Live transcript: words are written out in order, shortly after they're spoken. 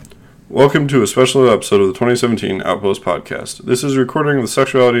Welcome to a special episode of the 2017 Outpost Podcast. This is a recording of the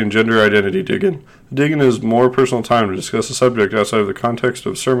Sexuality and Gender Identity Dig-In. The Dig-In is more personal time to discuss a subject outside of the context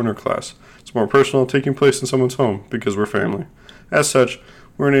of sermon or class. It's more personal, taking place in someone's home, because we're family. As such,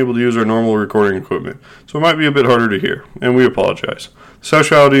 we're unable to use our normal recording equipment, so it might be a bit harder to hear, and we apologize. The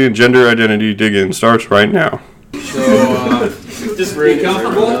Sexuality and Gender Identity Dig-In starts right now. So, just be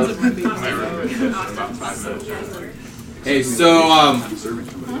comfortable. Hey, so,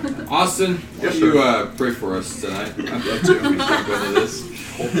 Austin, will you pray for us tonight? I'd love to. We jump into this.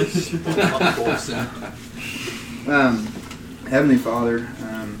 Heavenly Father,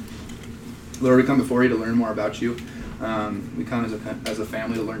 Lord, we come before you to learn more about you. We come as a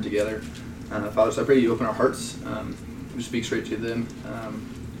family to learn together. Father, so I pray you open our hearts. We speak straight to them.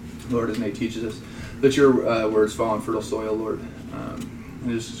 Lord, as Nate teaches us, let your words fall on fertile soil, Lord. And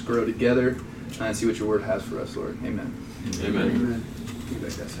just grow together and see what your word has for us, Lord. Amen. Amen.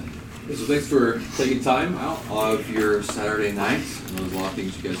 So thanks for taking time out of your Saturday night. I know there's a lot of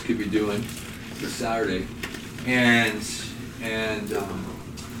things you guys could be doing this Saturday. And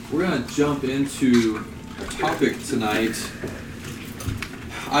we're going to jump into a topic tonight.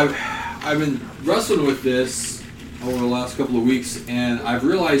 I've been wrestling with this over the last couple of weeks, and I've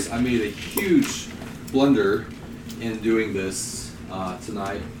realized I made a huge blunder in doing this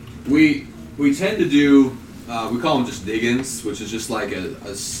tonight. We tend to do, we call them just dig-ins, which is just like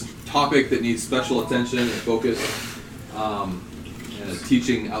a topic that needs special attention and focus, and a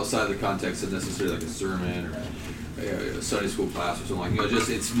teaching outside the context of necessarily like a sermon or a Sunday school class or something like that.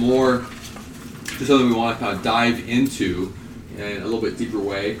 It's more just something we want to kind of dive into in a little bit deeper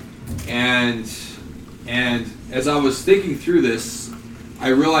way. And as I was thinking through this, I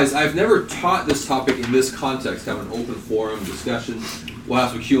realized I've never taught this topic in this context, kind of an open forum discussion. We'll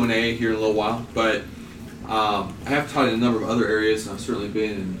have some Q&A here in a little while, but I have taught in a number of other areas, and I've certainly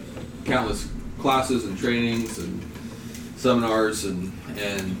been in countless classes and trainings and seminars and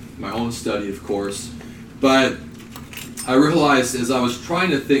my own study, of course. But I realized as I was trying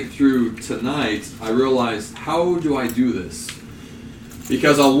to think through tonight, I realized, how do I do this?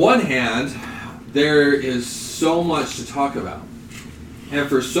 Because on one hand, there is so much to talk about. And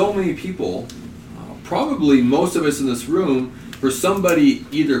for so many people, probably most of us in this room, for somebody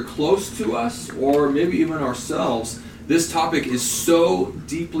either close to us or maybe even ourselves, this topic is so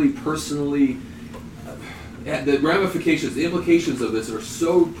deeply personally, the ramifications, the implications of this are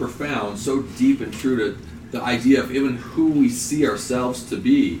so profound, so deep and true to the idea of even who we see ourselves to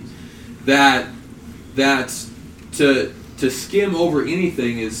be, that to skim over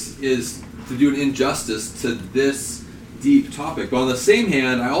anything is to do an injustice to this deep topic. But on the same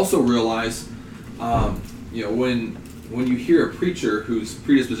hand, I also realize, when you hear a preacher whose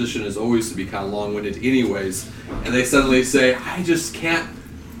predisposition is always to be kind of long-winded anyways, and they suddenly say, I just can't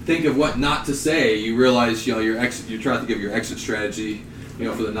think of what not to say, you realize, you're trying to give your exit strategy,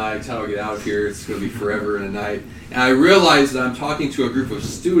 for the night. How do I get out of here? It's going to be forever and a night. And I realize that I'm talking to a group of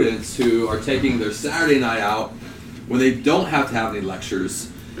students who are taking their Saturday night out when they don't have to have any lectures,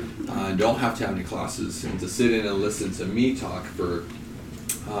 don't have to have any classes, and to sit in and listen to me talk for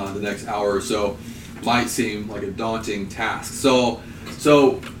the next hour or so might seem like a daunting task. So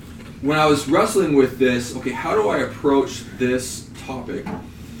when I was wrestling with this, okay, how do I approach this topic?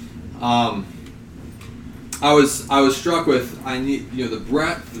 I was struck with the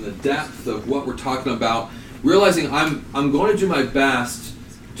breadth and the depth of what we're talking about, realizing I'm going to do my best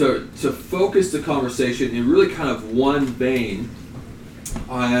to focus the conversation in really kind of one vein,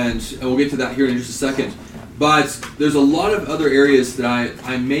 and we'll get to that here in just a second. But there's a lot of other areas that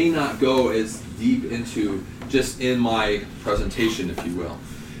I may not go as deep into just in my presentation, if you will.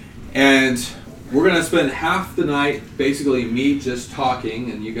 And we're going to spend half the night basically me just talking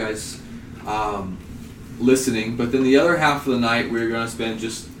and you guys listening, but then the other half of the night we're going to spend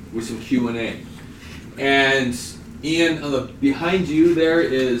just with some Q&A. And Ian, behind you there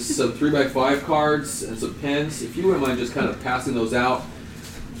is some 3x5 cards and some pens. If you wouldn't mind just kind of passing those out.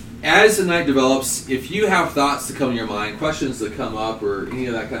 As the night develops, if you have thoughts that come to your mind, questions that come up, or any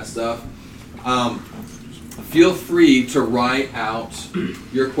of that kind of stuff, feel free to write out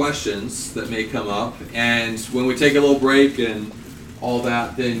your questions that may come up. And when we take a little break and all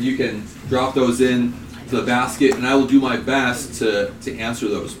that, then you can drop those in to the basket, and I will do my best to answer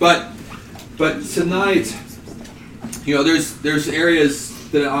those. But tonight, there's areas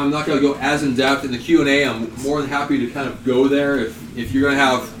that I'm not going to go as in depth in the Q&A. I'm more than happy to kind of go there if you're going to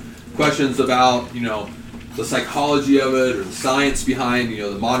have questions about the psychology of it or the science behind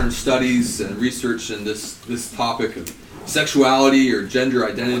the modern studies and research in this topic of sexuality or gender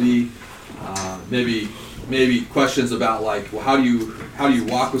identity. Maybe questions about like, well, how do how do you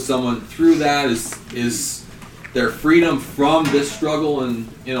walk with someone through that? Is there freedom from this struggle in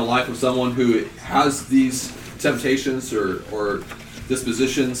a life of someone who has these temptations or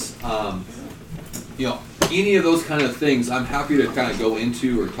dispositions? Any of those kind of things, I'm happy to kind of go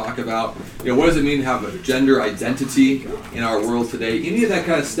into or talk about. What does it mean to have a gender identity in our world today? Any of that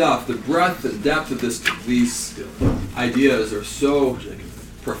kind of stuff. The breadth and depth of these ideas are so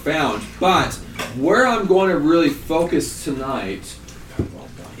profound. But where I'm going to really focus tonight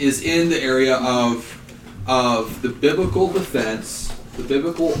is in the area of the biblical defense, the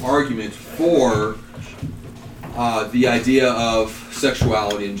biblical argument for the idea of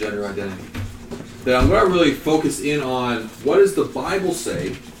sexuality and gender identity. That I'm going to really focus in on what does the Bible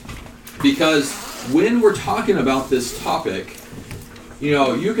say, because when we're talking about this topic,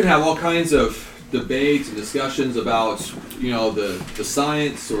 you can have all kinds of debates and discussions about the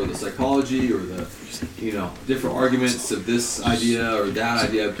science or the psychology or the different arguments of this idea or that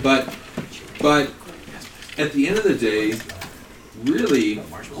idea, but at the end of the day, really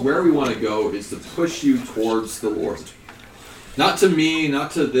where we want to go is to push you towards the Lord. Not to me,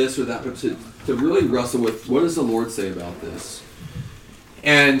 not to this or that, but to really wrestle with what does the Lord say about this.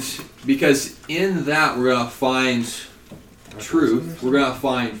 And because in that we're going to find truth, we're going to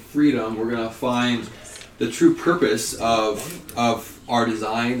find freedom, we're going to find the true purpose of our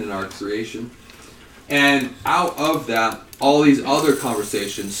design and our creation. And out of that, all these other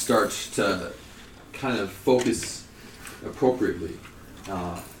conversations start to kind of focus appropriately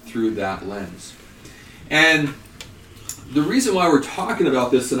through that lens. And the reason why we're talking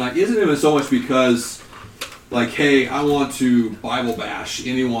about this tonight isn't even so much because, hey, I want to Bible bash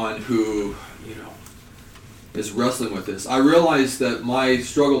anyone who, is wrestling with this. I realize that my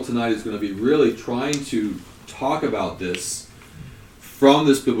struggle tonight is going to be really trying to talk about this from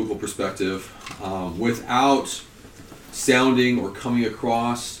this biblical perspective without sounding or coming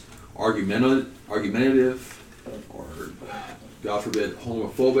across argumentative or, God forbid,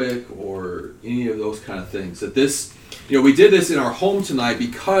 homophobic or any of those kind of things. That this... we did this in our home tonight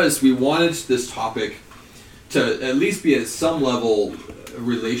because we wanted this topic to at least be at some level a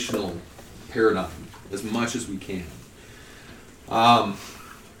relational paradigm as much as we can.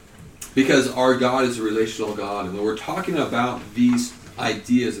 Because our God is a relational God, and when we're talking about these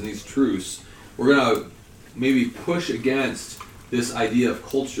ideas and these truths, we're going to maybe push against this idea of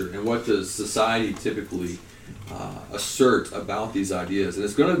culture and what does society typically assert about these ideas. And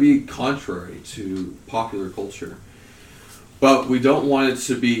it's going to be contrary to popular culture. But we don't want it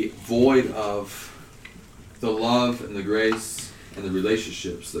to be void of the love and the grace and the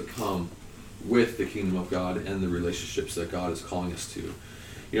relationships that come with the kingdom of God and the relationships that God is calling us to.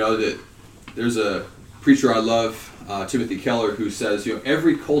 That there's a preacher I love, Timothy Keller, who says,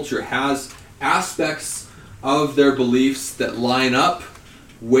 every culture has aspects of their beliefs that line up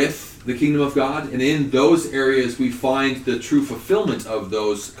with the kingdom of God, and in those areas we find the true fulfillment of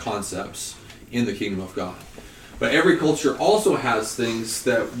those concepts in the kingdom of God. But every culture also has things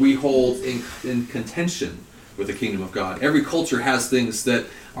that we hold in contention with the kingdom of God. Every culture has things that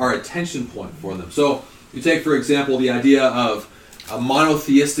are a tension point for them. So you take, for example, the idea of a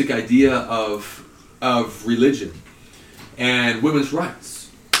monotheistic idea of religion and women's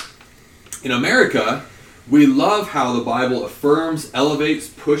rights. In America, we love how the Bible affirms, elevates,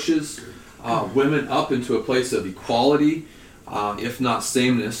 pushes women up into a place of equality, if not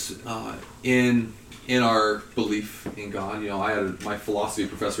sameness, in our belief in God. I had my philosophy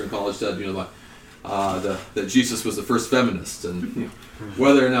professor in college said, that Jesus was the first feminist, and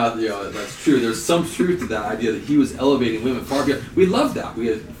whether or not that's true, there's some truth to that idea that he was elevating women far beyond. We love that.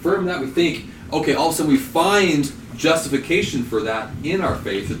 We affirm that. We think, okay, all of a sudden we find justification for that in our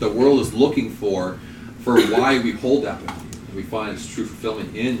faith that the world is looking for why we hold that value. We find its true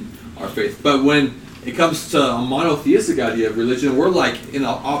fulfillment in our faith. But when it comes to a monotheistic idea of religion, we're in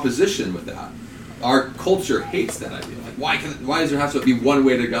opposition with that. Our culture hates that idea. Why does there have to be one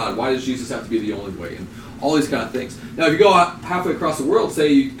way to God? Why does Jesus have to be the only way? And all these kind of things. Now, if you go halfway across the world,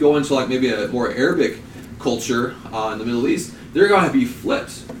 say you go into maybe a more Arabic culture in the Middle East, they're going to be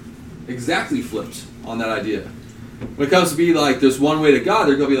flipped, exactly flipped on that idea. When it comes to be there's one way to God,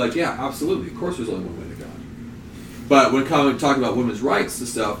 they're going to be yeah, absolutely, of course there's only one way to God. But when talking about women's rights and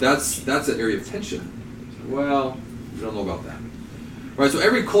stuff, that's an area of tension. Well, we don't know about that. Right, so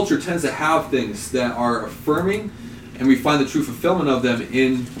every culture tends to have things that are affirming, and we find the true fulfillment of them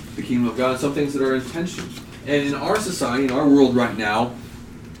in the kingdom of God, and some things that are in tension. And in our society, in our world right now,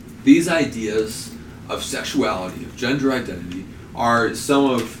 these ideas of sexuality, of gender identity, are some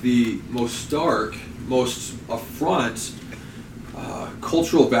of the most stark, most affront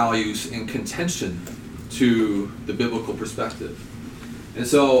cultural values in contention to the biblical perspective. And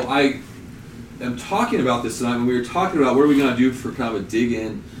so I am talking about this tonight. When we were talking about what are we going to do for kind of a dig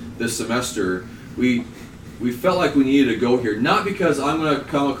in this semester, we felt like we needed to go here, not because I'm going to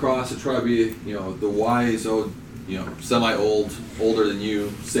come across and try to be, the wise, older than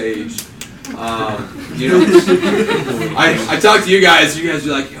you, sage. I talk to you guys are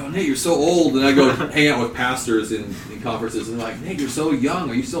like, Nate, you're so old, and I go hang out with pastors in conferences, and they're like, Nate, you're so young.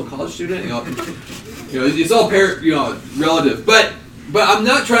 Are you still a college student? It's all relative, but I'm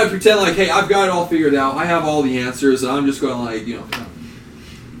not trying to pretend like, hey, I've got it all figured out. I have all the answers, and I'm just going like,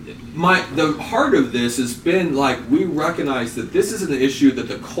 the heart of this has been like we recognize that this is an issue that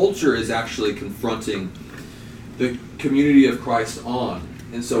the culture is actually confronting the community of Christ on.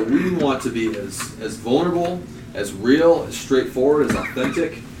 And so we want to be as vulnerable, as real, as straightforward, as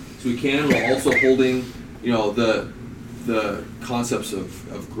authentic as we can, while also holding, the concepts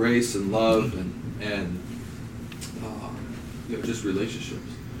of grace and love and just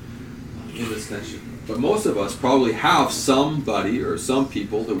relationships in this tension. But most of us probably have somebody or some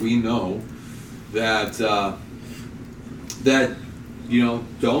people that we know that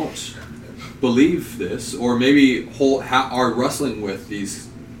don't believe this, or maybe are wrestling with these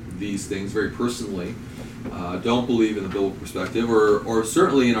things very personally, don't believe in the biblical perspective, or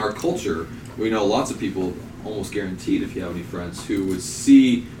certainly in our culture, we know lots of people, almost guaranteed, if you have any friends, who would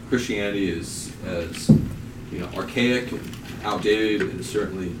see Christianity as archaic and outdated, and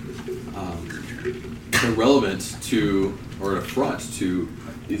certainly irrelevant to, or an affront to,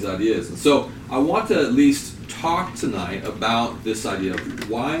 these ideas. And so I want to at least talk tonight about this idea of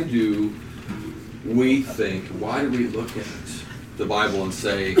why do we look at the Bible and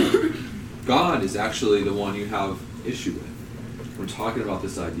say God is actually the one you have issue with. We're talking about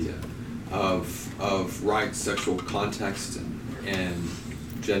this idea of right sexual context and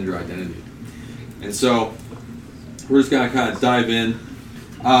gender identity. And so we're just going to kind of dive in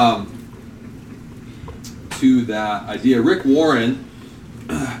to that idea. Rick Warren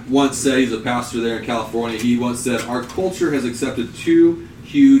once said, he's a pastor there in California, he once said, our culture has accepted two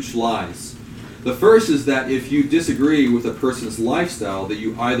huge lies. The first is that if you disagree with a person's lifestyle, that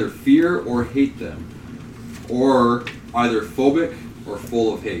you either fear or hate them, or either phobic or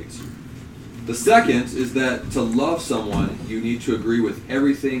full of hate. The second is that to love someone, you need to agree with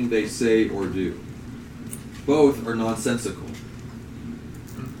everything they say or do. Both are nonsensical.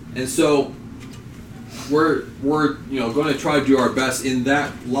 And so we're going to try to do our best in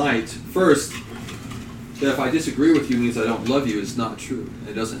that light. First, that if I disagree with you means I don't love you is not true.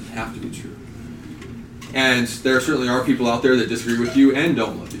 It doesn't have to be true. And there certainly are people out there that disagree with you and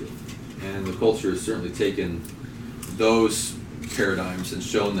don't love you. And the culture has certainly taken those paradigms and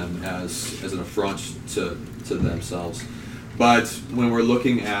shown them as an affront to themselves. But when we're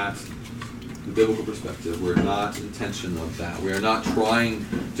looking at the biblical perspective, we're not in tension of that. We are not trying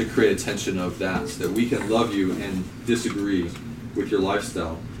to create a tension of that, so that we can love you and disagree with your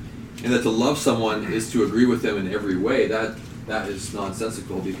lifestyle. And that to love someone is to agree with them in every way. That is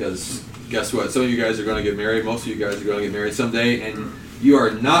nonsensical, because guess what? Some of you guys are going to get married. Most of you guys are going to get married someday, and you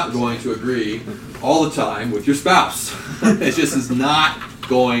are not going to agree all the time with your spouse. It just is not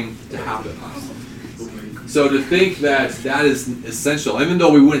going to happen. So to think that is essential, even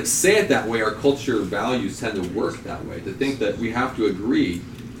though we wouldn't say it that way, our culture values tend to work that way. To think that we have to agree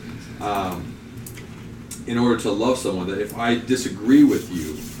in order to love someone, that if I disagree with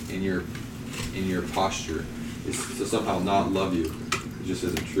you in your posture, is to somehow not love you. It just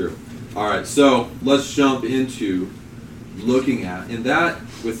isn't true. All right, so let's jump into looking at,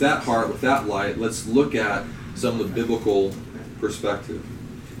 with that heart, with that light, let's look at some of the biblical perspective.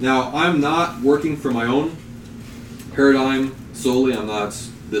 Now, I'm not working from my own paradigm solely. I'm not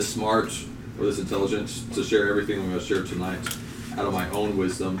this smart or this intelligent to share everything I'm going to share tonight out of my own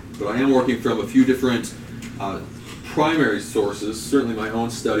wisdom, but I am working from a few different primary sources, certainly my own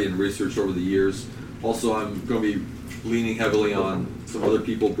study and research over the years. Also, I'm going to be leaning heavily on some other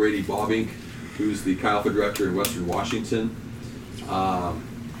people, Brady Bobbink, who's the Chi Alpha director in Western Washington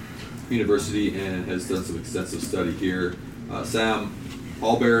University and has done some extensive study here. Sam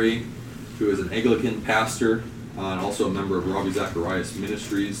Alberry, who is an Anglican pastor and also a member of Ravi Zacharias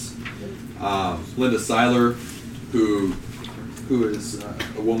Ministries. Linda Seiler, who is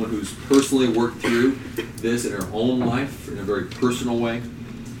a woman who's personally worked through this in her own life in a very personal way,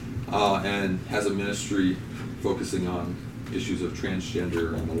 and has a ministry focusing on issues of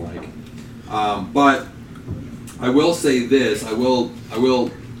transgender and the like. But I will say this, I will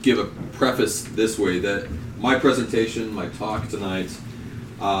give a preface this way, that my presentation, my talk tonight,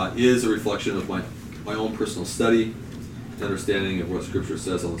 is a reflection of my own personal study and understanding of what Scripture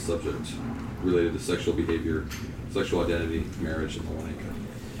says on the subject related to sexual behavior sexual identity, marriage, and the like.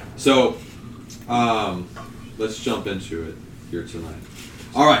 So, let's jump into it here tonight.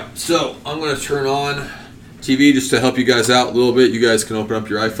 All right, so I'm going to turn on TV just to help you guys out a little bit. You guys can open up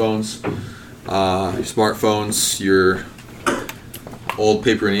your iPhones, your smartphones, your old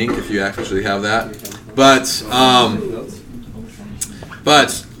paper and ink if you actually have that. But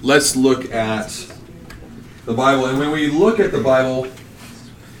let's look at the Bible. And when we look at the Bible,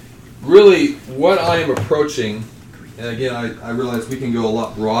 really what I am approaching, and again, I realize we can go a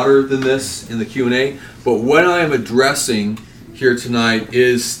lot broader than this in the Q&A, but what I am addressing here tonight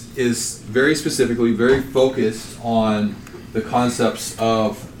is very specifically, very focused on the concepts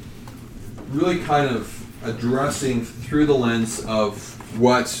of really kind of addressing through the lens of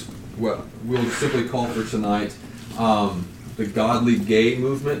what we'll simply call for tonight the godly gay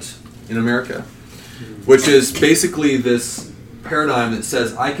movement in America, which is basically this paradigm that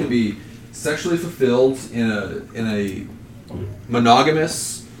says I can be sexually fulfilled in a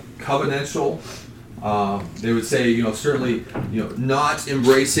monogamous, covenantal. They would say, certainly, not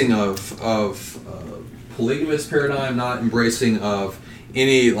embracing of polygamous paradigm, not embracing of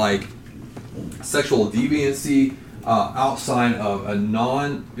any like sexual deviancy outside of a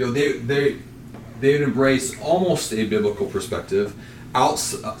non. They would embrace almost a biblical perspective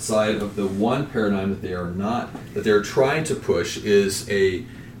outside of the one paradigm that they're trying to push is a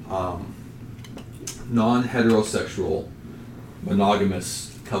non-heterosexual, monogamous,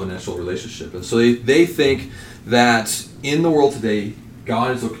 covenantal relationship. And so they think that in the world today,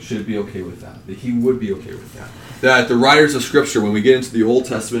 God should be okay with that he would be okay with that. That the writers of Scripture, when we get into the Old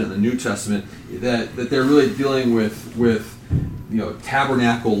Testament and the New Testament, that they're really dealing with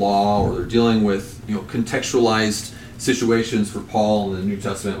tabernacle law, or they're dealing with contextualized situations for Paul in the New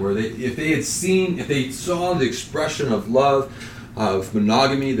Testament, where if they saw the expression of love, of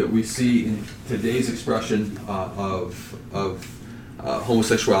monogamy that we see in today's expression of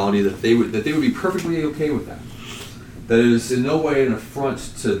homosexuality, that they would be perfectly okay with that. That it is in no way an affront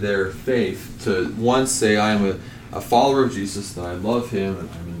to their faith to one say, I am a follower of Jesus, that I love him, and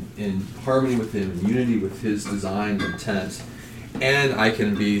I'm in harmony with him, in unity with his design and intent, and I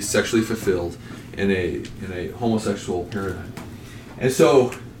can be sexually fulfilled in a homosexual paradigm. And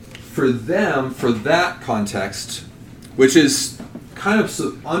so for them, for that context, which is kind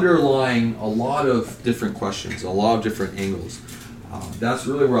of underlying a lot of different questions, a lot of different angles, that's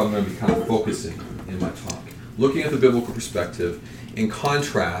really where I'm going to be kind of focusing in my talk. Looking at the biblical perspective in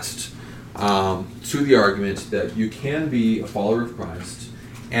contrast to the argument that you can be a follower of Christ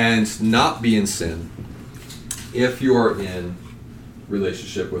and not be in sin if you are in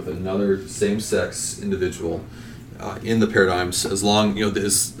relationship with another same-sex individual in the paradigms, as long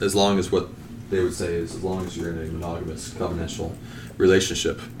as what they would say is as long as you're in a monogamous covenantal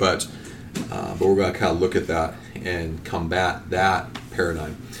relationship. But we're going to kind of look at that and combat that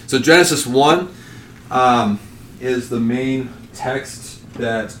paradigm. So Genesis 1 is the main text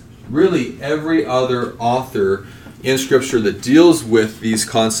that really every other author in Scripture that deals with these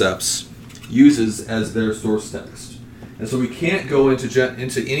concepts uses as their source text. And so we can't go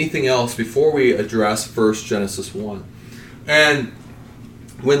into anything else before we address first Genesis 1. And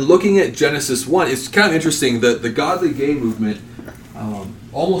when looking at Genesis 1, it's kind of interesting that the godly gay movement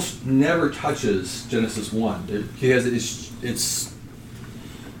almost never touches Genesis 1.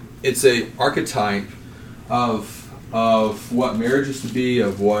 It's a archetype of what marriage is to be,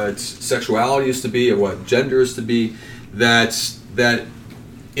 of what sexuality is to be, of what gender is to be, that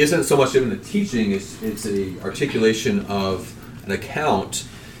isn't so much even a teaching, it's a articulation of an account,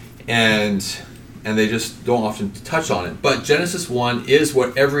 and they just don't often touch on it. But Genesis 1 is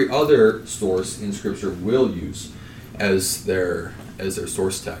what every other source in Scripture will use as their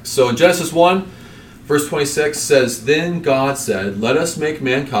source text. So in Genesis 1, verse 26 says, "Then God said, let us make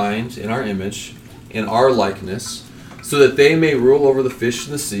mankind in our image, in our likeness, so that they may rule over the fish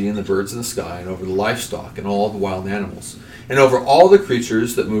in the sea and the birds in the sky, and over the livestock and all the wild animals, and over all the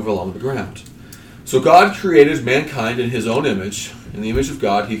creatures that move along the ground." So God created mankind in his own image. In the image of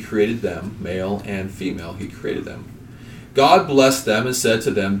God he created them, male and female he created them. God blessed them and said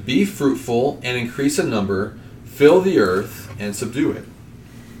to them, "Be fruitful and increase in number, fill the earth and subdue it."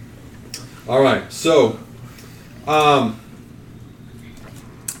 All right, so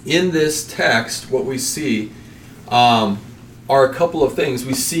in this text, what we see are a couple of things.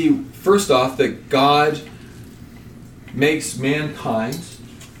 We see, first off, that God makes mankind,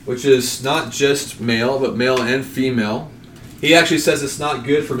 which is not just male, but male and female. He actually says it's not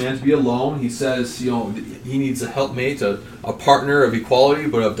good for man to be alone. He says, he needs a helpmate, a partner of equality,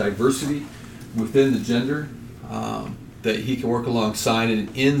 but of diversity within the gender that he can work alongside. And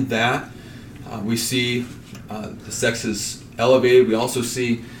in that, we see the sex is elevated. We also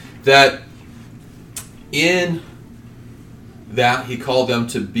see that in that he called them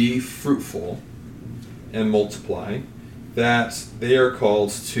to be fruitful and multiply, that they are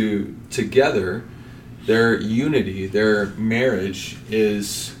called to together, their unity, their marriage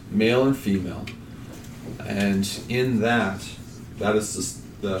is male and female. And in that is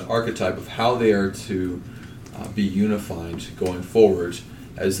the archetype of how they are to be unified going forward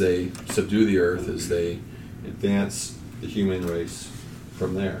as they subdue the earth, as they advance the human race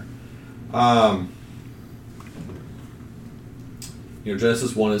from there.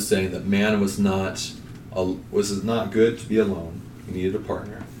 Genesis 1 is saying that man was not good to be alone. He needed a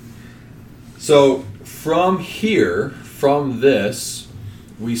partner. So from this,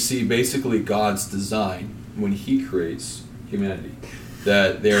 we see basically God's design when he creates humanity,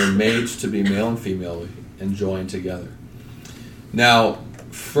 that they are made to be male and female and joined together. Now,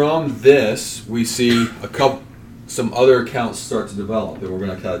 from this, we see some other accounts start to develop, and we're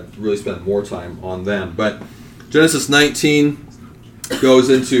going to kind of really spend more time on them. But Genesis 19 goes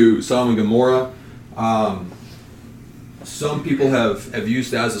into Sodom and Gomorrah. Some people have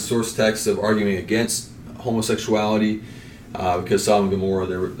used that as a source text of arguing against homosexuality, because Sodom and Gomorrah,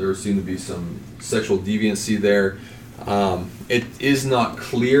 there seemed to be some sexual deviancy there. It is not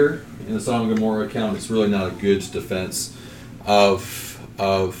clear in the Sodom and Gomorrah account. It's really not a good defense of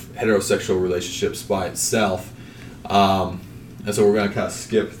heterosexual relationships by itself. And so we're going to kind of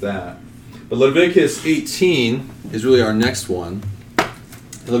skip that. But Leviticus 18 is really our next one.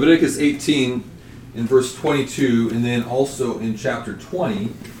 In Leviticus 18 in verse 22, and then also in chapter 20,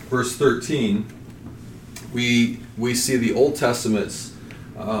 verse 13, we see the Old Testament's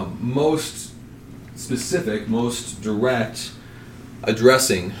most specific, most direct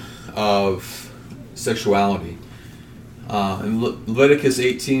addressing of sexuality. In Leviticus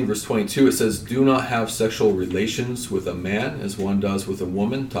 18, verse 22, it says, "Do not have sexual relations with a man as one does with a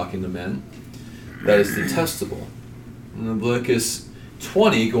woman," talking to men. "That is detestable." In Leviticus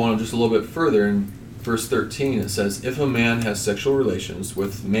 20, going on just a little bit further, in verse 13, it says, "If a man has sexual relations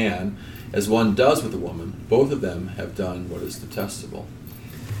with man as one does with a woman, both of them have done what is detestable."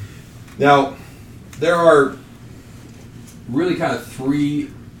 Now, there are really kind of three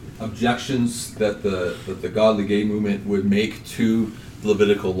objections that the godly gay movement would make to the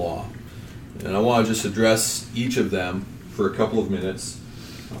Levitical law. And I want to just address each of them for a couple of minutes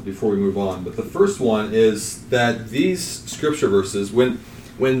before we move on. But the first one is that these scripture verses, when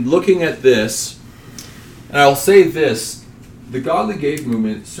looking at this, and I'll say this, the godly gay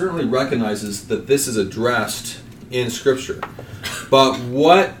movement certainly recognizes that this is addressed in Scripture. But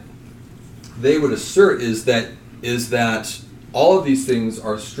what they would assert is that all of these things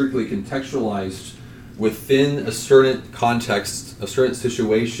are strictly contextualized within a certain context, a certain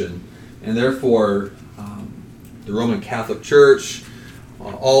situation, and therefore the Roman Catholic Church,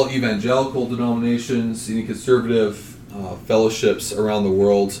 all evangelical denominations, any conservative fellowships around the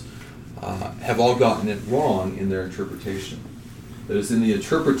world have all gotten it wrong in their interpretation. That is in the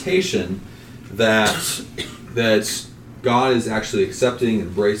interpretation that God is actually accepting,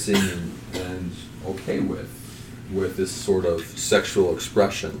 embracing, and okay with this sort of sexual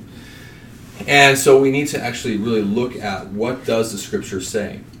expression. And so we need to actually really look at what does the Scripture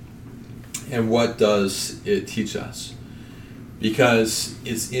say and what does it teach us. Because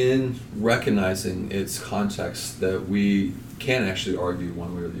it's in recognizing its context that we can actually argue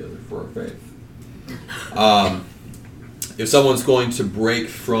one way or the other for our faith. If someone's going to break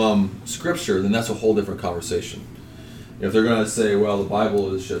from Scripture, then that's a whole different conversation. If they're going to say, well, the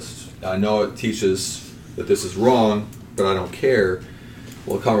Bible is just, I know it teaches that this is wrong, but I don't care,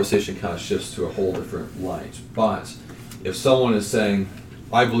 well, the conversation kind of shifts to a whole different light. But if someone is saying,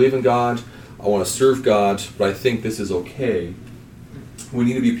 I believe in God, I want to serve God, but I think this is okay, we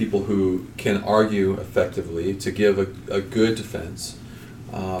need to be people who can argue effectively to give a good defense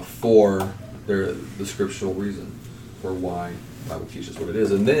for the scriptural reason for why the Bible teaches what it is.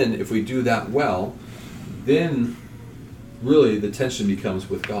 And then if we do that well, then really the tension becomes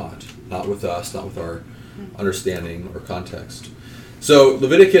with God, not with us, not with our understanding or context. So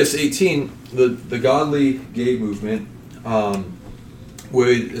Leviticus 18, the godly gay movement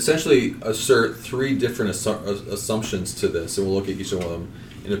would essentially assert three different assumptions to this, and we'll look at each one of them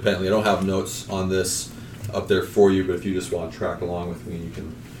independently. I don't have notes on this up there for you, but if you just want to track along with me, you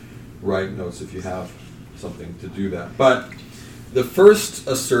can write notes if you have something to do that. But the first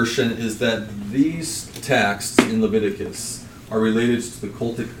assertion is that these texts in Leviticus are related to the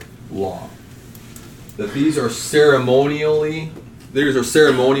cultic law. That these are ceremonial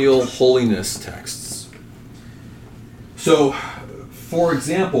holiness texts. So, for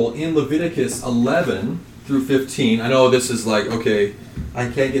example, in Leviticus 11:3 through 15. I know this is like, okay, I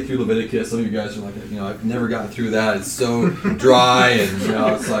can't get through Leviticus. Some of you guys are like, I've never gotten through that. It's so dry, and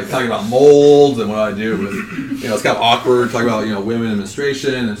it's like talking about mold and what I do with, it's kind of awkward talking about women and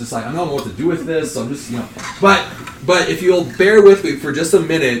menstruation, and it's just like I don't know what to do with this. So I'm just but if you'll bear with me for just a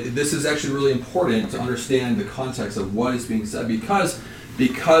minute, this is actually really important to understand the context of what is being said, because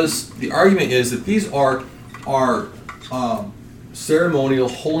the argument is that these are ceremonial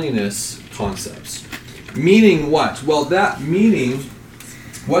holiness concepts. Meaning what? Well, that meaning,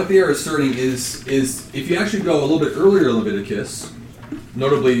 what they are asserting is if you actually go a little bit earlier in Leviticus,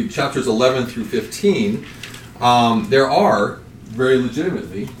 notably chapters 11 through 15, there are very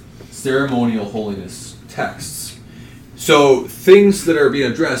legitimately ceremonial holiness texts. So things that are being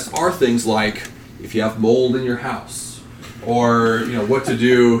addressed are things like if you have mold in your house, or what to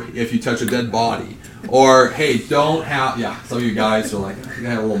do if you touch a dead body, or hey, don't have. Yeah, some of you guys are like, I think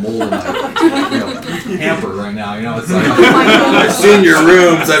I have a little mold in my hamper right now. It's like I've seen your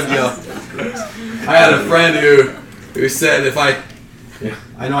rooms. I had a friend who said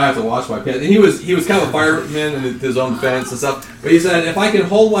I know I have to wash my pants. And he was kind of a fireman in his own defense and stuff. But he said if I can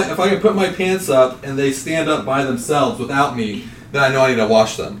put my pants up and they stand up by themselves without me, then I know I need to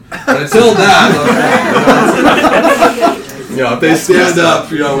wash them. But until that, if they stand up,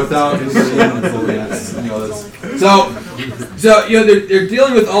 without they're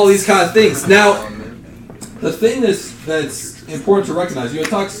dealing with all these kind of things. Now, the thing that's important to recognize, they're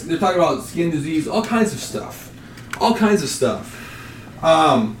talking about skin disease, all kinds of stuff.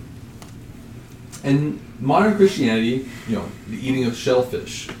 And modern Christianity, the eating of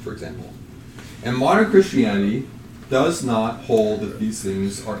shellfish, for example. And modern Christianity does not hold that these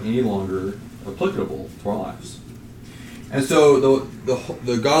things are any longer applicable to our lives. And so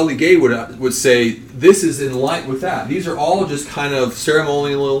the godly gay would say this is in line with that. These are all just kind of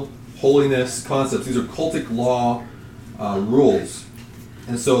ceremonial holiness concepts. These are cultic law rules.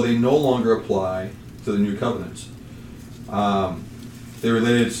 And so they no longer apply to the new covenant. They're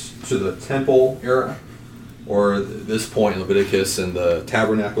related to the temple era, or this point in Leviticus and the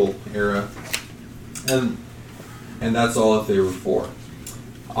tabernacle era. And that's all that they were for.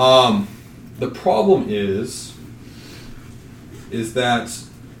 The problem is that,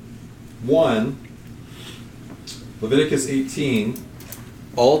 one, Leviticus 18,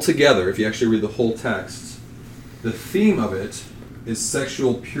 altogether, if you actually read the whole text, the theme of it is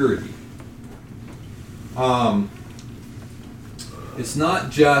sexual purity. It's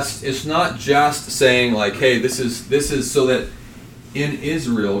not just saying like, hey, this is so that in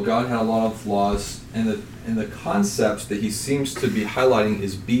Israel God had a lot of laws, and the concept that he seems to be highlighting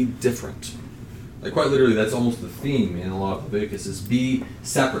is be different. Like quite literally, that's almost the theme in a lot of Leviticus, is be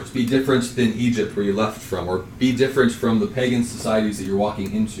separate, be different than Egypt where you left from, or be different from the pagan societies that you're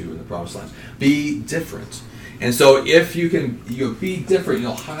walking into in the Promised Land. Be different. And so if you can be different,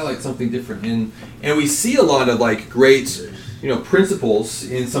 you'll highlight something different. And we see a lot of like great principles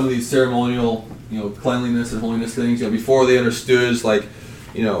in some of these ceremonial cleanliness and holiness things. Before they understood like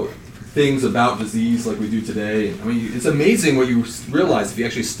things about disease like we do today. And, it's amazing what you realize if you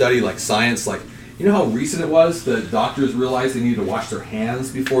actually study like science, like how recent it was that doctors realized they needed to wash their hands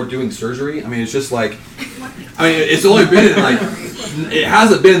before doing surgery. It's just like, it's only been it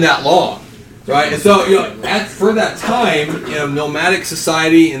hasn't been that long, right? And so for that time, nomadic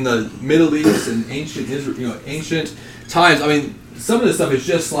society in the Middle East and ancient Israel, ancient times. Some of this stuff is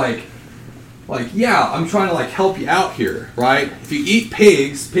just like yeah, I'm trying to like help you out here, right? If you eat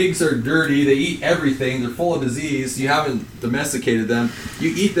pigs are dirty, they eat everything, they're full of disease, you haven't domesticated them,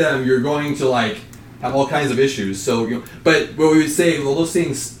 you eat them, you're going to like have all kinds of issues. So, but what we would say, well, those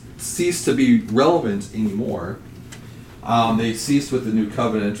things cease to be relevant anymore. They ceased with the new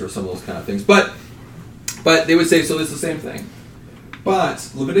covenant or some of those kind of things. But they would say, so it's the same thing.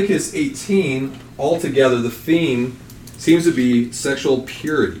 But Leviticus 18, altogether, the theme seems to be sexual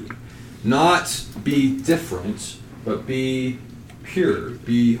purity. Not be different, but be pure,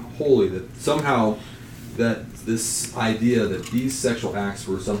 be holy. That somehow, that this idea that these sexual acts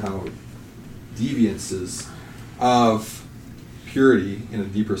were somehow deviances of purity in a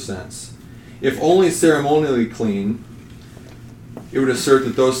deeper sense. If only ceremonially clean, it would assert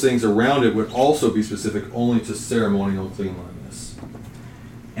that those things around it would also be specific only to ceremonial cleanliness.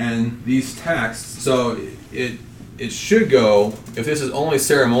 And these texts, so it should go, if this is only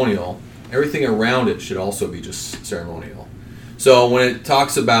ceremonial, everything around it should also be just ceremonial. So when it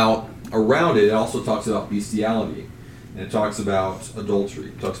talks about around it, it also talks about bestiality. And it talks about adultery.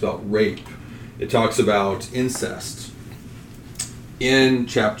 It talks about rape. It talks about incest in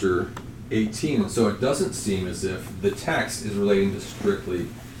chapter 18. And so it doesn't seem as if the text is relating to strictly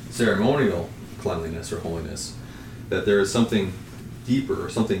ceremonial cleanliness or holiness, that there is something deeper,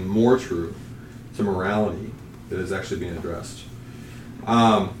 something more true to morality that is actually being addressed.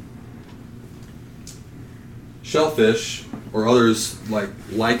 Shellfish, or others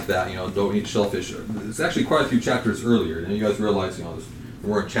like that, don't eat shellfish. It's actually quite a few chapters earlier, and you guys realize, there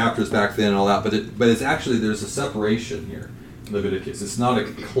weren't chapters back then and all that, but it's actually, there's a separation here in Leviticus. It's not a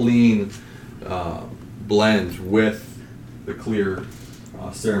clean blend with the clear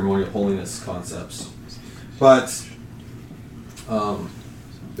ceremonial holiness concepts, but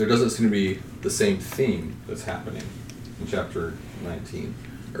there doesn't seem to be the same theme that's happening in chapter 19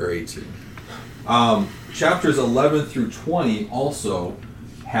 or 18. Chapters 11 through 20 also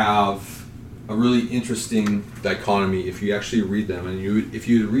have a really interesting dichotomy if you actually read them, and if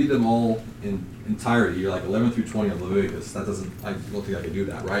you read them all in entirety, you're like 11 through 20 of Leviticus. I don't think I could do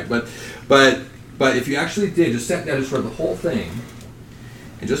that, right? But if you actually did, just sat down, just read the whole thing,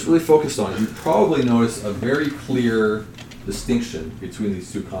 and just really focused on it, you'd probably notice a very clear distinction between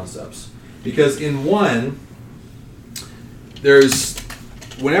these two concepts. Because in one,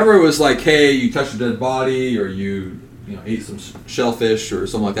 whenever it was like, hey, you touched a dead body, or you ate some shellfish or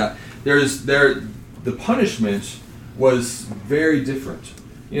something like that, the punishment was very different.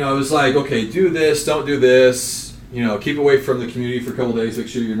 It was like, okay, do this, don't do this, keep away from the community for a couple days, make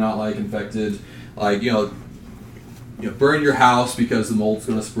sure you're not infected, burn your house because the mold's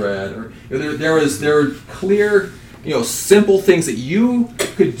going to spread, or there were clear, simple things that you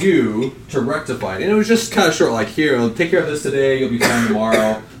could do to rectify it. And it was just kind of short, like, here, take care of this today, you'll be fine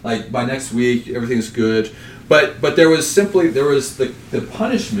tomorrow, by next week, everything's good. But there was the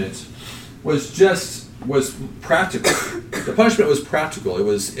punishment was practical. The punishment was practical.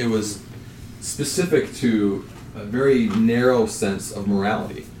 It was specific to a very narrow sense of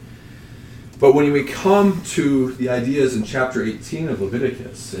morality. But when we come to the ideas in chapter 18 of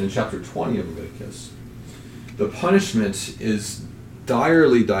Leviticus and in chapter 20 of Leviticus, the punishment is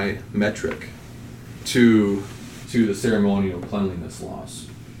direly diametric to the ceremonial cleanliness laws.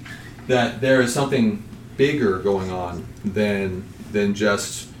 That there is something bigger going on than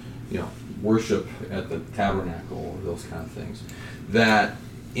just worship at the tabernacle or those kind of things. That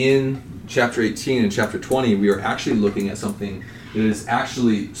in chapter 18 and chapter 20 we are actually looking at something that is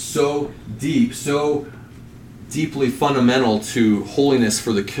actually so deep, so deeply fundamental to holiness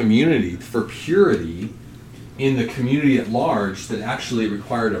for the community, for purity in the community at large, that actually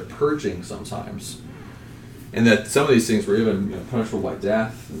required a purging sometimes. And that some of these things were even punishable by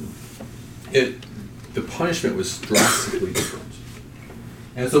death. The punishment was drastically different.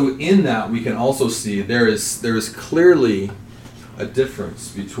 And so in that we can also see there is clearly a difference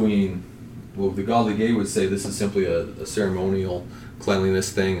between, the godly gay would say this is simply a ceremonial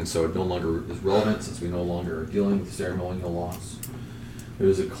cleanliness thing, and so it no longer is relevant since we no longer are dealing with ceremonial laws. There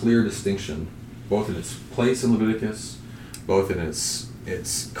is a clear distinction, both in its place in Leviticus, both in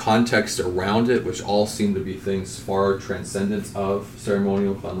its context around it, which all seem to be things far transcendent of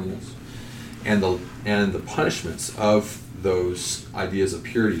ceremonial cleanliness, and the punishments of those ideas of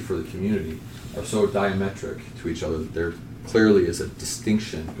purity for the community are so diametric to each other that there clearly is a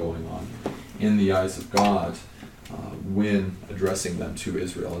distinction going on in the eyes of God when addressing them to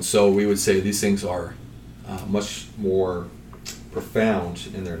Israel. And so we would say these things are much more profound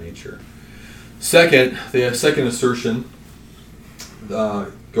in their nature. The second assertion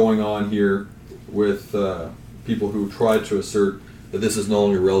going on here with people who try to assert that this is no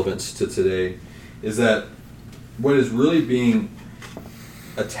longer relevant to today is that what is really being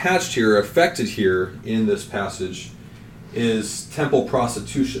attached here, affected here in this passage, is temple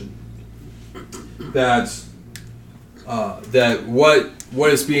prostitution. That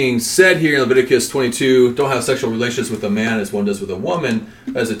what is being said here in Leviticus 22, don't have sexual relations with a man as one does with a woman,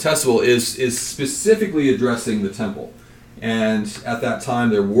 as a testicle, is specifically addressing the temple. And at that time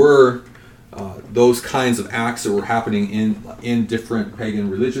there were those kinds of acts that were happening in different pagan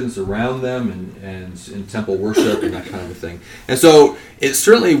religions around them, and in temple worship and that kind of thing. And so it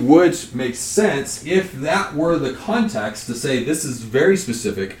certainly would make sense if that were the context to say this is very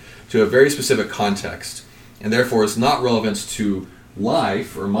specific to a very specific context, and therefore it's not relevant to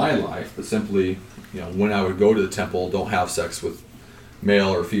life or my life, but simply when I would go to the temple, don't have sex with male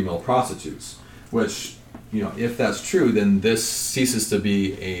or female prostitutes. Which, if that's true, then this ceases to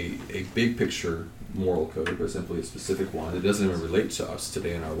be a big picture moral code, but simply a specific one. It doesn't even relate to us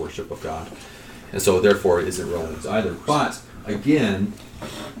today in our worship of God. And so therefore it isn't relevant either. But again,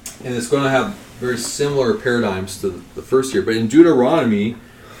 and it's going to have very similar paradigms to the first year, but in Deuteronomy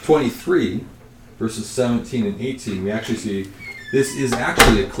 23, verses 17 and 18, we actually see this is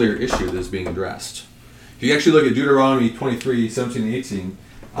actually a clear issue that is being addressed. If you actually look at Deuteronomy 23, 17 and 18,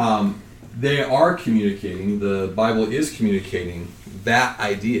 they are communicating, the Bible is communicating that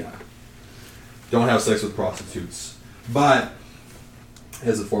idea. Don't have sex with prostitutes, but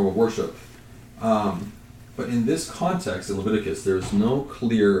as a form of worship. But in this context, in Leviticus, there's no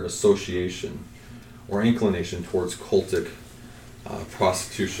clear association or inclination towards cultic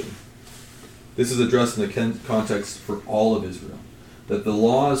prostitution. This is addressed in the context for all of Israel. That the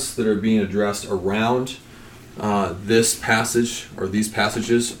laws that are being addressed around this passage, or these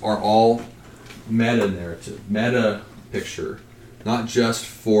passages, are all meta-narrative, meta-picture, not just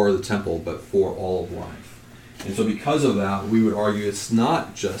for the temple, but for all of life. And so because of that, we would argue it's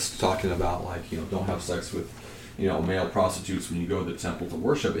not just talking about, like, don't have sex with, male prostitutes when you go to the temple to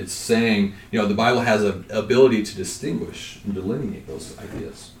worship. It's saying, the Bible has an ability to distinguish and delineate those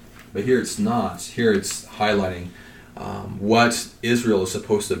ideas. But here it's not. Here it's highlighting what Israel is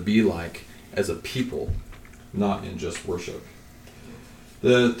supposed to be like as a people, not in just worship.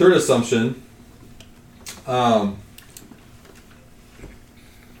 The third assumption,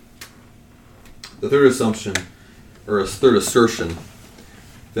 or a third assertion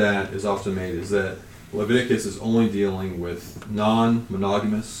that is often made, is that Leviticus is only dealing with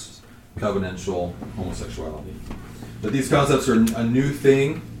non-monogamous, covenantal homosexuality. That these concepts are a new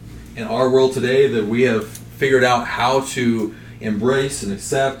thing in our world today, that we have figured out how to embrace and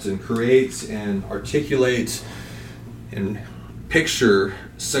accept and create and articulate and picture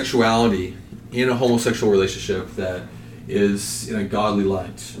sexuality in a homosexual relationship that is in a godly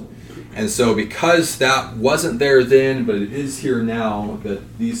light. And so because that wasn't there then, but it is here now,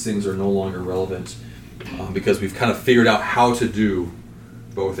 that these things are no longer relevant, because we've kind of figured out how to do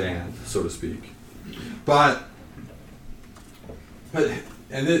both and, so to speak. But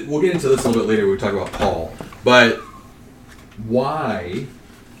and then we'll get into this a little bit later when we talk about Paul, but why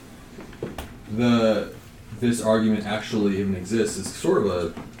this argument actually even exists is sort of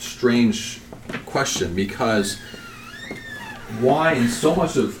a strange question, because why in so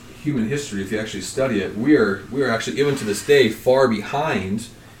much of human history, if you actually study it, we are actually, even to this day, far behind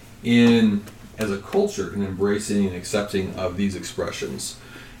as a culture in embracing and accepting of these expressions.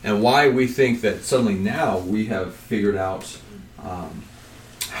 And why we think that suddenly now we have figured out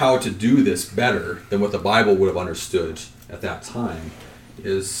how to do this better than what the Bible would have understood at that time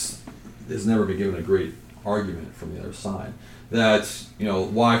has never been given a great argument from the other side. That,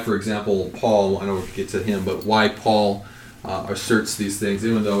 why, for example, Paul, I know we'll get to him, but why Paul asserts these things,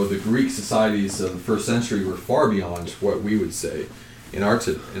 even though the Greek societies of the first century were far beyond what we would say in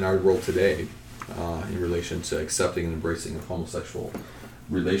our world today in relation to accepting and embracing of homosexual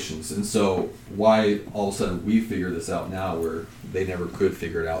relations. And so why all of a sudden we figure this out now where they never could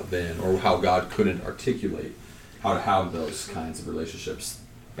figure it out then, or how God couldn't articulate how to have those kinds of relationships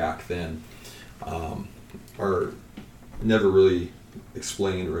back then, are never really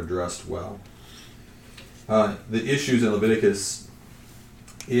explained or addressed well. The issues in Leviticus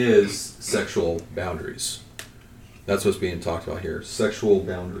is sexual boundaries. That's what's being talked about here, sexual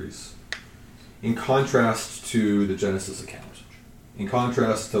boundaries. In contrast to the Genesis account, in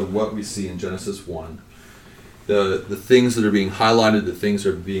contrast to what we see in Genesis 1, the things that are being highlighted, the things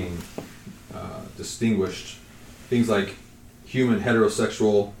that are being distinguished, things like human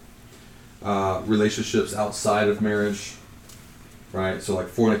heterosexual relationships outside of marriage, right? So like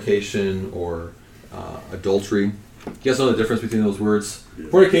fornication or adultery. You guys know the difference between those words? Yeah.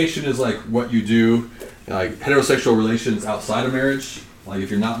 Fornication is like what you do, like heterosexual relations outside of marriage. Like if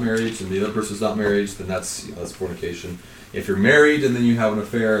you're not married and the other person's not married, then that's fornication. If you're married and then you have an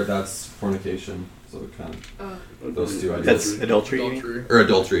affair, that's fornication. So kind of those two ideas. That's adultery. Or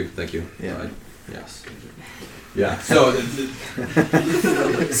adultery. Thank you. Yeah. Right. Yes. Yeah. So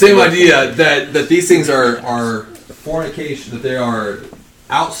same idea that these things are fornication. That they are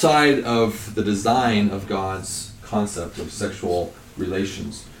outside of the design of God's concept of sexual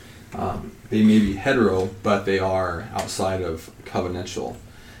relations. They may be hetero, but they are outside of covenantal.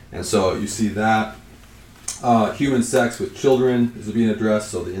 And so you see that human sex with children is being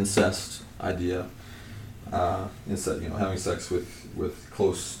addressed, so the incest idea, having sex with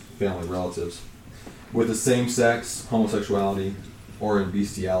close family relatives. With the same sex, homosexuality, or in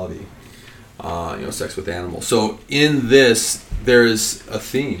bestiality, sex with animals. So in this, there is a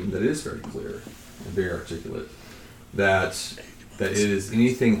theme that is very clear and very articulate, that it is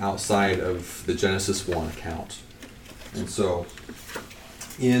anything outside of the Genesis 1 account. And so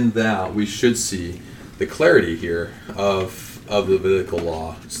in that, we should see the clarity here of the Levitical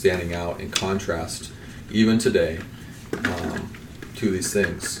law standing out in contrast, even today, to these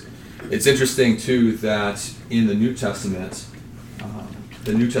things. It's interesting, too, that in the New Testament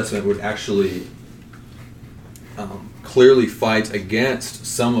would actually clearly fight against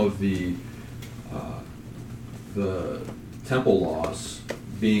some of the temple laws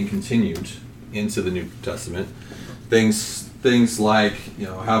being continued into the New Testament. Things like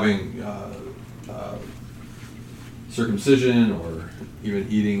having circumcision or even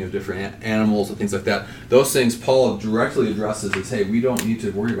eating of different animals and things like that. Those things Paul directly addresses as, hey, we don't need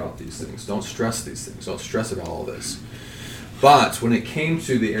to worry about these things. Don't stress these things. Don't stress about all this. But when it came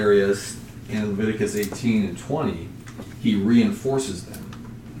to the areas in Leviticus 18 and 20, he reinforces them.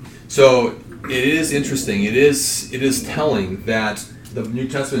 So it is interesting. It is telling that the New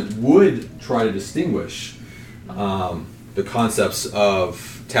Testament would try to distinguish the concepts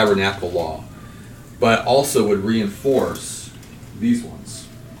of tabernacle law, but also would reinforce these ones.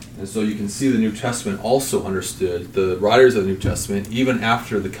 And so you can see the New Testament also understood, the writers of the New Testament, even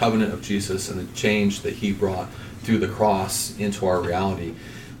after the covenant of Jesus and the change that he brought through the cross into our reality,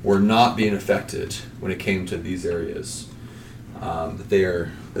 were not being affected when it came to these areas. That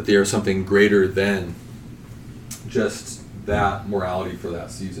they are something greater than just that morality for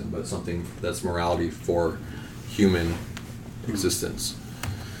that season, but something that's morality for human existence.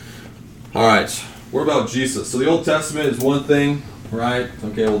 All right, what about Jesus? So the Old Testament is one thing, right?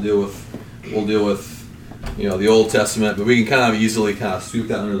 Okay, we'll deal with the Old Testament, but we can kind of easily sweep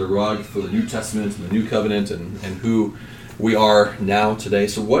that under the rug for the New Testament and the New Covenant and who we are now today.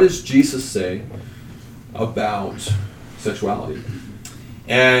 So what does Jesus say about sexuality?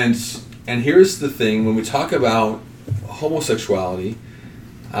 And here's the thing: when we talk about homosexuality,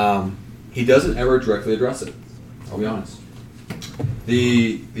 he doesn't ever directly address it. I'll be honest.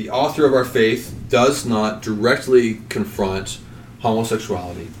 The author of our faith does not directly confront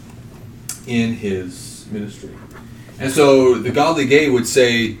homosexuality in his ministry. And so the godly gay would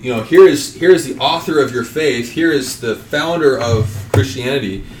say, here is the author of your faith, here is the founder of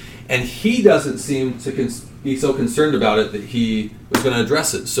Christianity, and he doesn't seem to be so concerned about it that he was going to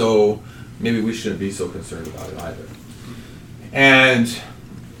address it. So maybe we shouldn't be so concerned about it either. And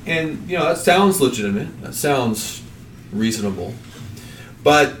that sounds legitimate. That sounds reasonable.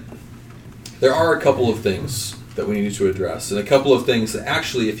 But there are a couple of things that we need to address, and a couple of things that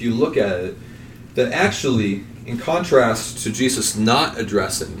actually, if you look at it, that actually, in contrast to Jesus not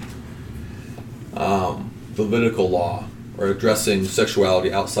addressing the Levitical law or addressing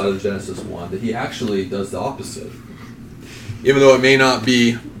sexuality outside of Genesis 1, that he actually does the opposite. Even though it may not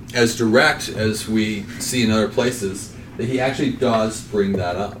be as direct as we see in other places, that he actually does bring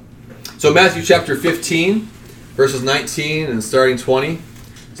that up. So Matthew chapter 15, verses 19 and starting 20,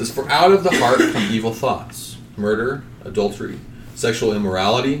 says, "For out of the heart come evil thoughts, murder, adultery, sexual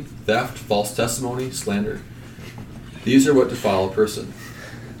immorality, theft, false testimony, slander. These are what defile a person."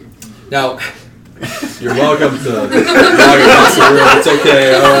 Now, you're welcome to log across the room. It's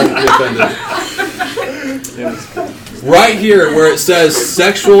okay. I won't be offended. Right here where it says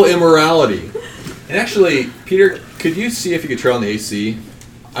sexual immorality. And actually, Peter, could you see if you could turn on the AC?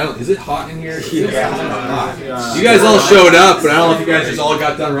 Is it hot in here? Yeah. You guys all showed up, but I don't know if you guys just all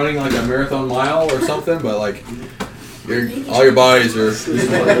got done running like a marathon mile or something, but like all your bodies are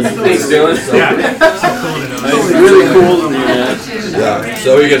Thanks, Dylan. So. It's really cool in here. Yeah.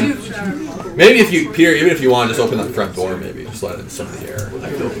 So you can maybe if you, Peter, even if you want, just open that front door, maybe just let in some of the air.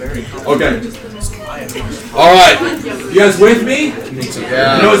 Okay. All right. You guys with me?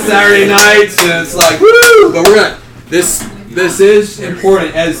 Yeah. I know it's Saturday night and it's like woo, but we're gonna This is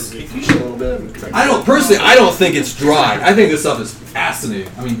important. As I don't think it's dry. I think this stuff is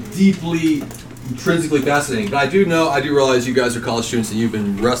fascinating. I mean, deeply, intrinsically fascinating. But I do realize you guys are college students and you've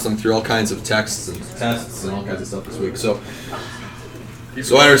been wrestling through all kinds of texts and tests and all kinds of stuff this week. So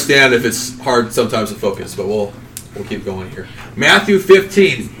I understand if it's hard sometimes to focus, but we'll keep going here. Matthew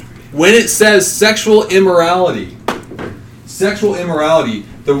 15. When it says sexual immorality,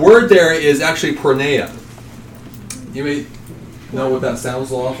 the word there is actually porneia. You may know what that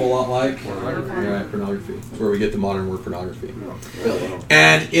sounds an awful lot like. Pornography. Right, pornography. It's where we get the modern word pornography.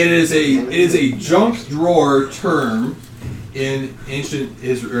 And it is a junk drawer term in ancient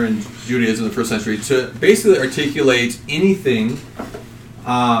Israel, or in Judaism in the first century, to basically articulate anything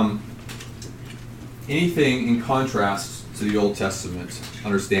in contrast to the Old Testament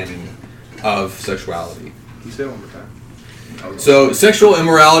understanding of sexuality. Can you say it one more time? So sexual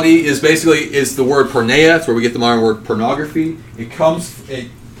immorality is the word porneia. It's where we get the modern word pornography. It comes in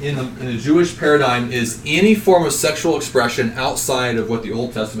the Jewish paradigm is any form of sexual expression outside of what the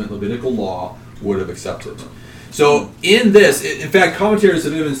Old Testament Levitical law would have accepted. So in this, in fact, commentators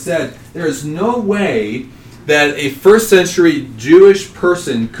have even said there is no way that a first century Jewish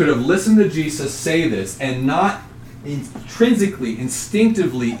person could have listened to Jesus say this and not instinctively,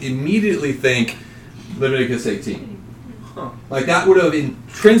 immediately think Leviticus 18. Like that would have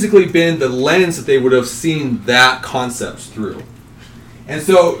intrinsically been the lens that they would have seen that concept through. And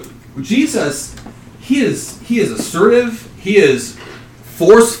so Jesus, he is assertive, he is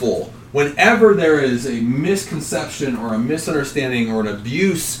forceful whenever there is a misconception or a misunderstanding or an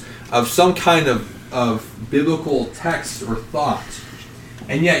abuse of some kind of biblical text or thought.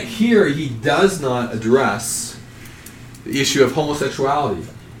 And yet here he does not address the issue of homosexuality.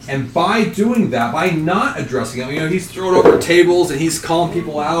 And by doing that, by not addressing it, he's throwing over tables and he's calling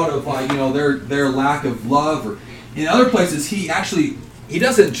people out of their lack of love. Or in other places, he's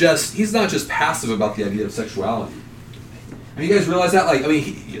not just passive about the idea of sexuality. I mean, you guys realize that?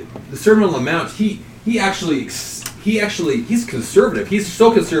 The Sermon on the Mount, he's conservative. He's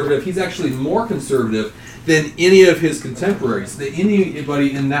so conservative, he's actually more conservative than any of his contemporaries, that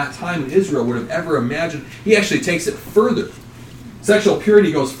anybody in that time in Israel would have ever imagined. He actually takes it further. Sexual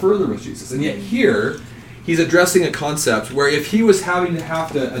purity goes further with Jesus. And yet here, he's addressing a concept where if he was having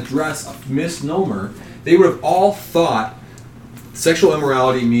to address a misnomer, they would have all thought sexual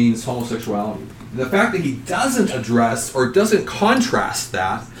immorality means homosexuality. The fact that he doesn't address or doesn't contrast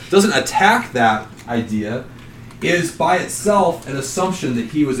that, doesn't attack that idea, is by itself an assumption that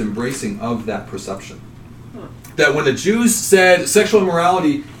he was embracing of that perception. That when the Jews said sexual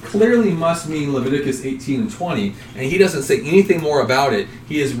immorality clearly must mean Leviticus 18 and 20, and he doesn't say anything more about it,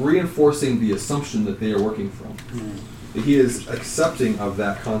 he is reinforcing the assumption that they are working from. That he is accepting of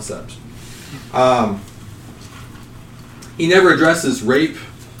that concept. He never addresses rape,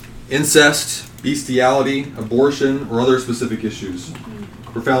 incest, bestiality, abortion, or other specific issues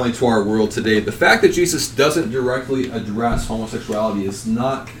profoundly to our world today. The fact that Jesus doesn't directly address homosexuality is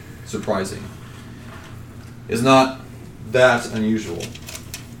not surprising. Is not that unusual.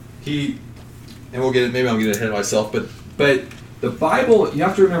 And we'll get it. Maybe I'm getting ahead of myself, but the Bible. You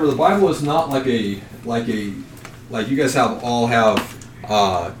have to remember, the Bible is not like you guys all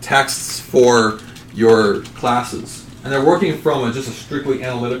have texts for your classes, and they're working from just a strictly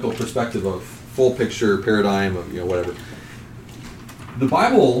analytical perspective of full picture paradigm of whatever. The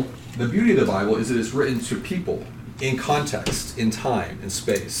Bible, the beauty of the Bible is that it's written to people in context, in time, in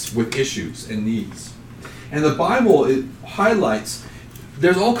space, with issues and needs. And the Bible, it highlights,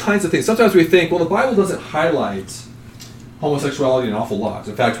 there's all kinds of things. Sometimes we think, well, the Bible doesn't highlight homosexuality an awful lot.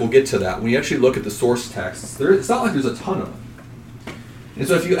 In fact, we'll get to that. When you actually look at the source texts, it's not like there's a ton of them. And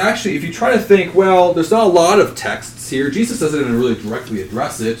so if you try to think, well, there's not a lot of texts here. Jesus doesn't even really directly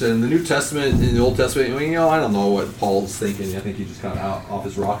address it. And the New Testament and the Old Testament, I don't know what Paul's thinking. I think he's just kind of out off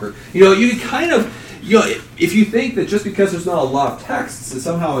his rocker. You kind of, if you think that just because there's not a lot of texts, it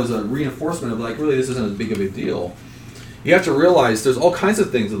somehow is a reinforcement of really this isn't as big of a deal. You have to realize there's all kinds of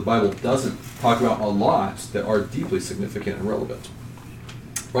things that the Bible doesn't talk about a lot that are deeply significant and relevant.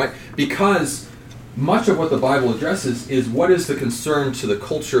 Right? Because much of what the Bible addresses is what is the concern to the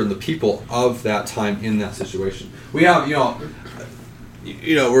culture and the people of that time in that situation. We have,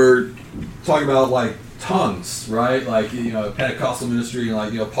 we're talking about tongues, right? Pentecostal ministry,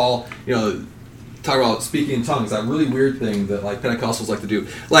 Paul, talk about speaking in tongues, that really weird thing that Pentecostals like to do.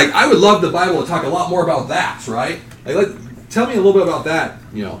 I would love the Bible to talk a lot more about that, right? Tell me a little bit about that,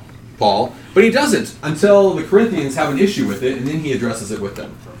 Paul. But he doesn't until the Corinthians have an issue with it, and then he addresses it with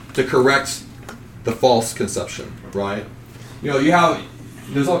them to correct the false conception, right?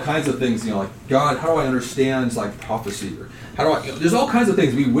 There's all kinds of things, God, how do I understand prophecy? Or there's all kinds of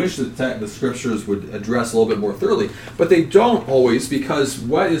things we wish that the scriptures would address a little bit more thoroughly, but they don't always, because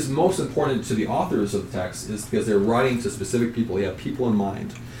what is most important to the authors of the text is because they're writing to specific people. They have people in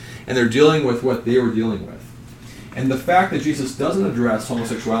mind, and they're dealing with what they were dealing with. And the fact that Jesus doesn't address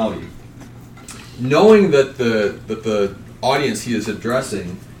homosexuality, knowing that the audience he is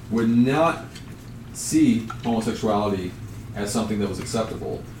addressing would not see homosexuality as something that was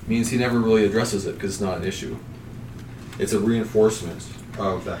acceptable, means he never really addresses it because it's not an issue. It's a reinforcement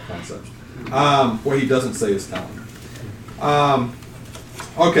of that concept. What he doesn't say is telling.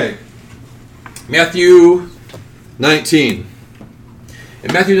 Okay. Matthew 19.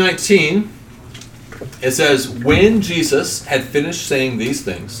 In Matthew 19, it says, when Jesus had finished saying these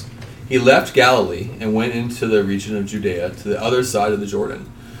things, he left Galilee and went into the region of Judea to the other side of the Jordan.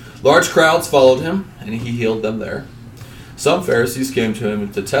 Large crowds followed him, and he healed them there. Some Pharisees came to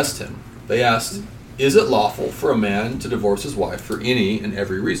him to test him. They asked, is it lawful for a man to divorce his wife for any and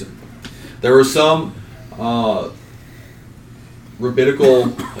every reason? There were some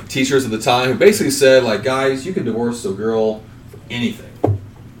rabbinical teachers of the time who basically said, guys, you can divorce a girl for anything.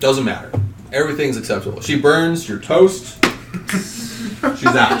 Doesn't matter. Everything's acceptable. She burns your toast, she's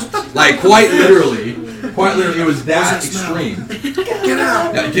out. Quite literally, it was that extreme. Get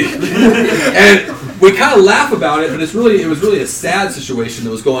out! we kind of laugh about it, but it was really a sad situation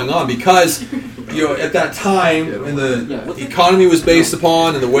that was going on because, at that time, and the economy was based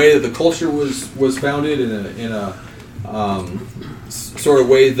upon, and the way that the culture was founded in a sort of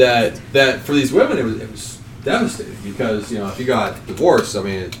way that for these women it was devastating because if you got divorced, I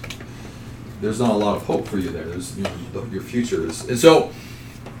mean, there's not a lot of hope for you there. There's your future is, and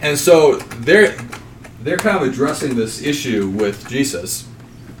so they're kind of addressing this issue with Jesus,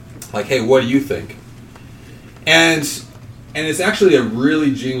 like, hey, what do you think? And it's actually a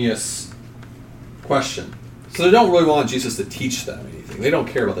really genius question. So they don't really want Jesus to teach them anything. They don't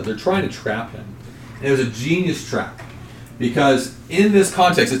care about that. They're trying to trap him. And it was a genius trap. Because in this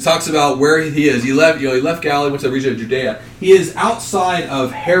context, it talks about where he is. He left Galilee, went to the region of Judea. He is outside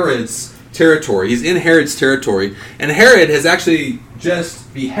of Herod's territory. He's in Herod's territory. And Herod has actually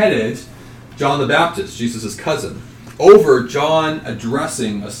just beheaded John the Baptist, Jesus' cousin, over John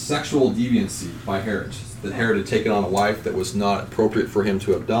addressing a sexual deviancy by Herod. That Herod had taken on a wife that was not appropriate for him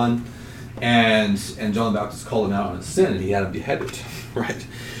to have done. And John the Baptist called him out on his sin, and he had him beheaded. Right?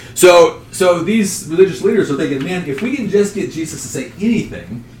 So these religious leaders are thinking, man, if we can just get Jesus to say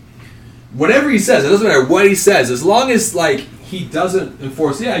anything, whatever he says, it doesn't matter what he says, as long as he doesn't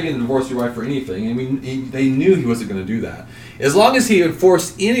enforce, you can divorce your wife for anything. I mean, they knew he wasn't going to do that. As long as he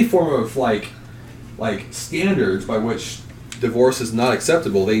enforced any form of like standards by which divorce is not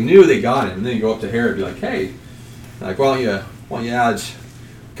acceptable, they knew they got him. And then you go up to Herod and be like, hey, why don't you add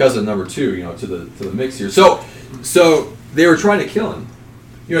cousin number 2, to the mix here. So they were trying to kill him.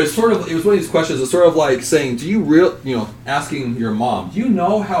 It was one of these questions. It's sort of like saying, do you asking your mom, do you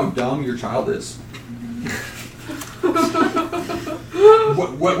know how dumb your child is?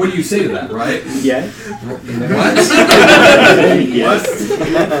 What do you say to that, right? Yes. What? Yes.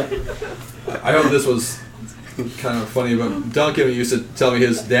 I hope this was kind of funny, but Duncan used to tell me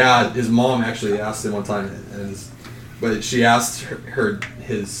his mom actually asked him one time, but she asked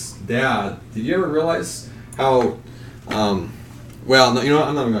his dad, did you ever realize how, well, no,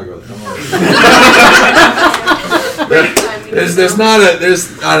 I'm not even going to go there.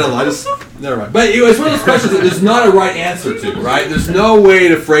 I don't know, never mind. But it's one of those questions that there's not a right answer to, right? There's no way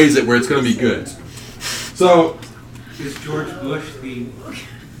to phrase it where it's going to be good. So, is George Bush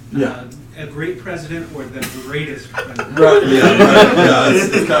a great president or the greatest president? Right,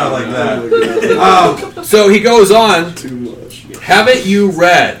 it's kind of like that. So he goes on, haven't you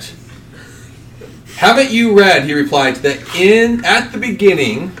read, he replied, that at the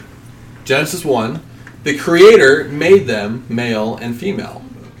beginning, Genesis 1, the Creator made them male and female.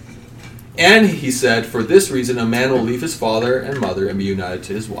 And he said, for this reason, a man will leave his father and mother and be united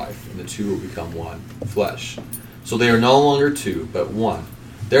to his wife, and the two will become one flesh. So they are no longer two, but one.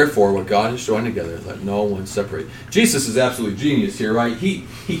 Therefore, what God has joined together, let no one separate. Jesus is absolutely genius here, right? He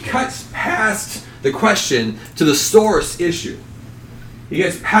cuts past the question to the source issue. He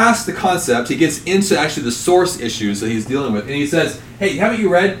gets past the concept. He gets into actually the source issues that he's dealing with. And he says, hey, haven't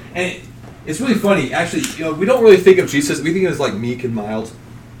you read? And it's really funny. Actually, we don't really think of Jesus. We think of him as like meek and mild.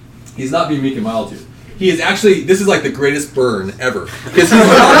 He's not being meek and mild here. He is actually, this is like the greatest burn ever. Because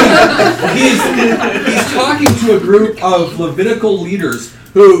he's talking to a group of Levitical leaders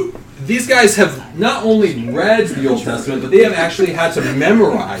who, these guys have not only read the Old Testament, but they have actually had to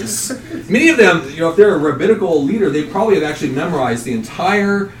memorize. Many of them, if they're a rabbinical leader, they probably have actually memorized the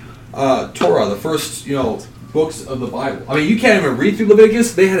entire Torah, the first, books of the Bible. I mean, you can't even read through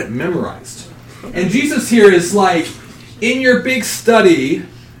Leviticus. They had it memorized. And Jesus here is like, in your big study,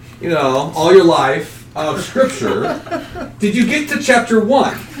 all your life of Scripture, did you get to chapter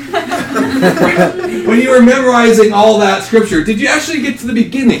 1? When you were memorizing all that Scripture, did you actually get to the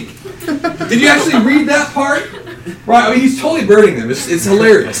beginning? Did you actually read that part? Right, I mean, he's totally burning them. It's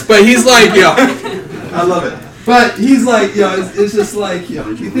hilarious. But he's like, I love it. But he's like, it's just like,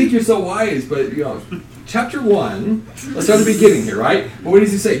 you think you're so wise, but, chapter 1, let's start at the beginning here, right? But what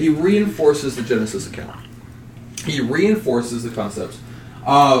does he say? He reinforces the Genesis account. He reinforces the concept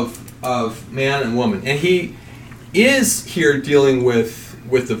of man and woman. And he is here dealing with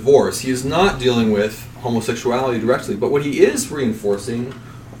divorce. He is not dealing with homosexuality directly, but what he is reinforcing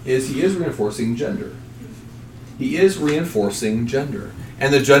is gender. He is reinforcing gender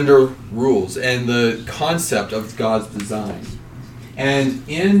and the gender rules and the concept of God's design. And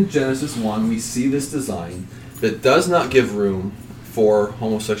in Genesis 1, we see this design that does not give room for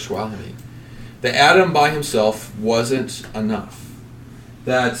homosexuality. That Adam by himself wasn't enough.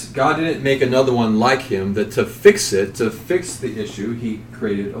 That God didn't make another one like him, that to fix the issue, he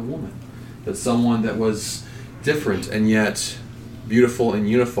created a woman. That someone that was different and yet beautiful and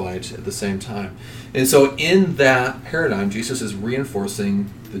unified at the same time. And so in that paradigm, Jesus is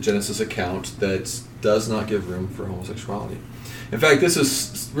reinforcing the Genesis account that does not give room for homosexuality. In fact, this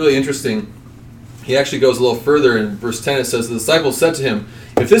is really interesting. He actually goes a little further. In verse 10 it says, the disciples said to him,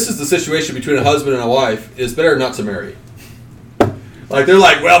 if this is the situation between a husband and a wife, it is better not to marry. Like, they're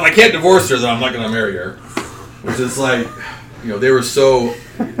like, well, if I can't divorce her, then I'm not going to marry her. Which is like, they were so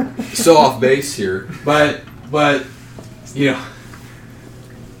off base here. But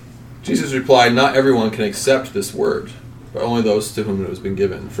Jesus replied, not everyone can accept this word, but only those to whom it has been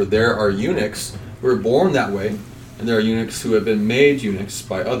given. For there are eunuchs who are born that way, and there are eunuchs who have been made eunuchs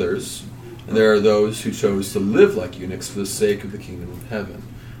by others, and there are those who chose to live like eunuchs for the sake of the kingdom of heaven.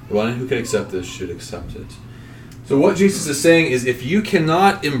 The one who can accept this should accept it. So what Jesus is saying is, if you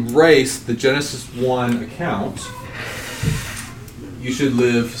cannot embrace the Genesis 1 account, you should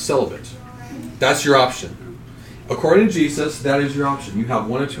live celibate. That's your option. According to Jesus, that is your option. You have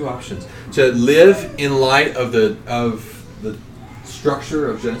one of two options: to live in light of the structure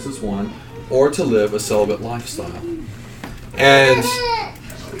of Genesis 1, or to live a celibate lifestyle. And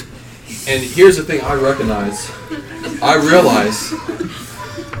here's the thing I realize.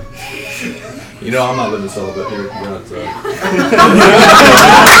 I'm not living celibate here.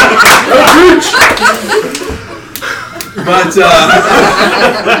 But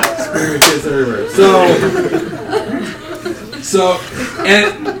kids everywhere. So,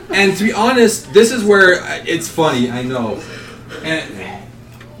 and to be honest, this is where it's funny. I know, and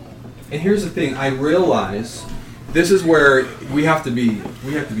here's the thing. I realize this is where we have to be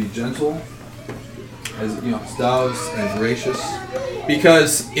gentle, as doves and gracious,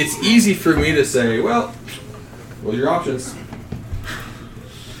 because it's easy for me to say, well, your options.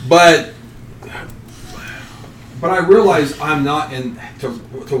 But I realize I'm not in to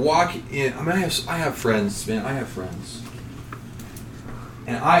walk in. I mean, I have friends, man. I have friends.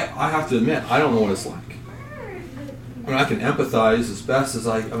 And I have to admit, I don't know what it's like. I mean, I can empathize as best as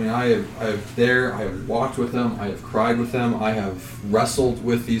I have walked with them, I have cried with them, I have wrestled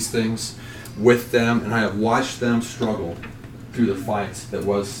with these things with them, and I have watched them struggle through the fight that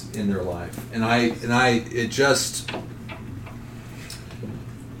was in their life.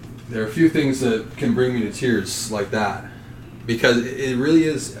 There are a few things that can bring me to tears like that, because it really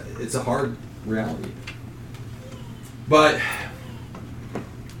is, it's a hard reality. But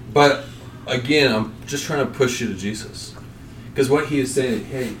again, I'm just trying to push you to Jesus, because what he is saying,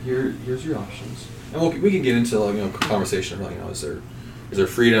 hey, here's your options, and we can get into conversation about is there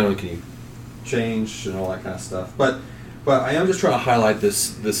freedom, can you change, and all that kind of stuff. But I am just trying to highlight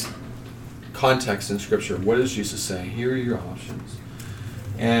this context in Scripture. What is Jesus saying? Here are your options,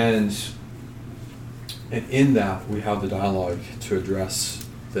 and in that we have the dialogue to address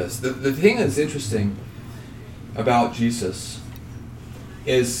this. The thing that's interesting about Jesus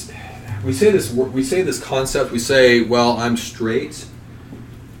is we say this concept. We say, well, I'm straight.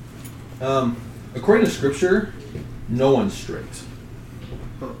 According to Scripture, no one's straight.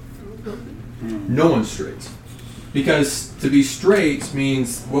 No one's straight. Because to be straight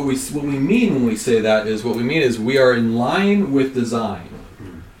means what we mean when we say that is we are in line with design.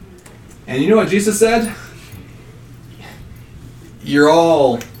 And you know what Jesus said? You're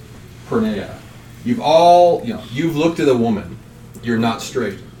all porneia. You've looked at a woman. You're not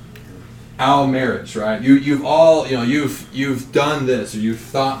straight. Our marriage, right? You've done this, or you've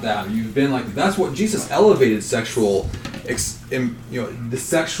thought that, or you've been like that. That's what Jesus elevated the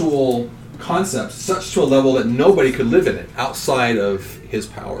sexual concept such to a level that nobody could live in it outside of his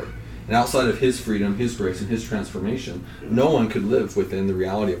power and outside of his freedom, his grace, and his transformation. No one could live within the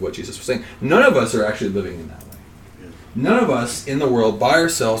reality of what Jesus was saying. None of us are actually living in that way. None of us in the world by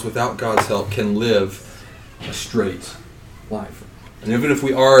ourselves without God's help can live a straight life. And even if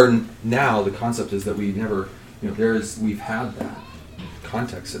we are now, the concept is that we never, we've had that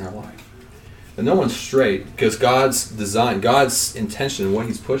context in our life. But no one's straight, because God's design, God's intention, and what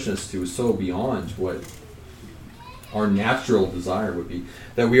He's pushing us to is so beyond what our natural desire would be.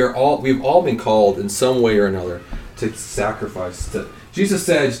 That we've all been called in some way or another to sacrifice. Jesus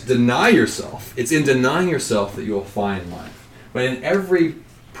says, deny yourself. It's in denying yourself that you will find life. But in every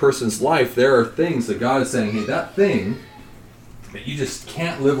person's life, there are things that God is saying, hey, that thing that you just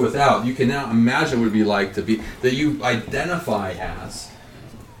can't live without, you can now imagine what it would be like to be, that you identify as.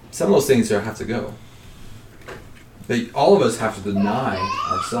 Some of those things have to go. That all of us have to deny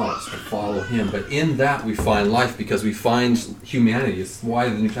ourselves to follow Him. But in that we find life, because we find humanity. It's why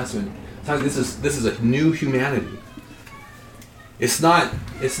the New Testament, this is a new humanity. It's not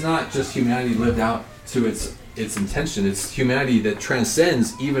just humanity lived out to its intention. It's humanity that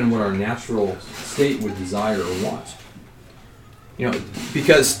transcends even what our natural state would desire or want.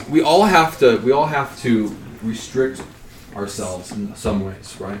 because we all have to restrict ourselves in some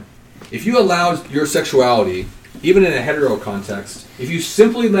ways, right? If you allowed your sexuality, even in a hetero context, if you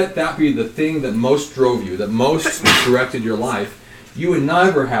simply let that be the thing that most drove you, that most directed your life, you would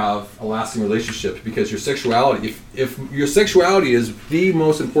never have a lasting relationship, because your sexuality, if your sexuality is the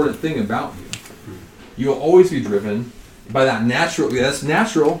most important thing about you, you will always be driven by that that's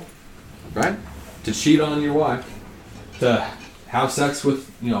natural, right? To cheat on your wife, to have sex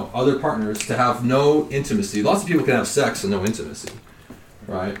with other partners, to have no intimacy. Lots of people can have sex and no intimacy,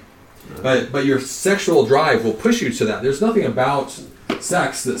 right? But your sexual drive will push you to that. There's nothing about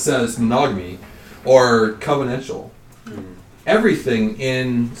sex that says monogamy or covenantal. Everything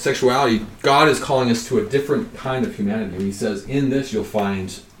in sexuality, God is calling us to a different kind of humanity. And he says, in this you'll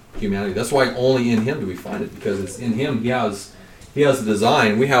find humanity. That's why only in him do we find it, because it's in him. He has the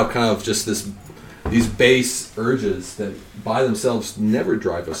design. We have kind of just these base urges that by themselves never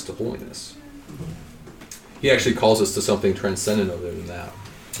drive us to holiness. He actually calls us to something transcendent other than that.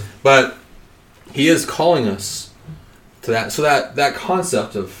 But he is calling us to that. So that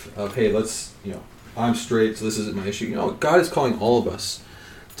concept of hey, let's, I'm straight, so this isn't my issue. God is calling all of us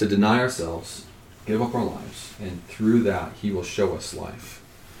to deny ourselves, give up our lives, and through that he will show us life,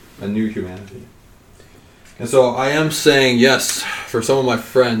 a new humanity. And so I am saying, yes, for some of my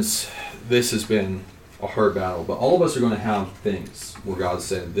friends, this has been a hard battle, but all of us are going to have things where God's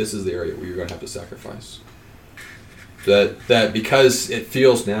saying, this is the area where you're going to have to sacrifice. That because it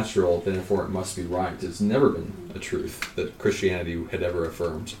feels natural, therefore it must be right. It's never been a truth that Christianity had ever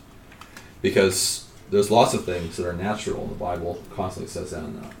affirmed. Because there's lots of things that are natural, and the Bible constantly says that,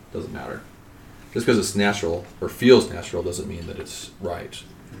 and that doesn't matter. Just because it's natural or feels natural doesn't mean that it's right.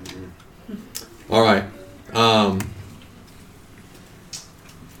 Mm-hmm. All right.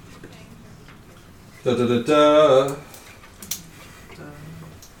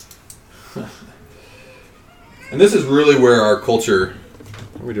 And this is really where our culture...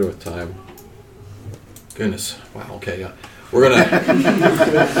 What are we doing with time? Goodness. Wow, okay, yeah. We're gonna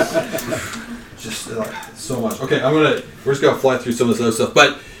just so much. Okay, we're just gonna fly through some of this other stuff.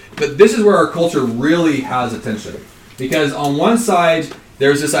 But this is where our culture really has attention, because on one side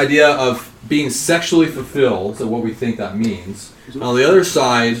there's this idea of being sexually fulfilled, so what we think that means. And on the other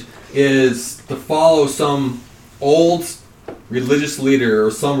side is to follow some old religious leader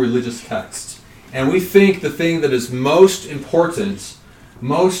or some religious text, and we think the thing that is most important,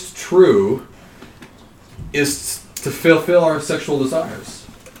 most true, is to fulfill our sexual desires.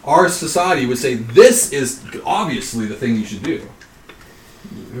 Our society would say, this is obviously the thing you should do.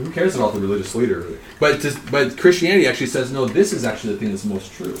 Who cares about the religious leader? But Christianity actually says, no, this is actually the thing that's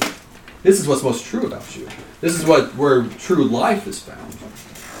most true. This is what's most true about you. This is where true life is found.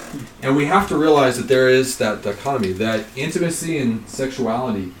 And we have to realize that there is that dichotomy, that intimacy and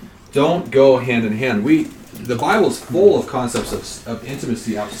sexuality don't go hand in hand. The Bible is full of concepts of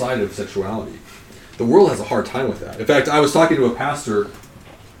intimacy outside of sexuality. The world has a hard time with that. In fact, I was talking to a pastor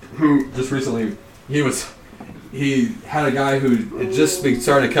who just recently, he had a guy who had just been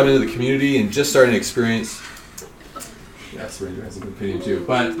starting to come into the community and just starting to experience. Yes, Ranger has a good opinion too.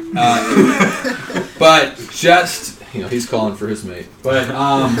 But just, he's calling for his mate. But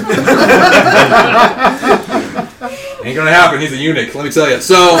ain't gonna happen. He's a eunuch. Let me tell you.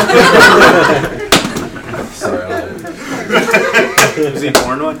 So, sorry. Was he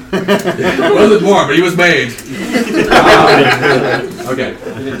born one? He wasn't born, but he was made. Okay.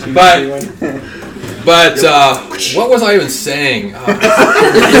 But what was I even saying? All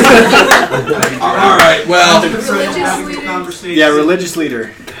right, well. Religious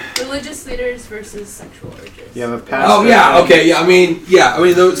leader. Religious leaders versus sexual urges. You have a pastor. Oh, yeah, okay, yeah. I mean,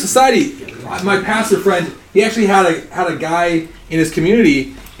 the society, my pastor friend, he actually had a guy in his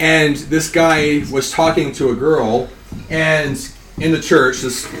community, and this guy was talking to a girl, and in the church,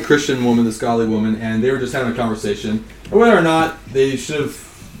 this Christian woman, this godly woman, and they were just having a conversation. And whether or not they should have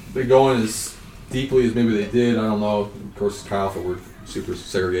been going as deeply as maybe they did, I don't know. Of course, Chi Alpha were super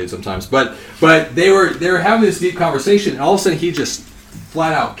segregated sometimes, but they were having this deep conversation, and all of a sudden he just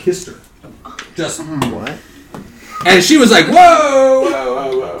flat out kissed her. Just what? And she was like,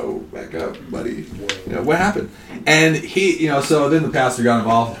 "Whoa, back up, buddy. What happened?" And he, so then the pastor got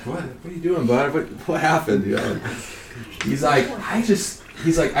involved. What are you doing, bud? What happened? He's like,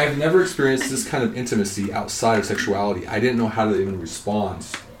 I've never experienced this kind of intimacy outside of sexuality. I didn't know how to even respond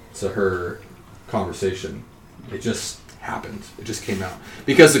to her conversation. It just happened. It just came out.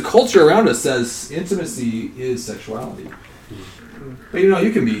 Because the culture around us says intimacy is sexuality. But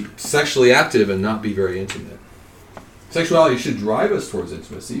you can be sexually active and not be very intimate. Sexuality should drive us towards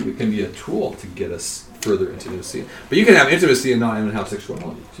intimacy. It can be a tool to get us further intimacy. But you can have intimacy and not even have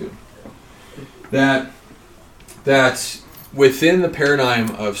sexuality too. That within the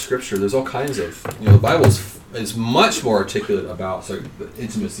paradigm of Scripture, there's all kinds of, the Bible is much more articulate about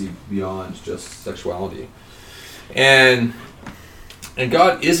intimacy beyond just sexuality. And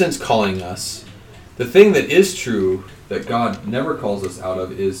God isn't calling us. The thing that is true that God never calls us out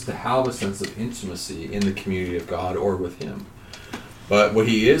of is to have a sense of intimacy in the community of God or with Him. But what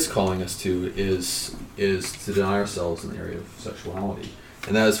He is calling us to is to deny ourselves in the area of sexuality.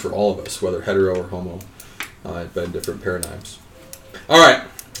 And that is for all of us, whether hetero or homo, but in different paradigms. All right,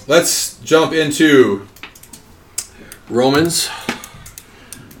 let's jump into Romans.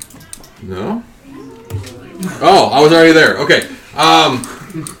 No? Oh, I was already there. Okay.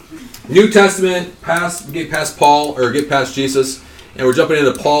 New Testament, get past Paul, or get past Jesus, and we're jumping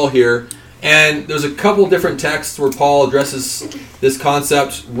into Paul here. And there's a couple different texts where Paul addresses this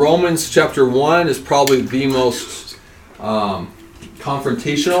concept. Romans chapter 1 is probably the most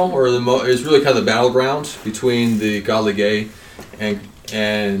confrontational, or is really kind of the battleground between the godly gay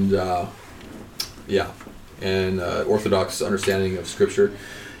and Orthodox understanding of Scripture,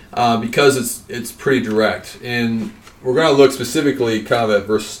 because it's pretty direct. And we're going to look specifically kind of at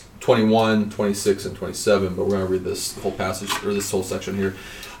verse 21, 26, and 27, but we're going to read this whole passage, or this whole section here.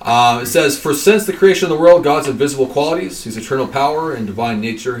 It says, "For since the creation of the world, God's invisible qualities, His eternal power and divine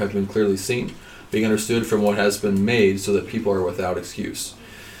nature have been clearly seen, being understood from what has been made, so that people are without excuse.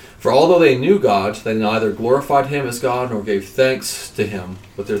 For although they knew God, they neither glorified Him as God nor gave thanks to Him,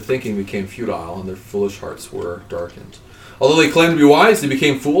 but their thinking became futile, and their foolish hearts were darkened. Although they claimed to be wise, they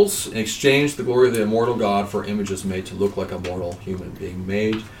became fools, and exchanged the glory of the immortal God for images made to look like a mortal human being,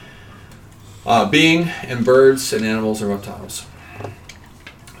 and birds and animals and reptiles.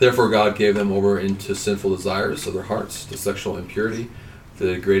 Therefore God gave them over into sinful desires of their hearts, to sexual impurity, to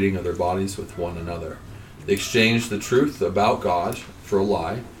the degrading of their bodies with one another. They exchanged the truth about God for a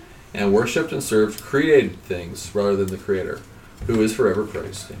lie, and worshipped and served created things rather than the Creator, who is forever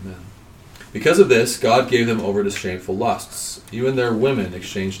praised. Amen. Because of this, God gave them over to shameful lusts. Even their women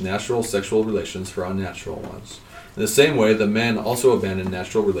exchanged natural sexual relations for unnatural ones. In the same way, the men also abandoned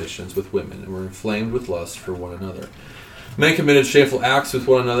natural relations with women and were inflamed with lust for one another. Men committed shameful acts with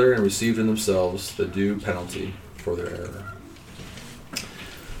one another and received in themselves the due penalty for their error."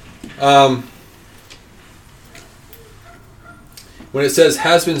 When it says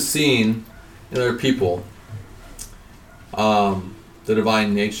 "has been seen" in other people, the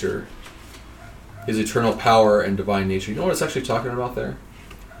divine nature, His eternal power and divine nature, you know what it's actually talking about there?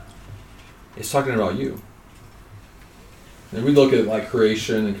 It's talking about you. And we look at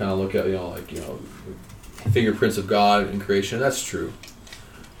creation and kind of look at fingerprints of God in creation. That's true.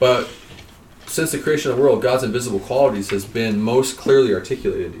 But since the creation of the world, God's invisible qualities has been most clearly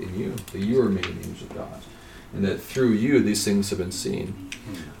articulated in you. That you are made in the image of God, and that through you these things have been seen.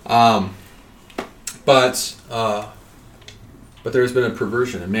 But there's been a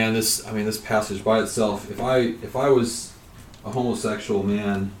perversion, and man, this passage by itself. If I was a homosexual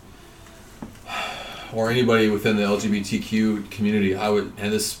man, or anybody within the LGBTQ community, I would,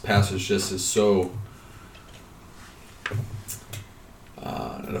 and this passage just is so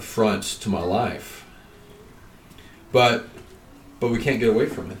an affront to my life. But we can't get away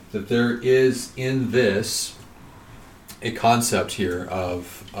from it. That there is in this a concept here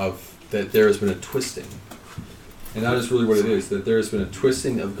of that there has been a twisting. And that is really what it is, that there has been a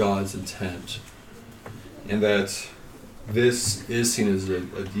twisting of God's intent. And that this is seen as a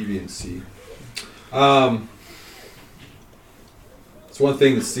deviancy. It's one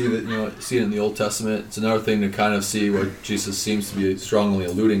thing to see see it in the Old Testament. It's another thing to kind of see what Jesus seems to be strongly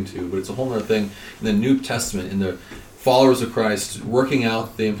alluding to. But it's a whole other thing in the New Testament, in the followers of Christ, working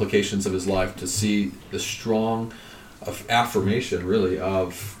out the implications of His life to see the strong affirmation, really,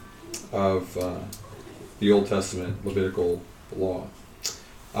 of the Old Testament Levitical law.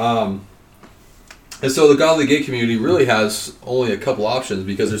 And so the godly gay community really has only a couple options,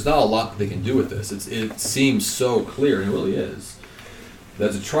 because there's not a lot that they can do with this. It seems so clear, and it really is,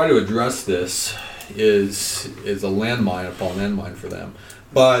 that to try to address this is a landmine upon landmine for them.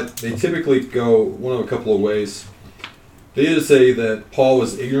 But they typically go one of a couple of ways. They either say that Paul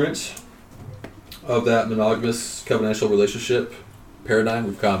was ignorant of that monogamous covenantal relationship paradigm.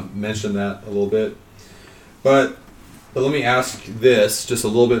 We've kind of mentioned that a little bit. But let me ask this just a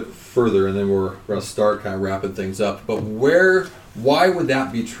little bit further, and then we're going to start kind of wrapping things up. But why would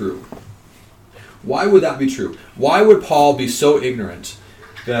that be true? Why would that be true? Why would Paul be so ignorant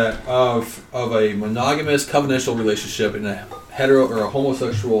that of a monogamous covenantal relationship in a hetero or a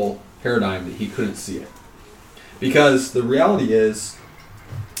homosexual paradigm that he couldn't see it? Because the reality is,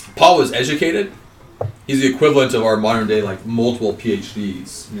 Paul was educated. He's the equivalent of our modern day like multiple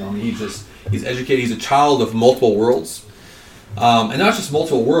PhDs. I mean, he's educated. He's a child of multiple worlds, and not just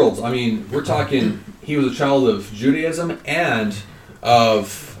multiple worlds. I mean, we're talking. He was a child of Judaism and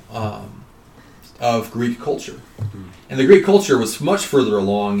of Greek culture, and the Greek culture was much further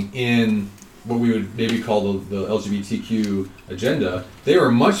along in what we would maybe call the LGBTQ agenda. They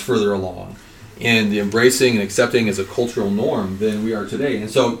were much further along in the embracing and accepting as a cultural norm than we are today.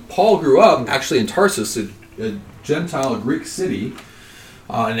 And so Paul grew up actually in Tarsus, a Gentile Greek city,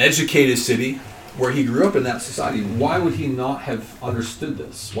 an educated city, where he grew up in that society. Why would he not have understood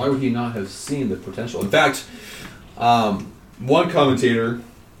this? Why would he not have seen the potential? In fact, one commentator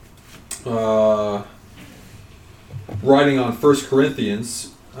writing on 1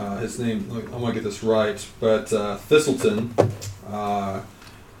 Corinthians, his name, I want to get this right, but Thistleton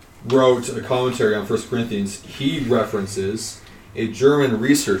wrote a commentary on 1 Corinthians. He references a German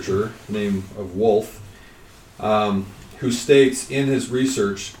researcher named Wolf, who states in his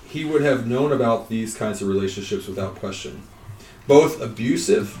research he would have known about these kinds of relationships without question. Both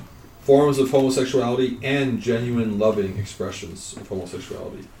abusive forms of homosexuality and genuine loving expressions of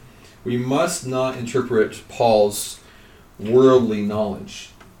homosexuality. We must not interpret Paul's worldly knowledge.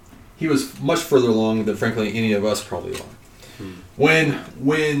 He was much further along than, frankly, any of us probably are.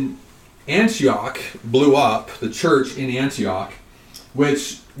 When Antioch blew up, the church in Antioch,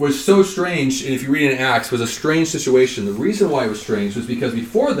 which was so strange, and if you read in Acts, was a strange situation. The reason why it was strange was because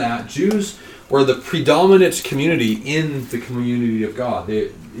before that, Jews were the predominant community in the community of God.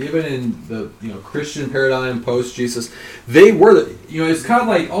 Even in the Christian paradigm post Jesus, they were it's kind of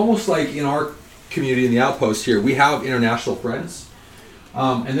like almost like in our community in the Outpost here, we have international friends.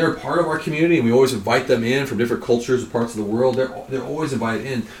 And they're part of our community, and we always invite them in from different cultures and parts of the world. They're always invited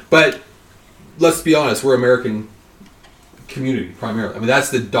in. But let's be honest, we're American community primarily. I mean, that's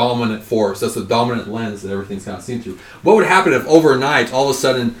the dominant force. That's the dominant lens that everything's kind of seen through. What would happen if overnight, all of a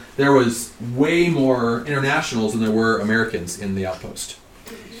sudden, there was way more internationals than there were Americans in the Outpost?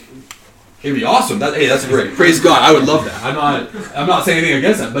 It'd be awesome. That's great. Praise God. I would love that. I'm not saying anything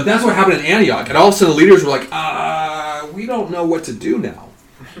against that, but that's what happened in Antioch. And all of a sudden, the leaders were like, we don't know what to do now.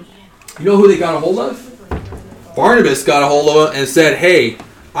 You know who they got a hold of? Barnabas got a hold of him and said, hey,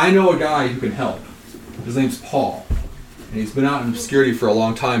 I know a guy who can help. His name's Paul. And he's been out in obscurity for a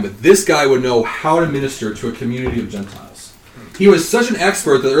long time, but this guy would know how to minister to a community of Gentiles. He was such an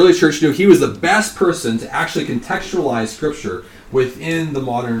expert that the early church knew he was the best person to actually contextualize Scripture within the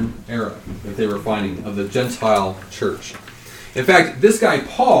modern era that they were finding of the Gentile church. In fact, this guy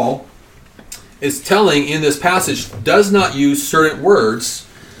Paul is telling in this passage does not use certain words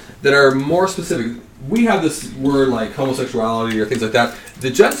that are more specific. We have this word like homosexuality or things like that.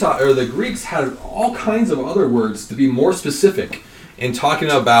 The Greeks had all kinds of other words to be more specific in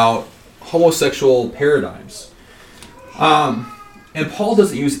talking about homosexual paradigms. And Paul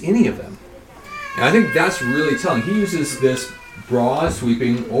doesn't use any of them. And I think that's really telling. He uses this broad,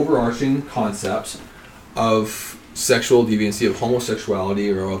 sweeping, overarching concept of sexual deviancy, of homosexuality,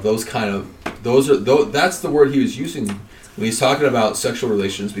 or of those kind of that's the word he was using when he's talking about sexual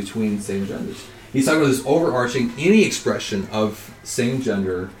relations between same genders. He's talking about this overarching, any expression of same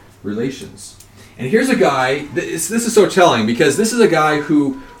gender relations. And here's a guy, this is so telling, because this is a guy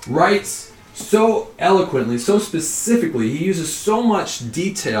who writes so eloquently, so specifically, he uses so much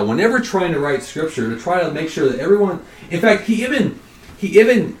detail whenever trying to write Scripture to try to make sure that everyone, in fact, he even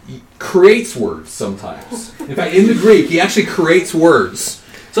creates words sometimes. In fact, in the Greek, he actually creates words.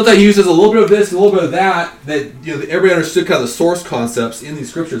 Sometimes he uses a little bit of this, a little bit of that everybody understood kind of the source concepts in these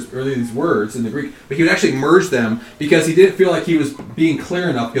scriptures, or these words in the Greek, but he would actually merge them because he didn't feel like he was being clear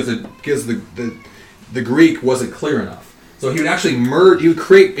enough because the Greek wasn't clear enough. So he would actually merge, he would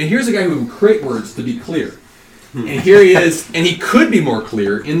create, and here's a guy who would create words to be clear. And here he is, and he could be more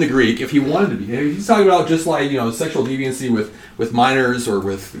clear in the Greek if he wanted to be. He's talking about just like, sexual deviancy with minors or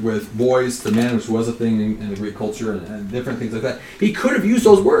with boys to men, which was a thing in the Greek culture, and different things like that. He could have used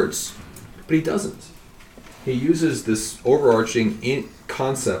those words, but he doesn't. He uses this overarching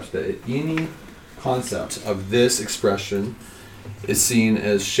concept that any concept of this expression is seen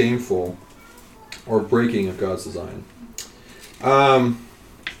as shameful or breaking of God's design.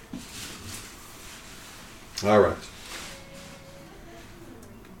 All right.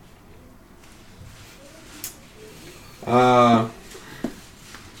 Not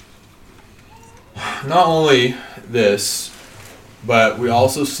only this, but we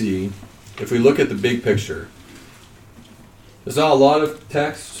also see, if we look at the big picture, there's not a lot of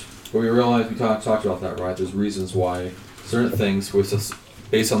text, but we realize we talked about that, right? There's reasons why certain things,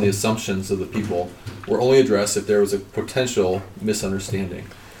 based on the assumptions of the people, were only addressed if there was a potential misunderstanding.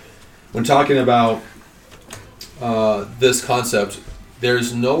 When talking about this concept,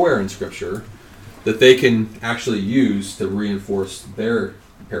 there's nowhere in Scripture that they can actually use to reinforce their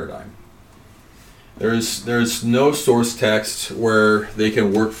paradigm. There's no source text where they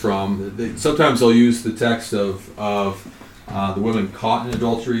can work from. Sometimes they'll use the text of the women caught in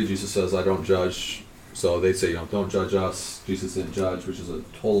adultery. Jesus says, "I don't judge." So they say, "Don't judge us." Jesus didn't judge, which is a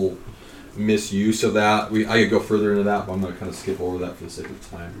total misuse of that. I could go further into that, but I'm going to kind of skip over that for the sake of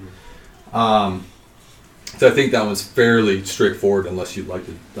time. So I think that one's fairly straightforward, unless you'd like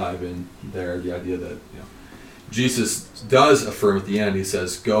to dive in there. The idea that Jesus does affirm at the end. He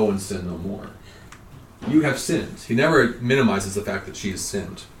says, "Go and sin no more. You have sinned." He never minimizes the fact that she has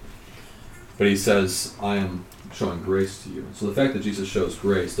sinned, but he says, "I am showing grace to you." So the fact that Jesus shows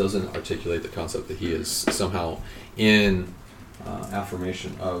grace doesn't articulate the concept that he is somehow in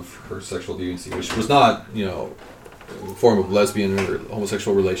affirmation of her sexual deviancy, which was not a form of lesbian or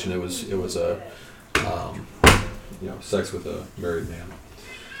homosexual relation. It was a sex with a married man.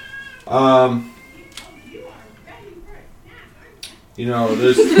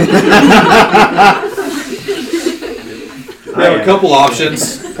 There's we have a couple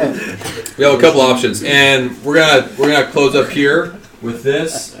options. And we're gonna close up here with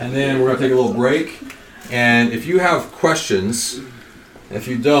this, and then we're gonna take a little break. And if you have questions, if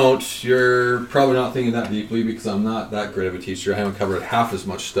you don't, you're probably not thinking that deeply, because I'm not that great of a teacher. I haven't covered half as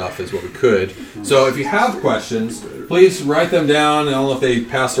much stuff as what we could. So if you have questions, please write them down. I don't know if they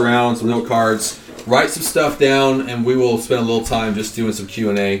pass around some note cards. Write some stuff down, and we will spend a little time just doing some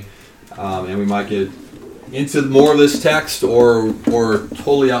Q&A. And we might get into more of this text, or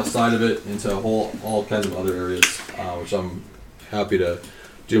totally outside of it, into all kinds of other areas, which I'm happy to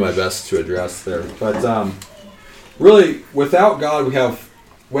do my best to address there. But really, without God, we have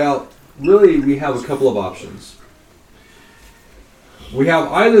a couple of options. We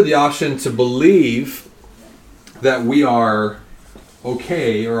have either the option to believe that we are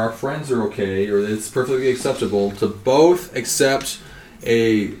okay, or our friends are okay, or it's perfectly acceptable to both accept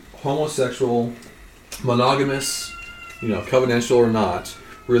a homosexual, monogamous, covenantal or not,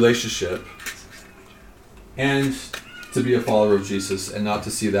 relationship, and to be a follower of Jesus, and not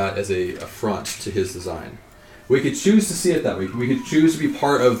to see that as an affront to his design. We could choose to see it that way. We could choose to be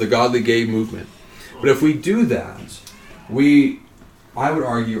part of the godly gay movement. But if we do that, I would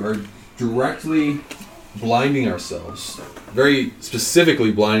argue, are directly blinding ourselves, very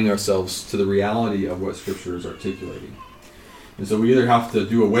specifically blinding ourselves to the reality of what Scripture is articulating. And so we either have to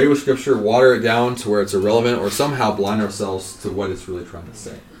do away with Scripture, water it down to where it's irrelevant, or somehow blind ourselves to what it's really trying to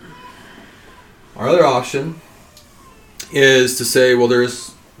say. Our other option is to say, well,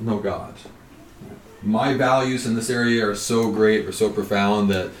 there's no God. My values in this area are so great or so profound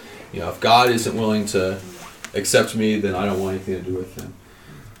that, if God isn't willing to accept me, then I don't want anything to do with him.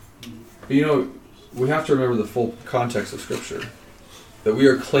 But we have to remember the full context of Scripture. That we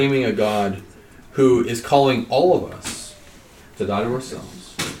are claiming a God who is calling all of us to die to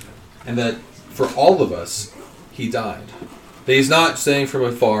ourselves. And that for all of us, he died. That he's not saying from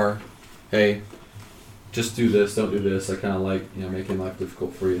afar, hey, just do this, don't do this. I kind of like making life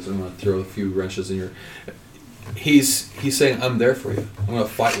difficult for you, so I'm going to throw a few wrenches in your... He's saying, I'm there for you. I'm going to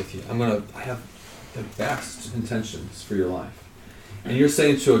fight with you. I have the best intentions for your life. And you're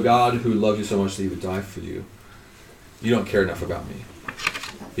saying to a God who loved you so much that he would die for you, you don't care enough about me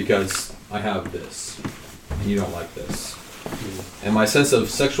because I have this and you don't like this. And my sense of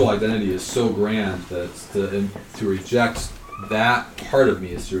sexual identity is so grand that to reject that part of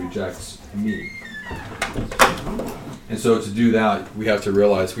me is to reject me. And so to do that, we have to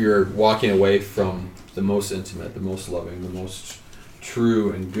realize we are walking away from the most intimate, the most loving, the most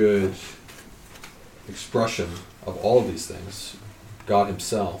true and good expression of all of these things. God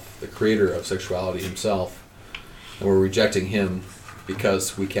himself, the creator of sexuality himself, and we're rejecting him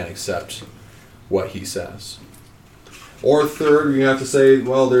because we can't accept what he says. Or third, we have to say,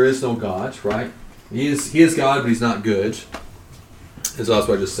 well, there is no God, right? He is God, but he's not good. And so that's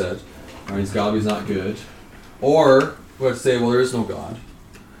what I just said. Right, he's God, but he's not good. Or we have to say, well, there is no God.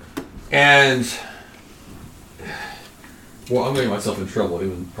 And, well, I'm going to get myself in trouble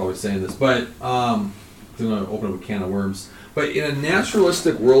even probably saying this, but I'm going to open up a can of worms. But in a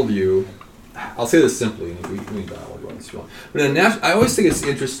naturalistic worldview, I'll say this simply, and we can dialogue about this if you want. But I always think it's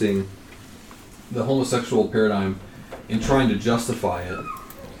interesting, the homosexual paradigm, in trying to justify it.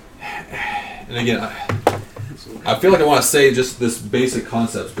 And again, I feel like I want to say just this basic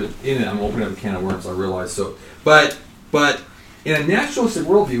concept, but in it, I'm opening up a can of worms, I realize so. But in a naturalistic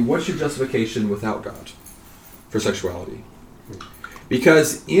worldview, what's your justification without God for sexuality?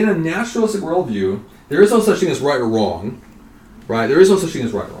 Because in a naturalistic worldview, there is no such thing as right or wrong. Right? There is no such thing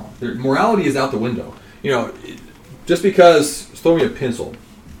as right or wrong. Morality is out the window. just because, throw me a pencil.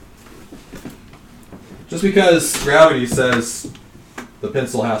 Just because gravity says the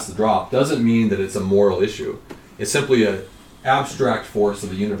pencil has to drop doesn't mean that it's a moral issue. It's simply an abstract force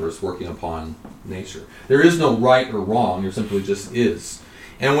of the universe working upon nature. There is no right or wrong, there simply just is.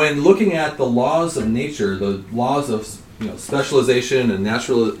 And when looking at the laws of nature, the laws of specialization and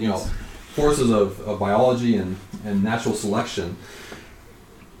natural forces of biology and natural selection,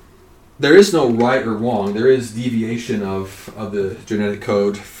 there is no right or wrong. There is deviation of the genetic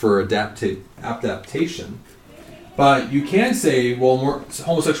code for adaptation. But you can say, well,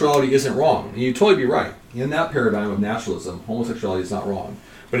 homosexuality isn't wrong. And you'd totally be right. In that paradigm of naturalism, homosexuality is not wrong.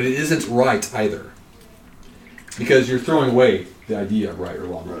 But it isn't right either. Because you're throwing away the idea of right or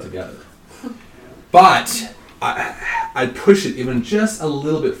wrong altogether. But I'd push it even just a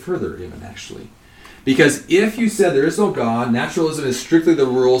little bit further, even actually. Because if you said there is no God, naturalism is strictly the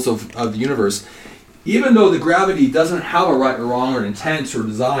rules of the universe, even though the gravity doesn't have a right or wrong or an intent or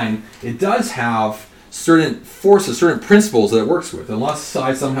design, it does have certain forces, certain principles that it works with. Unless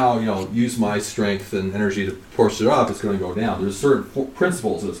I somehow use my strength and energy to push it up, it's going to go down. There's certain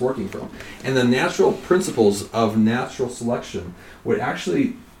principles that it's working from. And the natural principles of natural selection would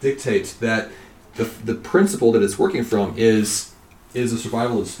actually dictate that the principle that it's working from is the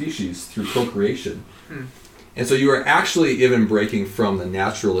survival of the species through procreation. And so you are actually even breaking from the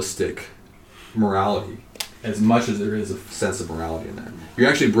naturalistic morality as much as there is a sense of morality in there. You're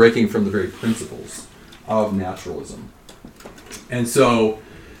actually breaking from the very principles of naturalism. And so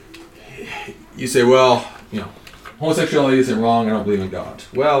you say, well, homosexuality isn't wrong, I don't believe in God.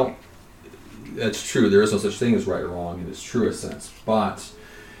 Well, that's true. There is no such thing as right or wrong in its truest sense. But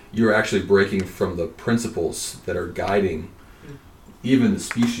you're actually breaking from the principles that are guiding even the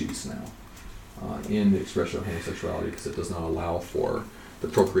species now in the expression of homosexuality, because it does not allow for the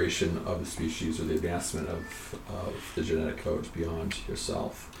procreation of the species or the advancement of the genetic code beyond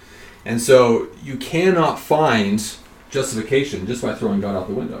yourself. And so you cannot find justification just by throwing God out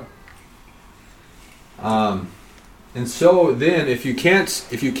the window. And so then if you can't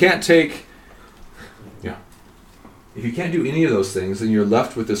do any of those things, then you're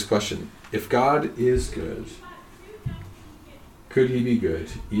left with this question. If God is good, could he be good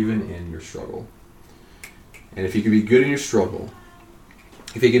even in your struggle? And if he can be good in your struggle,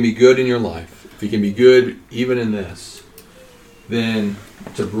 if he can be good in your life, if he can be good even in this, then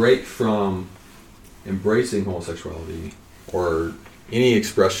to break from embracing homosexuality or any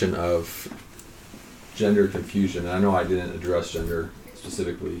expression of gender confusion, and I know I didn't address gender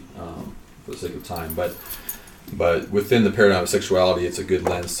specifically for the sake of time, but within the paradigm of sexuality, it's a good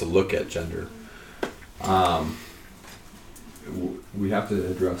lens to look at gender. We have to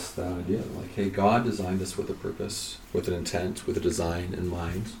address that idea, like, hey, God designed us with a purpose, with an intent, with a design in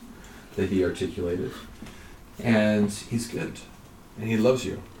mind that he articulated, and he's good, and he loves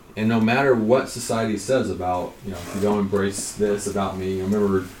you. And no matter what society says about, if you don't embrace this about me,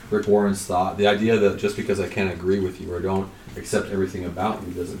 remember Rick Warren's thought, the idea that just because I can't agree with you or don't accept everything about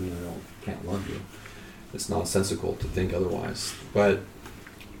you doesn't mean I can't love you. It's nonsensical to think otherwise. But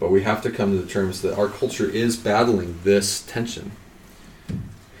we have to come to the terms that our culture is battling this tension.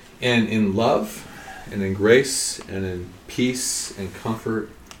 And in love, and in grace, and in peace, and comfort,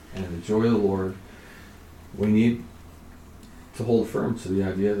 and in the joy of the Lord, we need to hold firm to the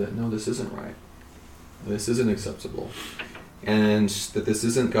idea that, no, this isn't right. This isn't acceptable. And that this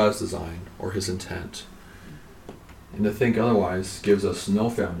isn't God's design or his intent. And to think otherwise gives us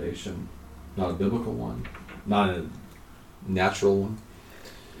no foundation, not a biblical one, not a natural one.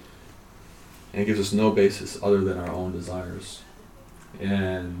 And it gives us no basis other than our own desires.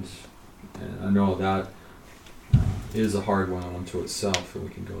 And I know that is a hard one unto itself, and we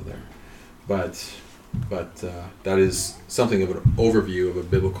can go there. But that is something of an overview of a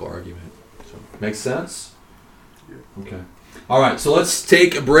biblical argument. So, makes sense? Yeah. Okay. All right, so let's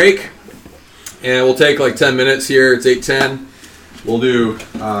take a break. And we'll take like 10 minutes here. It's 8:10. We'll do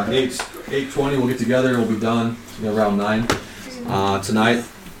 8:20. We'll get together and we'll be done around 9 tonight.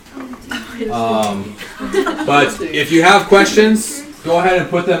 But if you have questions, go ahead and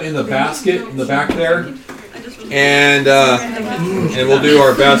put them in the basket in the back there, and we'll do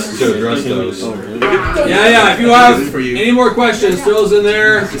our best to address those. Yeah. If you have any more questions, throw those in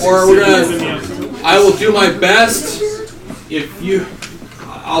there, or I will do my best.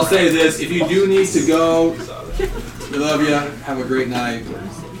 I'll say this: if you do need to go, we love you. Have a great night.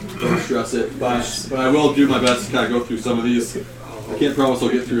 Don't stress it, but I will do my best to kind of go through some of these. I can't promise I'll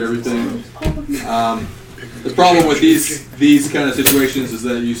get through everything. The problem with these kind of situations is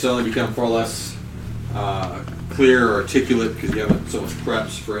that you suddenly become far less clear or articulate because you have so much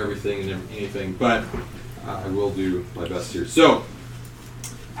preps for everything and anything. But I will do my best here. So,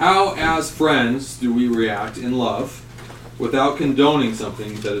 how as friends do we react in love without condoning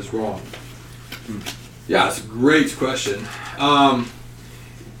something that is wrong? Yeah, it's a great question. I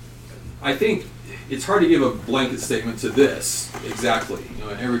think it's hard to give a blanket statement to this exactly. You know,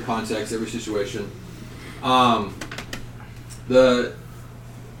 in every context, every situation. The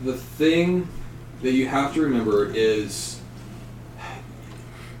thing that you have to remember is,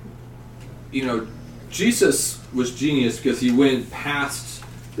 you know, Jesus was genius because he went past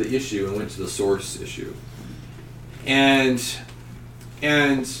the issue and went to the source issue. And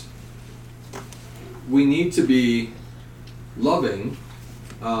we need to be loving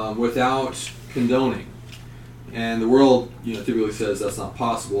without condoning. And the world, you know, typically says that's not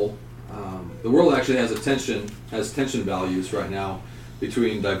possible. The world actually has tension values right now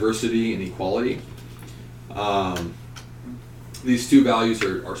between diversity and equality. These two values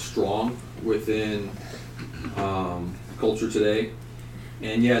are strong within culture today,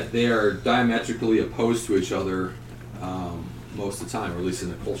 and yet they are diametrically opposed to each other most of the time, or at least in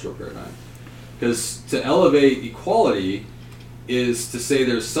the cultural paradigm. Because to elevate equality is to say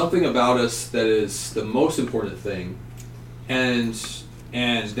there's something about us that is the most important thing, and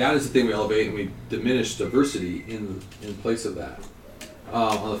that is the thing we elevate, and we diminish diversity in place of that.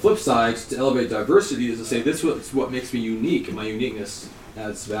 On the flip side, to elevate diversity is to say this is what makes me unique, and my uniqueness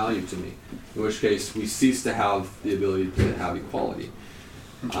adds value to me. In which case, we cease to have the ability to have equality.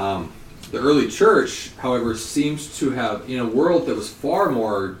 The early church, however, seems to have, in a world that was far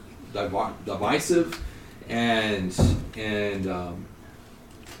more divisive and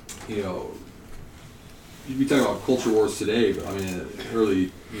you know, you'd be talking about culture wars today, but I mean,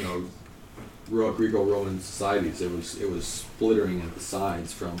 early, you know, Greco-Roman societies, it was splittering at the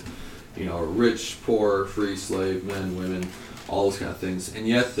sides from, you know, rich, poor, free, slave, men, women, all those kind of things. And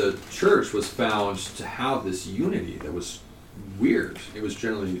yet the church was found to have this unity that was weird. It was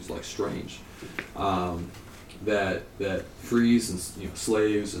generally like strange. That frees and, you know,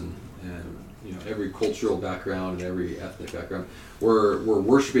 slaves and you know, every cultural background and every ethnic background were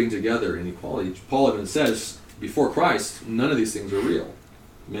worshiping together in equality. Paul even says, before Christ, none of these things are real.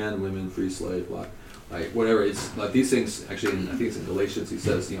 Men, women, free, slave, black, like whatever. It's like these things. Actually, I think it's in Galatians. He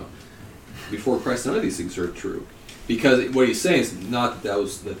says, you know, before Christ, none of these things are true, because what he's saying is not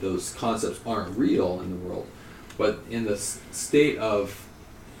that those concepts aren't real in the world, but in the state of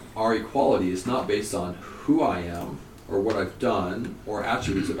our equality is not based on who I am or what I've done or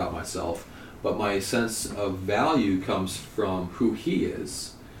attributes about myself, but my sense of value comes from who he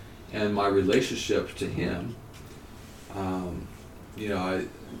is and my relationship to him. You know,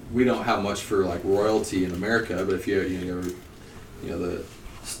 we don't have much for like royalty in America, but if you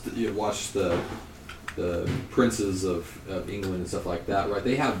watch the princes of England and stuff like that, right?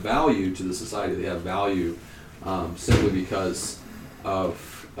 They have value to the society. They have value simply because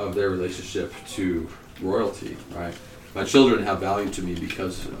of their relationship to royalty, right? My children have value to me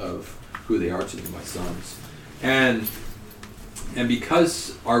because of who they are to me, my sons, and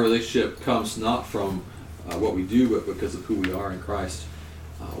because our relationship comes not from what we do, but because of who we are in Christ.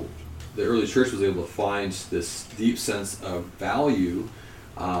 The early church was able to find this deep sense of value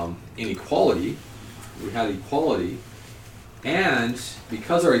in equality. We had equality, and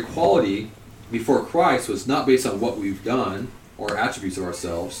because our equality before Christ was not based on what we've done or attributes of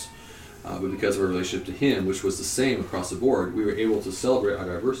ourselves, but because of our relationship to him, which was the same across the board, we were able to celebrate our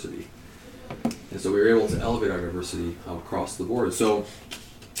diversity. And so we were able to elevate our diversity across the board. So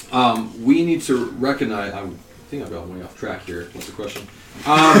we need to recognize, I think I've gone way off track here. What's the question?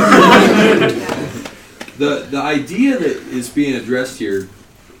 The idea that is being addressed here,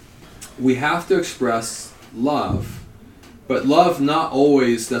 we have to express love, but love not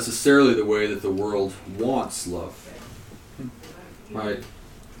always necessarily the way that the world wants love. Right?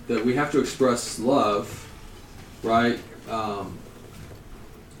 That we have to express love, right,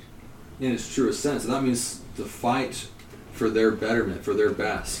 in its truest sense. And that means to fight for their betterment, for their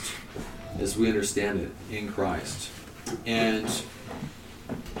best, as we understand it in Christ. And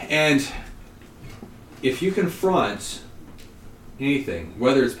if you confront anything,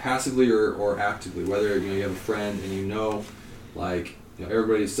 whether it's passively or actively, whether you have a friend and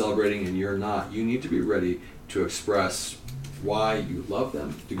everybody's celebrating and you're not, you need to be ready to express why you love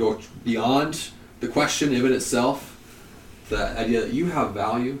them, to go beyond the question in itself. The idea that you have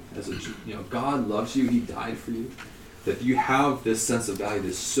value as God loves you, he died for you, that you have this sense of value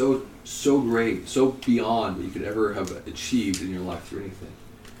that's so great, so beyond what you could ever have achieved in your life through anything.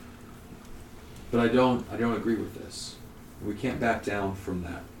 But I don't agree with this. We can't back down from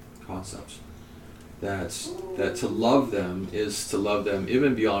that concept. That to love them is to love them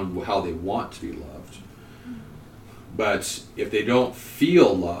even beyond how they want to be loved. But if they don't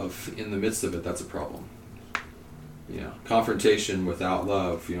feel love in the midst of it, that's a problem. Confrontation without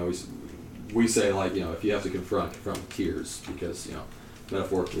love, we say, like, if you have to confront with tears, because,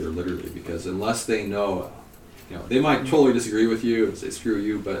 metaphorically or literally, because unless they know, they might totally disagree with you and say screw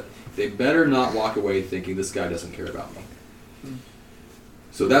you, but they better not walk away thinking this guy doesn't care about me.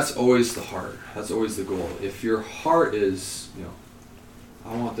 So that's always the heart. That's always the goal. If your heart is,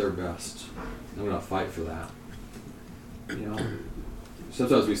 I want their best, I'm going to fight for that.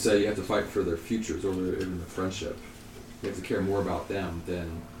 Sometimes we say you have to fight for their futures or in the friendship. You have to care more about them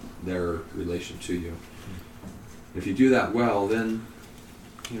than their relation to you. If you do that well, then,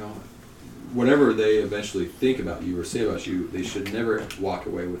 whatever they eventually think about you or say about you, they should never walk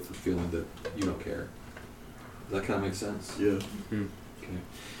away with the feeling that you don't care. Does that kind of make sense? Yeah. Mm-hmm. Okay.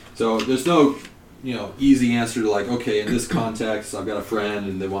 So there's no, easy answer to, like, okay, in this context, I've got a friend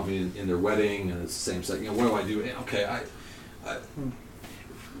and they want me in their wedding and it's the same sex. What do I do? Okay,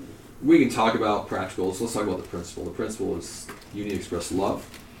 we can talk about practicals. Let's talk about the principle. The principle is you need to express love.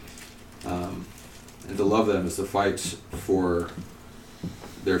 And to love them is to fight for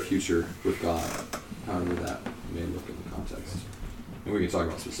their future with God, however that may look in the context. And we can talk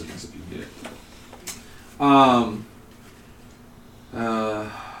about specifics if you need it.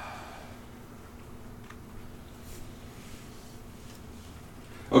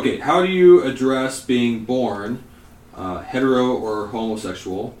 Okay, how do you address being born hetero or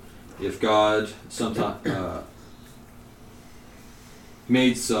homosexual if God sometimes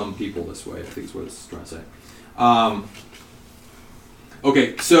made some people this way? I think is what it's trying to say.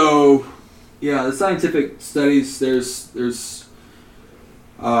 Okay, so the scientific studies, there's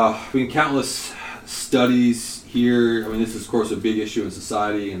been countless studies here. I mean, this is, of course, a big issue in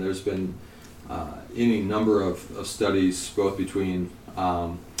society, and there's been any number of studies, both between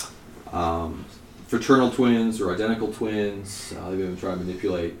fraternal twins or identical twins. They've even tried to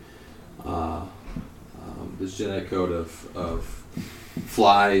manipulate this genetic code of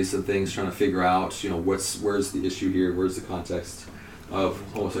flies and things, trying to figure out, where's the issue here, where's the context of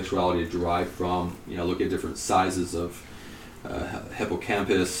homosexuality derived from. Look at different sizes of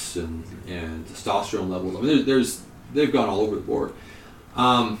hippocampus and testosterone levels. I mean, they've gone all over the board.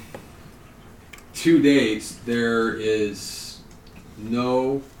 To date, there is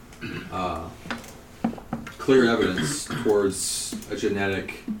no clear evidence towards a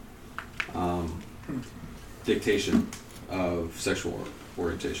genetic dictation of sexual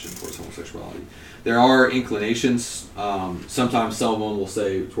orientation towards homosexuality. There are inclinations. Sometimes someone will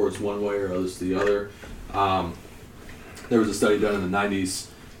say towards one way or others the other. There was a study done in the 90s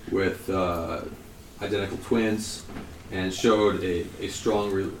with identical twins and showed a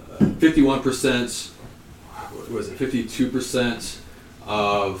strong 51%, what was it, 52%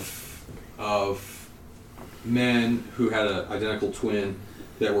 of men who had an identical twin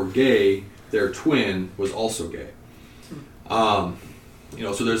that were gay, their twin was also gay. So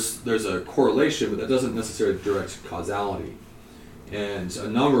there's a correlation, but that doesn't necessarily direct causality. And a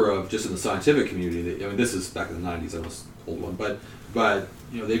number of, just in the scientific community, this is back in the 90s, I was an old one, but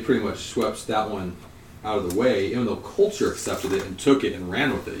they pretty much swept that one out of the way, even though culture accepted it and took it and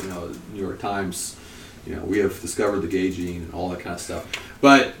ran with it. New York Times, we have discovered the gay gene and all that kind of stuff.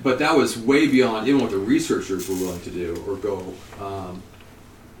 But that was way beyond even what the researchers were willing to do or go,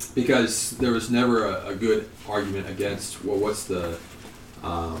 because there was never a good argument against, well, what's the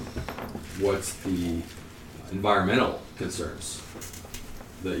environmental concerns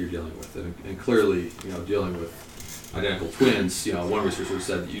that you're dealing with, and clearly, dealing with identical twins. One researcher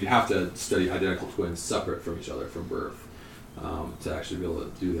said you'd have to study identical twins separate from each other from birth to actually be able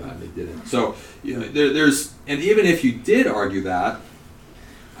to do that, and they didn't. So there's, and even if you did argue that,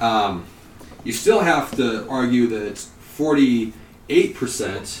 you still have to argue that it's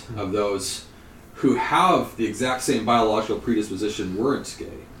 48% of those who have the exact same biological predisposition weren't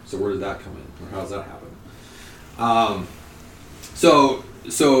gay. So where did that come in, or how does that happen?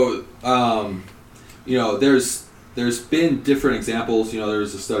 There's been different examples.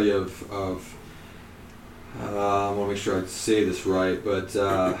 There's a study of I want to make sure I say this right, but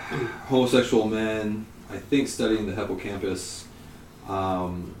homosexual men, I think, studying the hippocampus.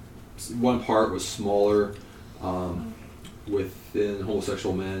 One part was smaller within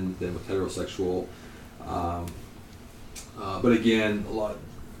homosexual men than with heterosexual. But again,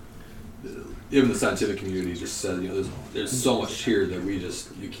 even the scientific community just said, there's so much here that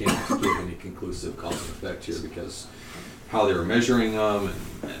you can't give any conclusive cause and effect here, because how they were measuring them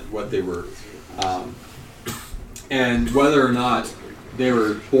and what they were, and whether or not they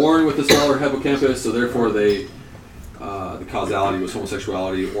were born with a smaller hippocampus, so therefore they the causality was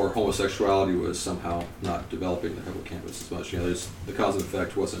homosexuality, or homosexuality was somehow not developing the hippocampus as much. The cause and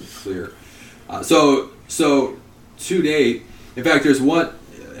effect wasn't clear. So to date, in fact, there's one.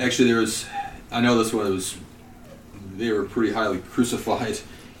 Actually, I know this one they were pretty highly crucified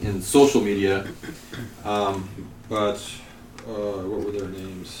in social media, but what were their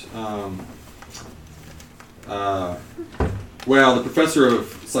names? Well, the professor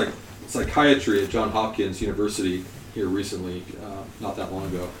of psychiatry at Johns Hopkins University here recently, not that long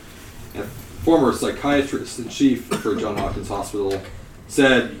ago, and former psychiatrist in chief for Johns Hopkins Hospital,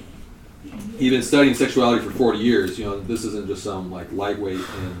 said he'd been studying sexuality for 40 years. This isn't just some lightweight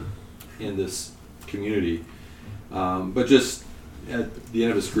in this community, but just at the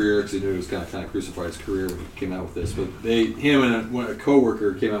end of his career, because he knew he was kind of crucified his career when he came out with this. But him and a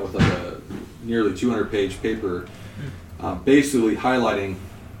coworker came out with a nearly 200-page paper, basically highlighting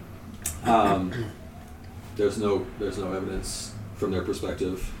there's no evidence from their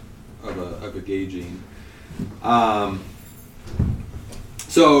perspective of a gay gene.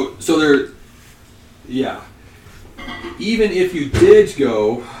 So there, yeah. Even if you did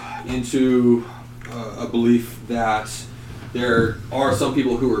go into a belief that there are some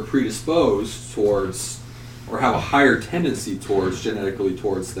people who are predisposed towards, or have a higher tendency towards, genetically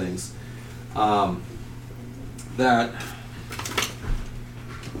towards things, that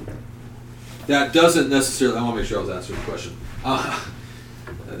doesn't necessarily, I want to make sure I was answering the question,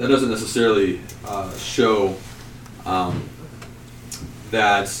 that doesn't necessarily show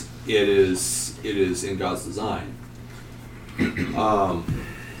that it is in God's design. I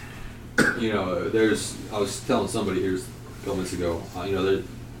was telling somebody here a couple minutes ago,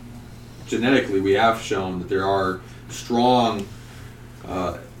 genetically we have shown that there are strong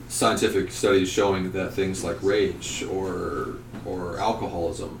scientific studies showing that things like rage or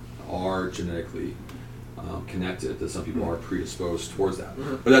alcoholism are genetically connected, that some people are predisposed towards that.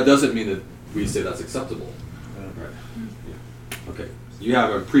 But that doesn't mean that we say that's acceptable. Right. Yeah. Okay. You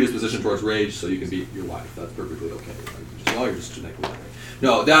have a predisposition towards rage, so you can beat your wife. That's perfectly okay. Right? You're just genetically that way.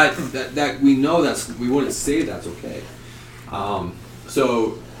 No, that we know we wouldn't say that's okay.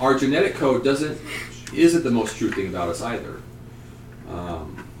 So our genetic code isn't the most true thing about us either.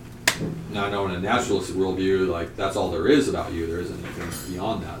 Now, I know in a naturalist worldview, that's all there is about you. There isn't anything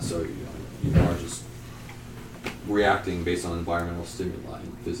beyond that. So you are just reacting based on environmental stimuli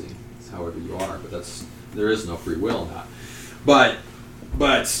and fizzing, however you are. But there is no free will in that. But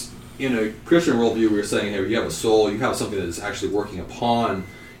in a Christian worldview, we're saying, hey, you have a soul, you have something that is actually working upon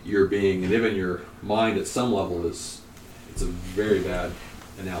your being, and even your mind at some level it's a very bad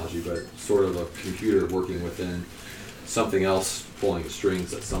analogy, but sort of a computer working within something else pulling the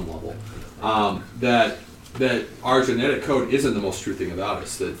strings at some level. That our genetic code isn't the most true thing about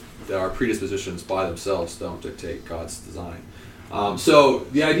us, that our predispositions by themselves don't dictate God's design. So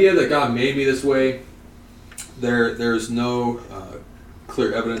the idea that God made me this way, there's no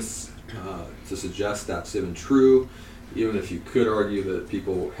clear evidence to suggest that's even true, even if you could argue that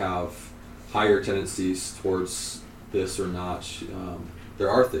people have higher tendencies towards this or not. There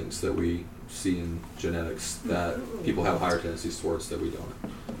are things that we see in genetics that people have higher tendencies towards that we don't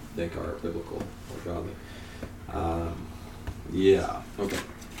think are biblical or godly. Yeah, okay.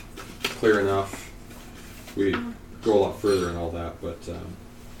 Clear enough. We go a lot further in all that, but for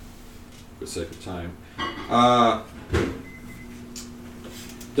the sake of time.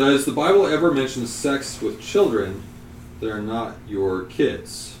 Does the Bible ever mention sex with children that are not your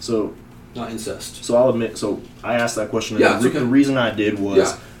kids? So, not incest. So I'll admit. So I asked that question. Yeah, and the reason I did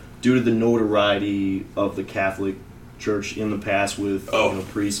was due to the notoriety of the Catholic Church in the past with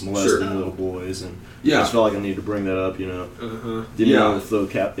priests molesting little boys, and I just felt like I needed to bring that up. Didn't know if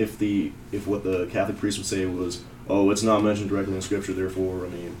what the Catholic priest would say was, it's not mentioned directly in Scripture, therefore,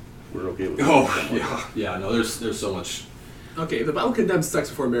 we're okay with it. No, there's so much. Okay, if the Bible condemns sex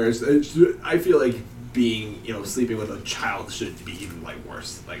before marriage, I feel like sleeping with a child should be even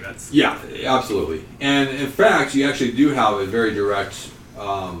worse. That's Absolutely. And in fact, you actually do have a very direct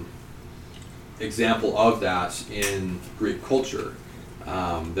example of that in Greek culture.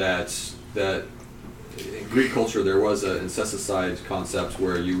 That in Greek culture there was an incesticide concept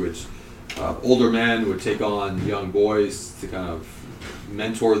where you would older men would take on young boys to kind of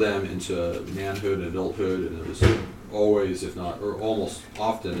mentor them into manhood and adulthood, and it was always, if not, or almost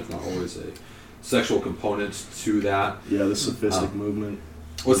often, if not always, a sexual component to that. Yeah, the sophistic movement.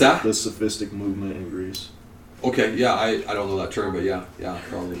 What's that? The sophistic movement in Greece. Okay, I don't know that term, but yeah,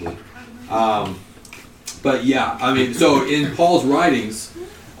 probably. But so in Paul's writings,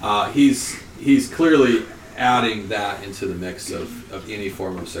 he's clearly adding that into the mix of any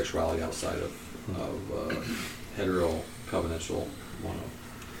form of sexuality outside of hetero-covenantal mono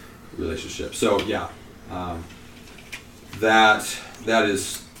relationship. So yeah, that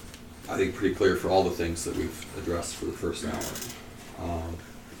is, I think, pretty clear for all the things that we've addressed for the first hour.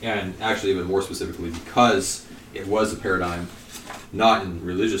 And actually even more specifically, because it was a paradigm, not in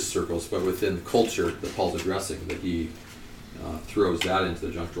religious circles, but within the culture that Paul's addressing, that he throws that into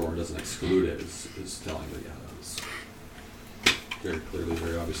the junk drawer and doesn't exclude it, is telling that, yeah, that was very clearly,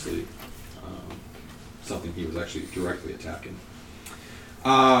 very obviously something he was actually directly attacking.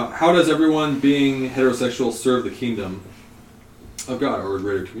 How does everyone being heterosexual serve the kingdom of God or a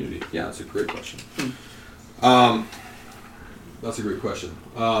greater community? Yeah, that's a great question. That's a great question.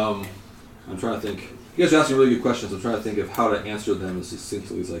 I'm trying to think. You guys are asking really good questions. I'm trying to think of how to answer them as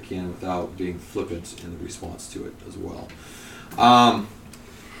succinctly as I can without being flippant in the response to it as well.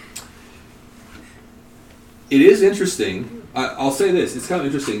 It is interesting. I'll say this. It's kind of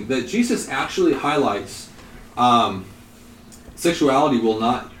interesting that Jesus actually highlights sexuality will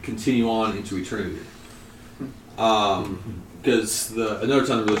not continue on into eternity. Because another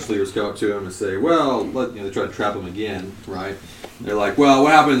ton of religious leaders come up to him and say, well, they try to trap him again, right? They're like, well,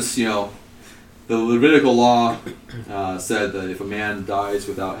 what happens, the Levitical law said that if a man dies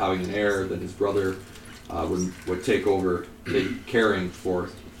without having an heir, then his brother would take over caring for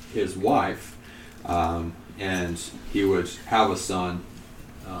his wife, and he would have a son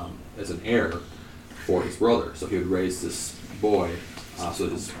as an heir for his brother. So he would raise this boy so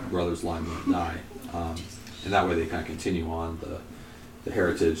that his brother's line wouldn't die. And that way they kind of continue on the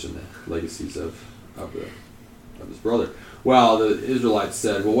heritage and the legacies of his brother. Well, the Israelites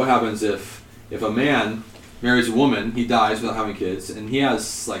said, well, what happens if a man marries a woman, he dies without having kids, and he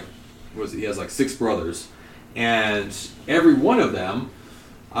has he has 6 brothers, and every one of them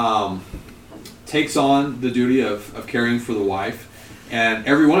takes on the duty of caring for the wife, and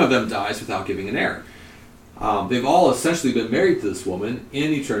every one of them dies without giving an heir. They've all essentially been married to this woman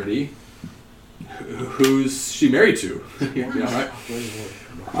in eternity. Who's she married to? Right?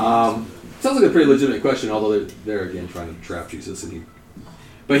 Sounds like a pretty legitimate question, although they're again trying to trap Jesus.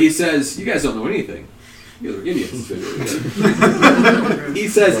 But he says, you guys don't know anything. You guys are idiots. He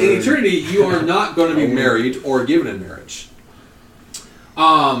says, in eternity, you are not going to be married or given in marriage.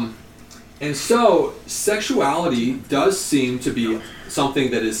 And so, sexuality does seem to be something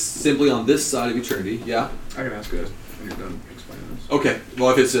that is simply on this side of eternity. Yeah? I can ask you when you're done explaining this. Okay.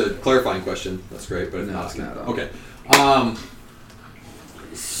 Well, if it's a clarifying question, that's great. But no, it's not. Okay.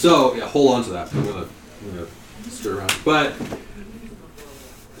 So, yeah, hold on to that. I'm gonna stir around. But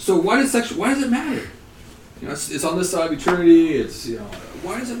so, why does it matter? It's on this side of eternity.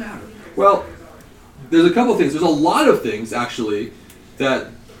 Why does it matter? Well, there's a couple of things. There's a lot of things actually that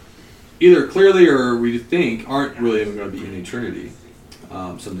either clearly or we think aren't really even going to be in eternity.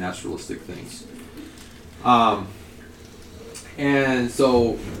 Some naturalistic things. And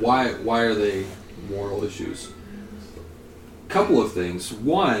so, why are they moral issues? Couple of things.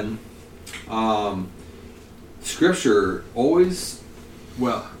 One, Scripture always,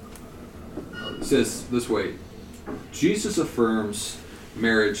 says this way: Jesus affirms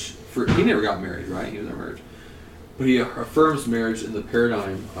marriage. He never got married, right? He was never married, but he affirms marriage in the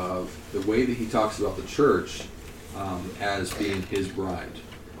paradigm of the way that he talks about the church as being his bride.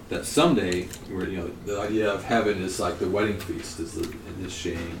 That someday, the idea of heaven is like the wedding feast, is the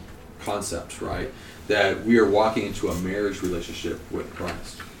initiating concept, right? That we are walking into a marriage relationship with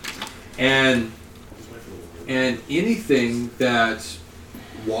Christ, and anything that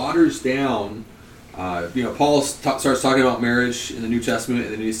waters down, Paul starts talking about marriage in the New Testament,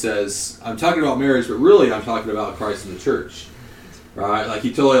 and then he says, "I'm talking about marriage, but really I'm talking about Christ and the church," right? Like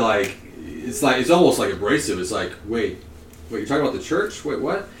he totally it's almost like abrasive. It's like, wait, you're talking about the church? Wait,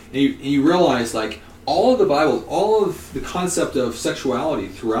 what? And you realize all of the Bible, all of the concept of sexuality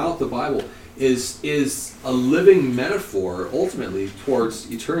throughout the Bible is a living metaphor ultimately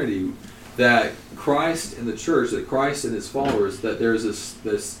towards eternity, that Christ and the church, that Christ and his followers, that there's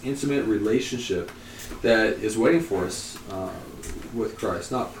this intimate relationship that is waiting for us with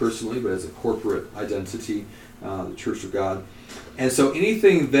Christ, not personally, but as a corporate identity, the Church of God. And so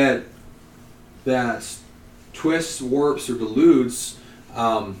anything that twists, warps, or deludes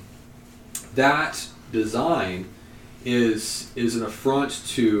that design is an affront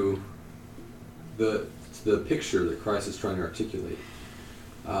to the picture that Christ is trying to articulate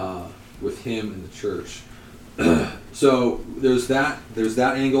with him and the church. So there's that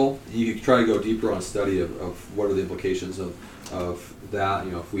angle. You could try to go deeper on a study of what are the implications of that.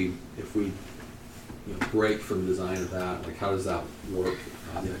 If we break from the design of that, how does that work?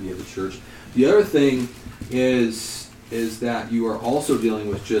 The idea of the church. The other thing is that you are also dealing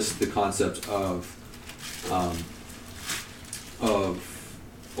with just the concept of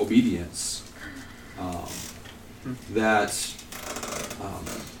obedience that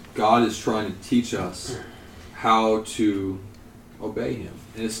God is trying to teach us how to obey Him,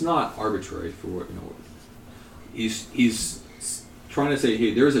 and it's not arbitrary for what He's trying to say.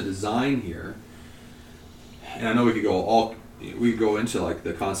 Hey, there's a design here, and I know we could go into like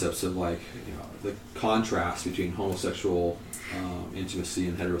the concepts of like the contrast between homosexual intimacy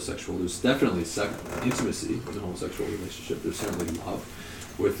and heterosexual. There's definitely intimacy in a homosexual relationship. There's certainly love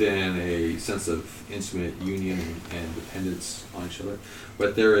within a sense of intimate union and dependence on each other,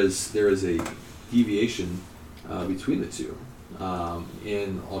 but there is a deviation between the two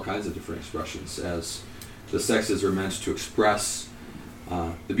in all kinds of different expressions, as the sexes are meant to express.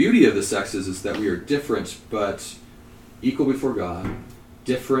 The beauty of the sexes is that we are different, but equal before God,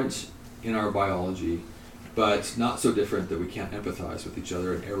 different in our biology, but not so different that we can't empathize with each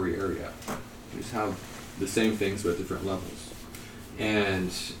other in every area. We just have the same things but at different levels.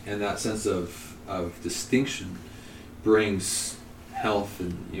 And that sense of distinction brings health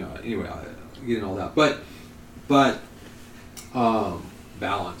and anyway, getting all that. But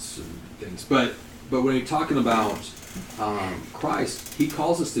balance and things. But when you're talking about Christ, He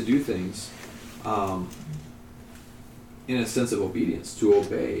calls us to do things in a sense of obedience, to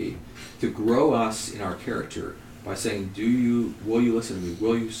obey, to grow us in our character by saying, will you listen to me?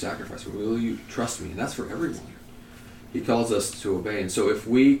 Will you sacrifice me? Will you trust me? And that's for everyone. He calls us to obey. And so if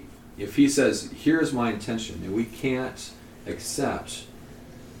He says, here's my intention, and we can't accept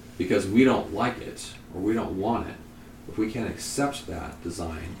because we don't like it or we don't want it, if we can't accept that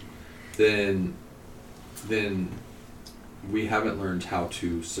design, then we haven't learned how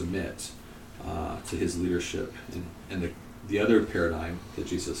to submit to His leadership. And the other paradigm that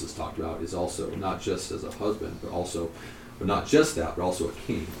Jesus has talked about is also not just as a husband, but not just that, but also a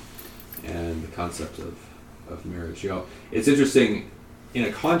king, and the concept of marriage. It's interesting. In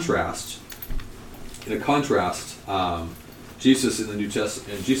a contrast, Jesus in the New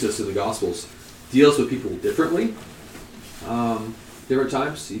Testament and Jesus in the Gospels deals with people differently. Different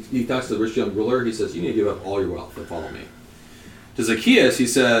times. He talks to the rich young ruler. He says, "You need to give up all your wealth to follow me." To Zacchaeus,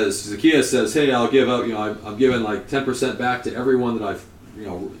 Zacchaeus says, "Hey, I'll give up. I'm giving like 10% back to everyone that I've,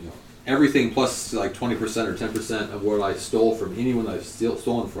 everything plus like 20% or 10% of what I stole from anyone I've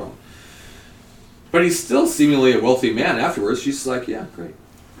stolen from." But he's still seemingly a wealthy man afterwards. She's like, "Yeah, great."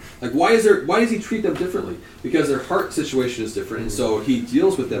 Like, why does he treat them differently? Because their heart situation is different, and so he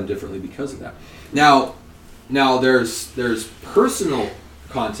deals with them differently because of that. Now there's personal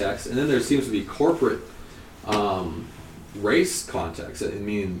context, and then there seems to be corporate race context. I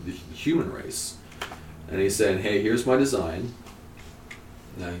mean, the human race. And he's saying, "Hey, here's my design.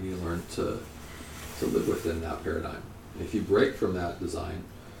 Now you need to learn to live within that paradigm. If you break from that design,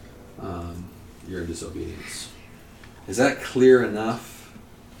 you're in disobedience." Is that clear enough?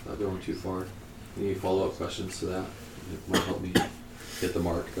 Not going too far. Any follow-up questions to that? It might help me hit the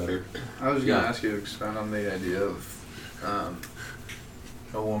mark better. I was going to ask you to expand on the idea of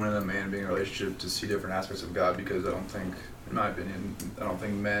a woman and a man being in a relationship to see different aspects of God, because I don't think, in my opinion,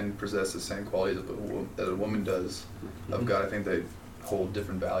 men possess the same qualities that a woman does of God. I think they hold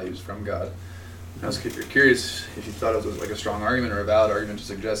different values from God. I was curious if you thought it was like a strong argument or a valid argument to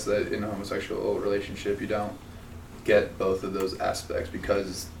suggest that in a homosexual relationship you don't get both of those aspects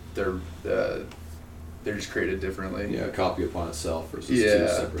because they're just created differently. Yeah, a copy upon itself versus two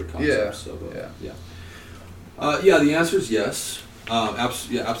separate concepts. The answer is yes.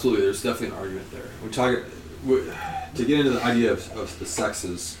 Absolutely. There's definitely an argument there. To get into the idea of the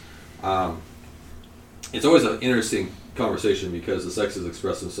sexes, it's always an interesting conversation because the sexes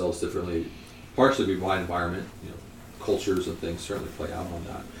express themselves differently, partially by environment. Cultures and things certainly play out on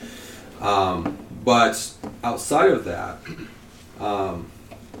that. But outside of that,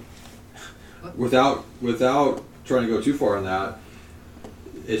 without trying to go too far on that,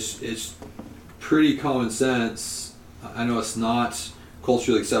 it's pretty common sense. I know it's not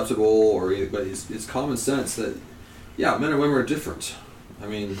culturally acceptable but it's common sense that men and women are different. I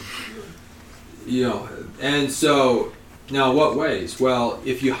mean, and so now what ways? Well,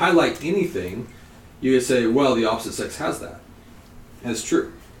 if you highlight anything, you could say, well, the opposite sex has that. And it's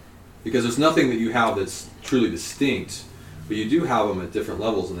true. Because there's nothing that you have that's truly distinct, but you do have them at different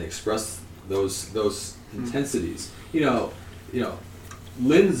levels, and they express those intensities.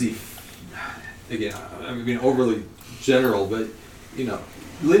 Lindsay, again, I'm being overly general, but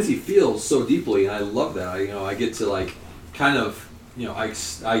Lindsay feels so deeply, and I love that. I get to like kind of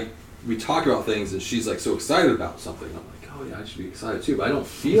we talk about things, and she's like so excited about something. I'm like, oh yeah, I should be excited too, but I don't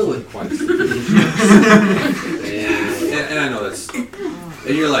feel it quite. and I know that's,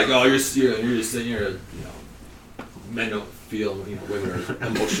 and you're like, oh, you're just sitting here, men don't feel, women are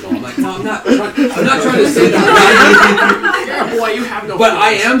emotional. I'm like, no, I'm not trying to say that. Yeah, boy, you have no. But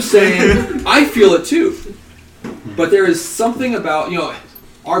I am saying I feel it too. But there is something about,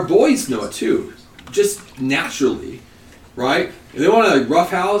 our boys know it too, just naturally, right? If they want to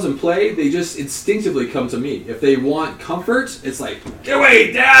roughhouse and play, they just instinctively come to me. If they want comfort, it's like, get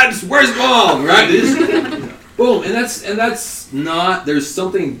away, Dad, where's Mom, right? Boom, and that's not, there's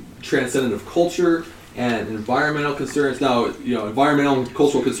something transcendent of culture and environmental concerns. Now, environmental and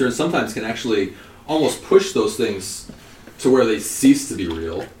cultural concerns sometimes can actually almost push those things to where they cease to be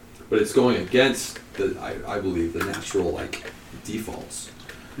real, but it's going against I believe the natural defaults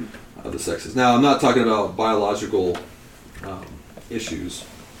of the sexes. Now, I'm not talking about biological issues.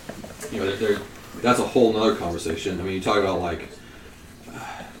 That's a whole nother conversation. I mean, you talk about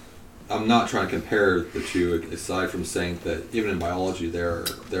I'm not trying to compare the two, aside from saying that even in biology there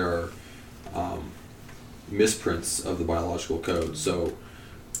are misprints of the biological code. So,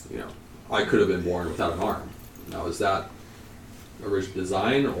 I could have been born without an arm. Now, is that original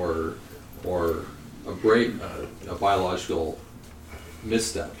design or a biological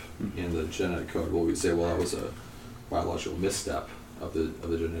misstep in the genetic code? Well, we'd say, that was a biological misstep of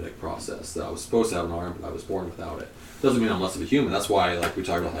the genetic process, that I was supposed to have an arm, but I was born without it. Doesn't mean I'm less of a human. That's why, we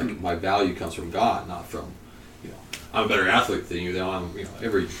talk about, my value comes from God, not from, I'm a better athlete than you.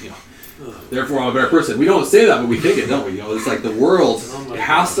 Therefore I'm a better person. We don't say that, but we think it, don't we? It's like the world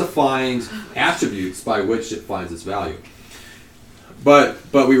has to find attributes by which it finds its value. But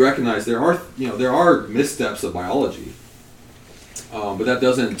we recognize there are missteps of biology, but that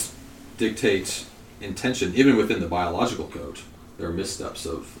doesn't dictate intention. Even within the biological code, there are missteps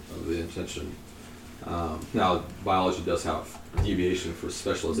of the intention. Now, biology does have deviation for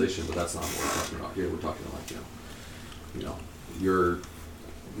specialization, but that's not what we're talking about here. We're talking about your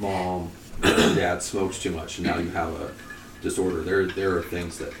mom or dad smokes too much, and now you have a disorder. There are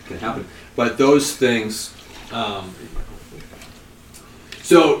things that can happen, but those things.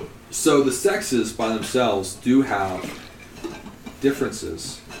 So the sexes by themselves do have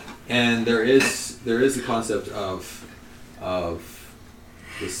differences, and there is the concept of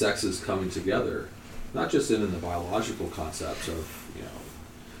the sexes coming together, not just in the biological concepts of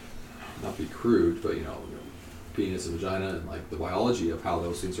not be crude, but penis and vagina and the biology of how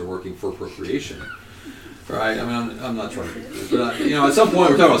those things are working for procreation. Right? I mean, I'm not trying to be crude, but at some point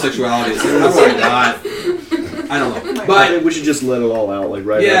we're talking about sexuality. It's how do I not? I don't know. But I think we should just let it all out,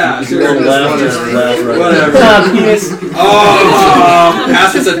 right? Yeah, If you want to laugh, just laugh right whatever. penis.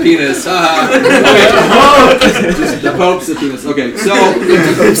 Pastor said penis. The Pope said penis. Okay, so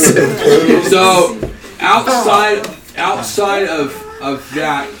outside of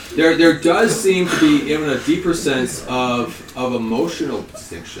that, there does seem to be even a deeper sense of emotional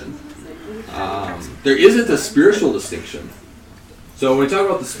distinction. There isn't a spiritual distinction. So when we talk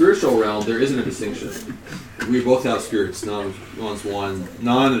about the spiritual realm, there isn't a distinction. We both have spirits. None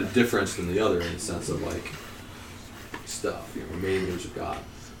different than the other in the sense of stuff. We're made in the image of God.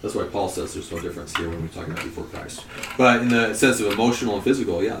 That's why Paul says there's no difference here when we're talking about before Christ. But in the sense of emotional and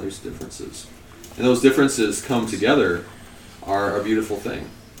physical, there's differences, and those differences come together are a beautiful thing.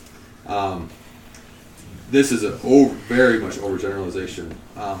 This is a very much overgeneralization,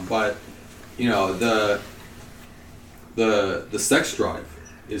 but the sex drive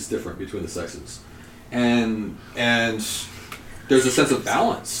is different between the sexes, and there's a sense of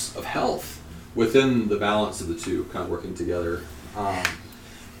balance, of health within the balance of the two kind of working together.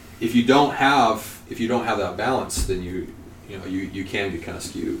 If you don't have that balance, then you can get kind of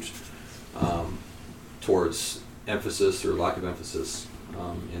skewed towards emphasis or lack of emphasis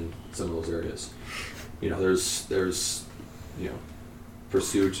in some of those areas. There's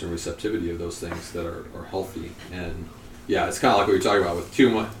pursuit and receptivity of those things that are healthy, and it's kind of like what you're talking about with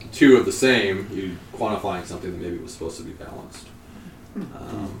two of the same, you quantifying something that maybe was supposed to be balanced.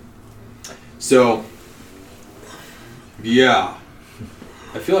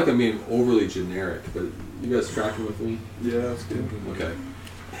 I feel like I'm being overly generic, but you guys tracking with me? Yeah, that's good. Okay.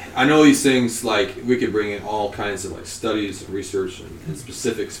 I know these things, we could bring in all kinds of studies and research and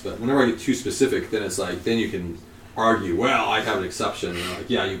specifics, but whenever I get too specific, then it's then you can argue, well, I have an exception, and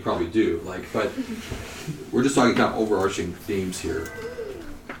you probably do. But we're just talking kind of overarching themes here.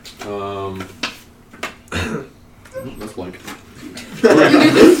 That's blank.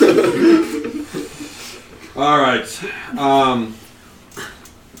 All right.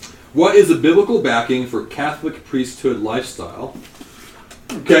 What is the biblical backing for Catholic priesthood lifestyle?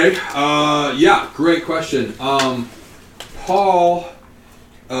 Okay. Great question. Paul,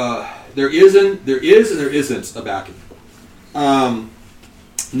 there is and there isn't a backing.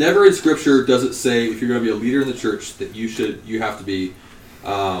 Never in Scripture does it say if you're going to be a leader in the church that you have to be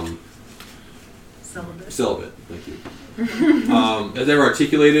celibate. Thank you. As ever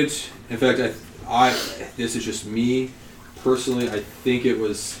articulated. In fact, this is just me personally. I think it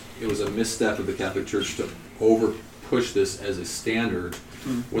was a misstep of the Catholic Church to over push this as a standard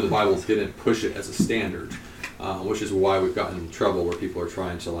when the Bible didn't push it as a standard, which is why we've gotten in trouble where people are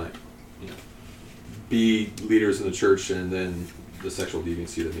trying to be leaders in the church and then the sexual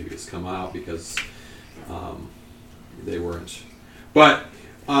deviancy that maybe has come out because they weren't. But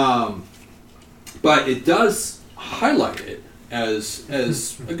it does highlight it as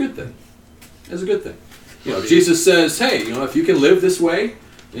a good thing. As a good thing. Jesus says, hey, if you can live this way,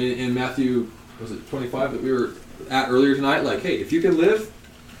 in Matthew, was it 25 that we were at earlier tonight? Hey, if you can live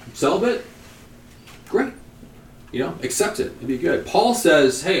celibate, great. Accept it. It'd be good. Paul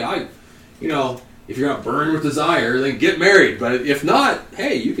says, hey, if you're not burned with desire, then get married. But if not,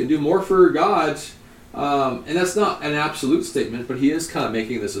 hey, you can do more for God. And that's not an absolute statement, but he is kind of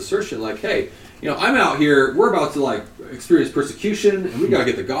making this assertion hey, I'm out here, we're about to experience persecution, and we got to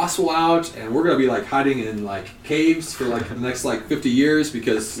get the gospel out, and we're going to be hiding in caves for the next 50 years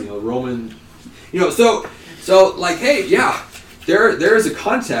because Roman, so hey, yeah, there is a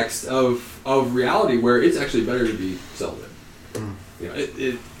context of reality where it's actually better to be celibate.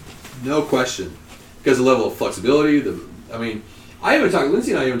 No question, because the level of flexibility.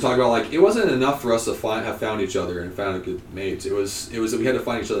 Lindsay and I even talked about it wasn't enough for us to have found each other and found a good mate. It was that we had to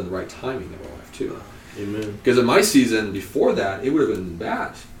find each other in the right timing of our life too. Amen. Because in my season before that, it would have been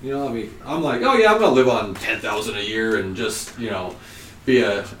bad. I'm oh yeah, I'm gonna live on $10,000 a year and just be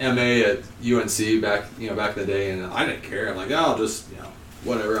a MA at UNC back in the day, and I didn't care. I'm I'll just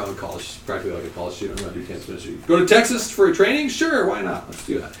whatever. I'm a college, practically like a college student. I'm gonna do campus ministry. Go to Texas for a training? Sure, why not? Let's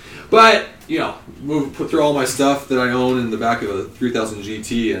do that. But put through all my stuff that I own in the back of a 3000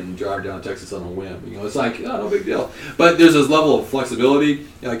 GT and drive down to Texas on a whim. It's no big deal. But there's this level of flexibility.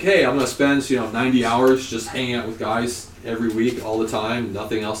 Hey, I'm gonna spend 90 hours just hanging out with guys every week, all the time,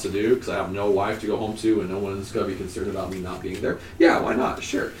 nothing else to do because I have no wife to go home to and no one's gonna be concerned about me not being there. Yeah, why not?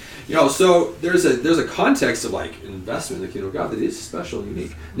 Sure. So there's a context of investment in the kingdom of God that is special and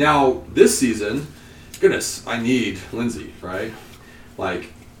unique. Now this season, goodness, I need Lindsay, right?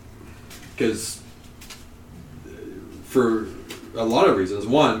 Because for a lot of reasons.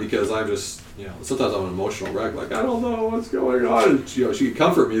 One, because I'm just, sometimes I'm an emotional wreck. I don't know what's going on. And, she could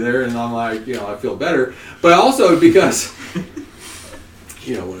comfort me there, and I'm I feel better. But also because,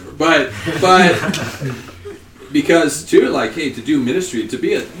 whatever. But because too, hey, to do ministry, to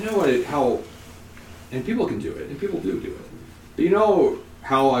be and people can do it, and people do it. But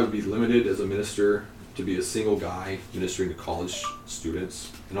how I would be limited as a minister to be a single guy ministering to college students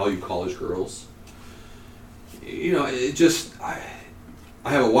and all you college girls. It just I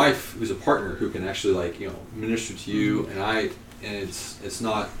have a wife who's a partner who can actually minister to you, and it's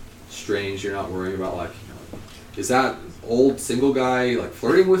not strange. You're not worrying about is that old single guy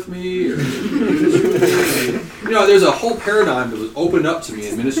flirting with me, or there's a whole paradigm that was opened up to me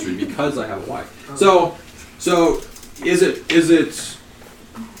in ministry because I have a wife. So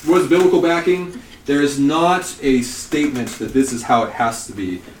was biblical backing? There is not a statement that this is how it has to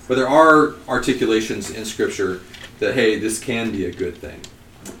be, but there are articulations in Scripture that, hey, this can be a good thing.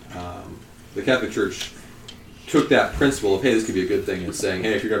 The Catholic Church took that principle of, hey, this could be a good thing, and saying,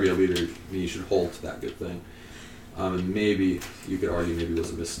 hey, if you're going to be a leader, you should hold to that good thing. And maybe you could argue maybe it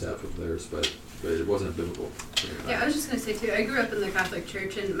was a misstep of theirs, but it wasn't biblical. Yeah, I was just going to say, too, I grew up in the Catholic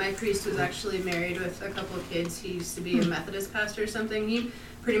Church, and my priest was actually married with a couple of kids. He used to be a Methodist pastor or something. He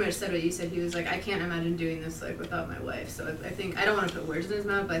pretty much said what you said. He was I can't imagine doing this without my wife. So I think, I don't want to put words in his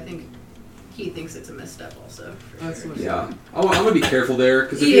mouth, but I think he thinks it's a misstep also. Yeah. I'm going to be careful there,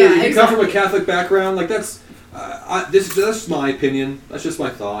 because if you come from a Catholic background, that's my opinion. That's just my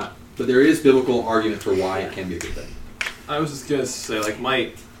thought. But there is biblical argument for why it can be a good thing. I was just going to say,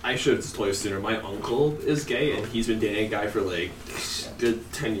 I should have told you sooner. My uncle is gay, and he's been dating a guy for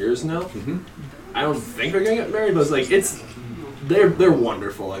good 10 years now. Mm-hmm. I don't think they're gonna get married, but they're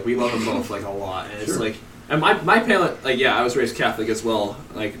wonderful. We love them both a lot, and sure. It's and my parent, I was raised Catholic as well.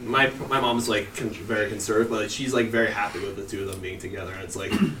 My mom's very conservative, but she's very happy with the two of them being together, and it's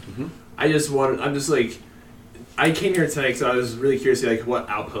mm-hmm. I came here tonight because I was really curious how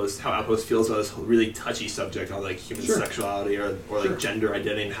Outpost feels about this really touchy subject on human sure. sexuality or sure. gender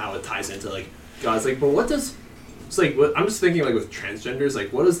identity and how it ties into God's but what does what, I'm just thinking with transgenders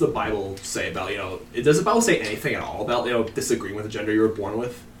what does the Bible say about does the Bible say anything at all about disagreeing with the gender you were born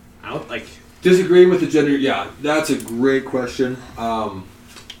with? Disagreeing with the gender, yeah, that's a great question.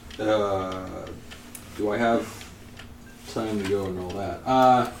 Do I have time to go and all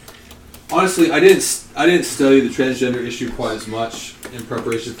that? Honestly, I didn't study the transgender issue quite as much in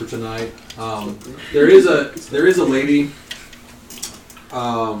preparation for tonight. There is a lady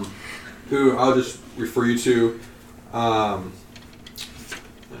who I'll just refer you to.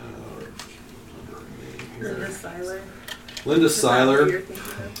 Linda Seiler. Linda Seiler.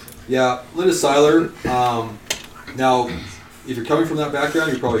 Yeah, Linda Seiler. Now, if you're coming from that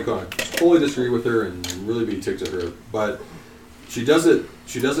background, you're probably going to totally disagree with her and really be ticked at her. But she does it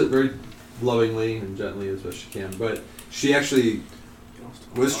very lovingly and gently as best she can. But she actually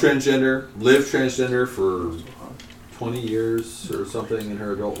was transgender, lived transgender for 20 years or something in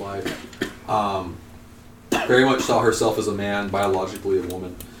her adult life. Very much saw herself as a man, biologically a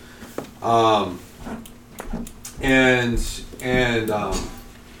woman.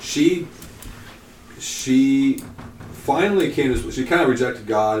 She finally came to, she kind of rejected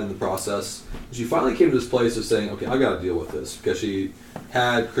God in the process. She finally came to this place of saying, okay, I got to deal with this, because she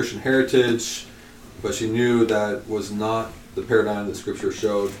had Christian heritage, but she knew that was not the paradigm that Scripture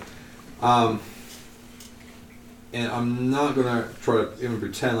showed. And I'm not going to try to even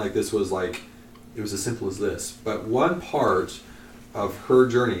pretend like this was like, it was as simple as this. But one part of her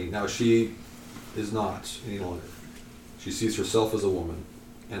journey, now she is not any longer. She sees herself as a woman.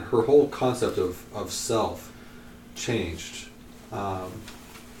 And her whole concept of self changed.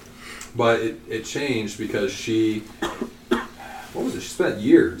 But it changed because she spent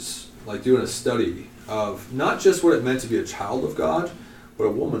years like doing a study of not just what it meant to be a child of God, but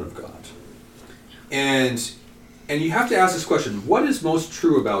a woman of God. And you have to ask this question: what is most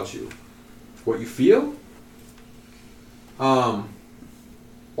true about you? What you feel? Or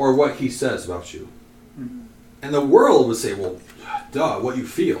what he says about you? And the world would say, well, duh, what you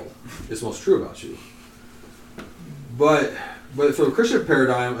feel is most true about you. But for the Christian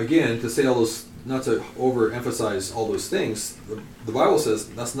paradigm, again, to say all those, not to overemphasize all those things, the Bible says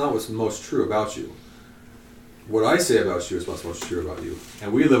that's not what's most true about you. What I say about you is what's most true about you.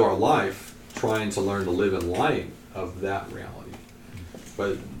 And we live our life trying to learn to live in light of that reality.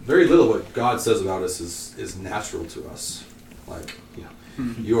 But very little of what God says about us is natural to us. Like,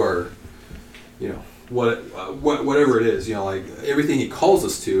 you are, whatever it is, like everything he calls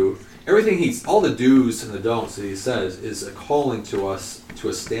us to, all the do's and the don'ts that he says is a calling to us to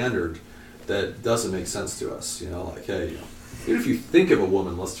a standard that doesn't make sense to us. Like, hey, even if you think of a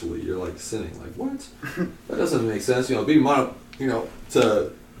woman lustfully, you're like sinning. Like, what? That doesn't make sense. To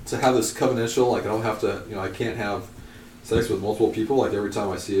have this covenantal, like I don't have to, I can't have sex with multiple people. Like every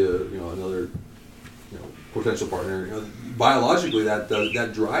time I see another, potential partner, biologically that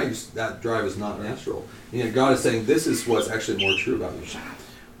drive is not natural. And yet God is saying this is what's actually more true about you.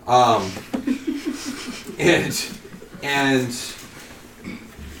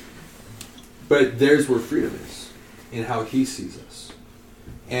 But there's where freedom is in how he sees us.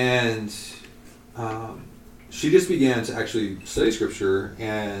 And she just began to actually study Scripture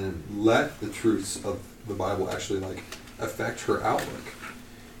and let the truths of the Bible actually affect her outlook.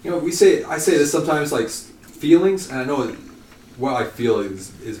 I say this sometimes, like feelings, and I know what I feel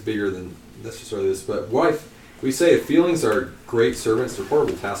is bigger than necessarily this, but we say feelings are great servants, they're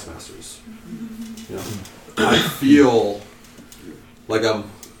horrible taskmasters. I feel like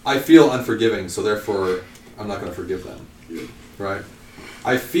I feel unforgiving, so therefore I'm not going to forgive them. Right?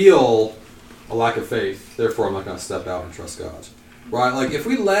 I feel a lack of faith, therefore I'm not going to step out and trust God. Right? Like if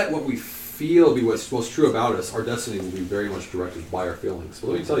we let what we feel be what's most true about us, our destiny will be very much directed by our feelings.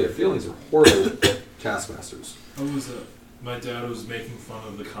 But let me tell you, feelings are horrible taskmasters. My dad was making fun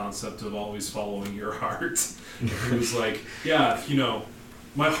of the concept of always following your heart. He was like, yeah,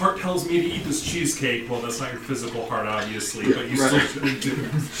 my heart tells me to eat this cheesecake. Well, that's not your physical heart, obviously, but you still shouldn't do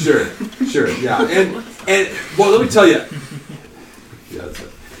it. Sure, yeah. And well, let me tell you. Yeah, that's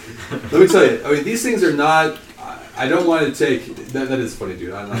it. Let me tell you, I mean, these things are not, I don't want to take, that is funny,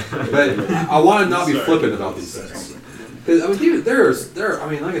 dude, I'm not, but I want to not be flippant about these things. Because, I mean, dude,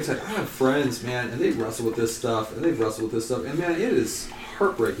 like I said, I have friends, man, and they wrestle with this stuff, and man, it is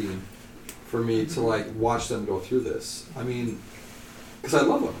heartbreaking for me to, watch them go through this. I mean, because I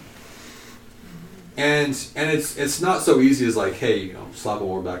love them. And it's not so easy as, hey, slap them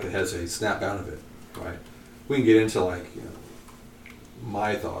over the back of the head so they snap out of it, right? We can get into,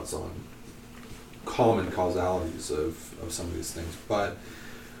 my thoughts on common causalities of some of these things, but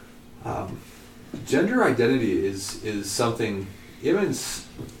gender identity is something, even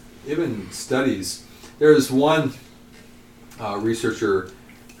studies. There is one researcher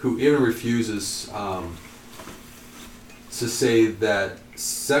who even refuses to say that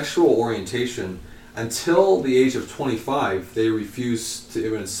sexual orientation, until the age of 25, they refuse to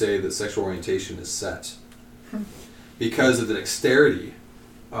even say that sexual orientation is set. Because of the dexterity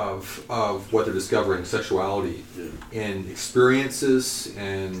of what they're discovering, sexuality, and experiences,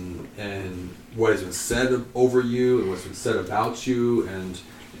 and what has been said over you, and what's been said about you, and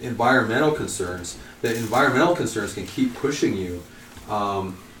environmental concerns. That environmental concerns can keep pushing you,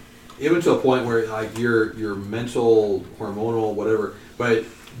 even to a point where like your mental, hormonal, whatever. But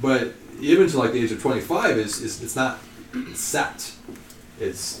even to like the age of 25 it's not set.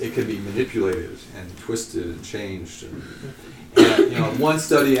 It can be manipulated and twisted and changed. And one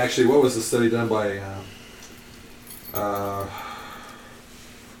study, actually, what was the study done by?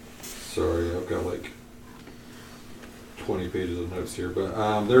 Sorry, I've got like 20 pages of notes here,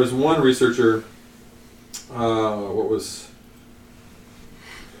 but there was one researcher. I'm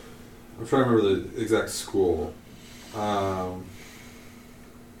trying to remember the exact school.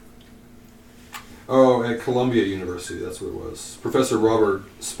 At Columbia University, that's what it was. Professor Robert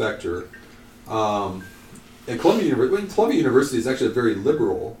Spector. At Columbia University is actually very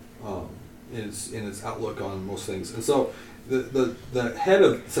liberal in its outlook on most things. And so the head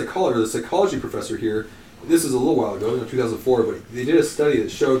of psychology, or the psychology professor here, this is a little while ago, 2004, but they did a study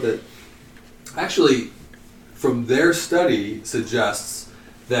that showed that actually from their study suggests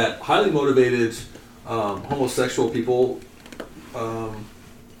that highly motivated homosexual people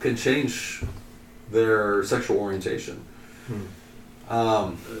can change their sexual orientation.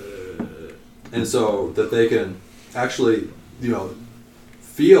 And so that they can actually,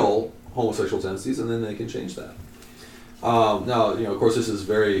 feel homosexual tendencies, and then they can change that. Now, of course, this is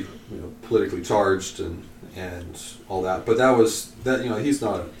very, politically charged and all that. But that was that. He was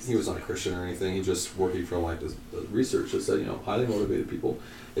not a Christian or anything. He just working from like the research that said, highly motivated people,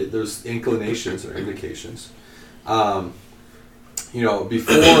 there's inclinations or indications.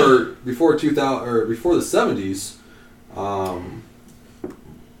 Before 2000 or before the 70s.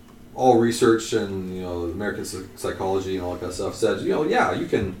 All research and American psychology and all that kind of stuff said, you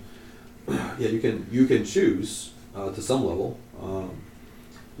can choose to some level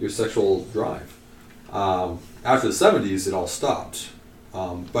your sexual drive. After the 70s, it all stopped.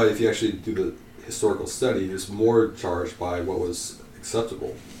 But if you actually do the historical study, it's more charged by what was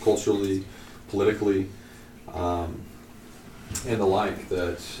acceptable culturally, politically, and the like.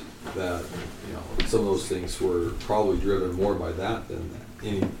 That some of those things were probably driven more by that than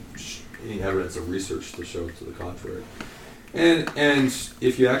any evidence of research to show to the contrary. And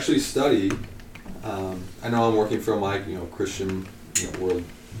if you actually study, I know I'm working from my Christian world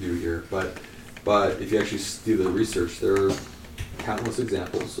view here, but if you actually do the research, there are countless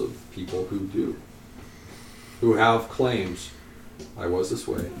examples of people who have claimed I was this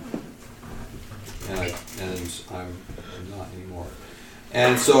way, and I'm not anymore.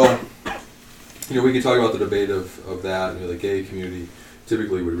 And so we can talk about the debate of that. The gay community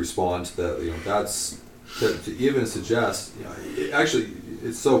typically would respond to that. That's to even suggest.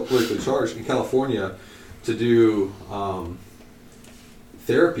 It's so politically charged in California to do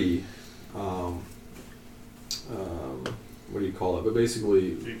therapy. What do you call it? But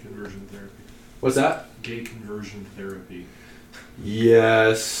basically, gay conversion therapy. What's that? Gay conversion therapy.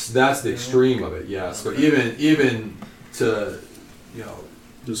 Yes, that's the extreme of it. Yes, but even to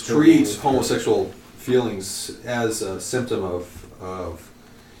treat homosexual feelings as a symptom of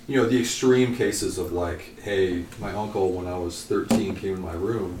the extreme cases of like, hey, my uncle when I was 13 came in my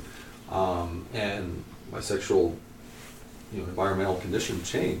room, and my sexual environmental condition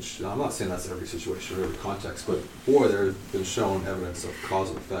changed. And I'm not saying that's every situation or every context, but boy, there's been shown evidence of cause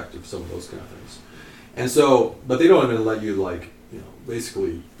and effect of some of those kind of things. And so, but they don't even let you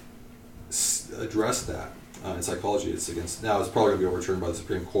basically address that in psychology. It's against, now it's probably going to be overturned by the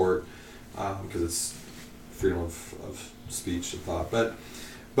Supreme Court because it's freedom of speech and thought. But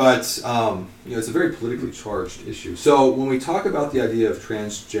it's a very politically charged issue. So when we talk about the idea of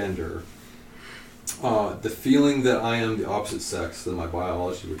transgender, the feeling that I am the opposite sex than my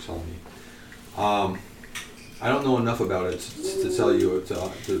biology would tell me, I don't know enough about it to tell you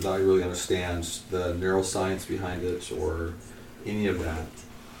that I really understand the neuroscience behind it or any of that.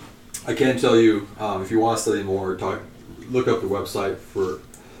 I can tell you, if you want to study more, look up the website for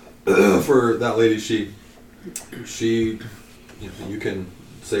that lady. She you can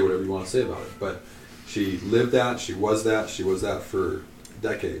say whatever you want to say about it, but she lived that, she was that for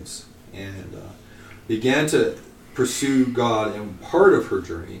decades, and began to pursue God. And part of her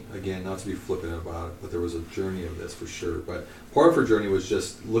journey, again, not to be flippant about it, but there was a journey of this for sure, but part of her journey was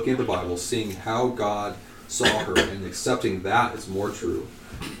just looking at the Bible, seeing how God saw her, and accepting that is more true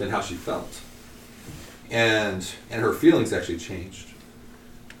than how she felt. And her feelings actually changed.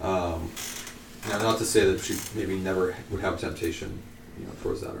 Now, not to say that she maybe never would have temptation,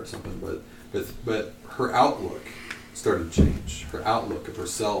 towards that or something, but her outlook started to change. Her outlook of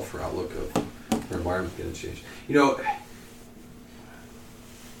herself, her outlook of her environment began to change.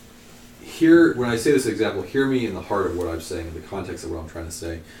 Here, when I say this example, hear me in the heart of what I'm saying, in the context of what I'm trying to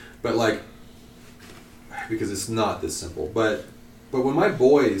say. But because it's not this simple. But when my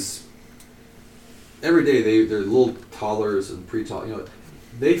boys, every day they're little toddlers and pre-toddlers,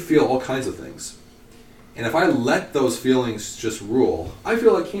 they feel all kinds of things. And if I let those feelings just rule, I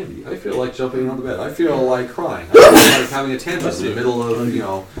feel like candy. I feel like jumping on the bed. I feel like crying. I feel like having a tantrum in the middle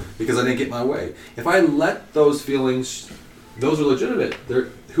of, because I didn't get my way. If I let those feelings, those are legitimate.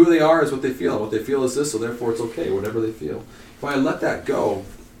 Who they are is what they feel. What they feel is this, so therefore it's okay, whatever they feel. If I let that go,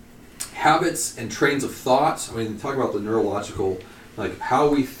 habits and trains of thought, talk about the neurological, how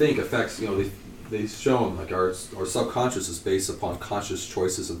we think affects, they've shown our subconscious is based upon conscious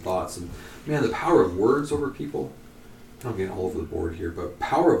choices and thoughts. And man, the power of words over people. I'm getting all over the board here, but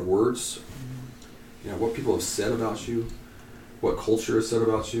power of words, what people have said about you, what culture has said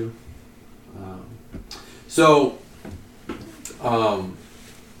about you. So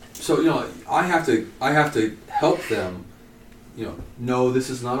I have to help them, know this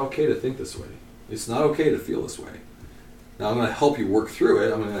is not okay to think this way. It's not okay to feel this way. Now I'm going to help you work through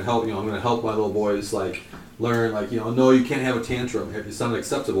it. I'm going to help I'm going to help my little boys learn no, you can't have a tantrum. It's not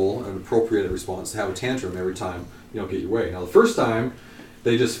acceptable and appropriate response to have a tantrum every time you don't get your way. Now the first time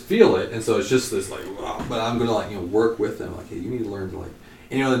they just feel it, and so it's just this wow. But I'm going to work with them hey, you need to learn to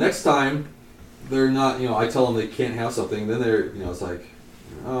and the next time they're not I tell them they can't have something, then they're it's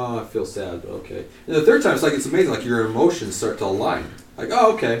oh, I feel sad. Okay. And the third time, it's amazing. Your emotions start to align.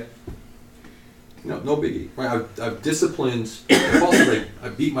 Oh, okay. No biggie. Right? I've disciplined. Paul says I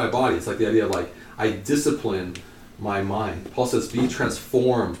beat my body. It's the idea of I discipline my mind. Paul says, be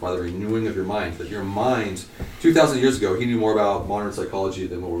transformed by the renewing of your mind. That your mind, 2,000 years ago, he knew more about modern psychology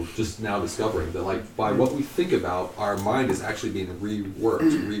than what we're just now discovering. That by what we think about, our mind is actually being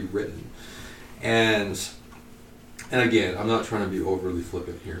reworked, rewritten. And again, I'm not trying to be overly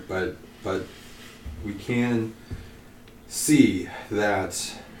flippant here, but we can see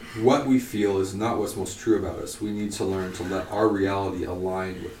that what we feel is not what's most true about us. We need to learn to let our reality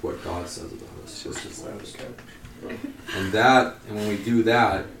align with what God says about us. And when we do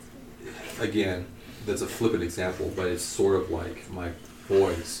that, again, that's a flippant example, but it's sort of like my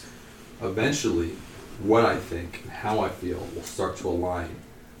boys. Eventually, what I think and how I feel will start to align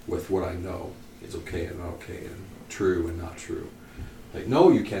with what I know is okay and not okay, and true and not true.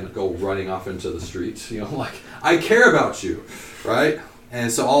 No, you can't go running off into the streets. I care about you, right? And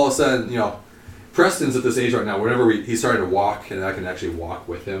so all of a sudden, Preston's at this age right now. Whenever he's starting to walk, and I can actually walk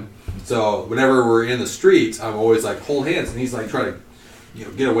with him. So whenever we're in the streets, I'm always hold hands, and he's trying to,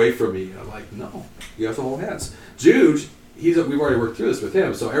 get away from me. And I'm no, you have to hold hands. Jude, we've already worked through this with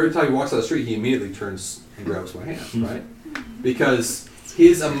him. So every time he walks down the street, he immediately turns and grabs my hand, right? Because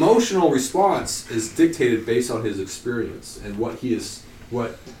his emotional response is dictated based on his experience and what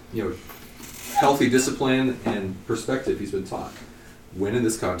healthy discipline and perspective he's been taught. When in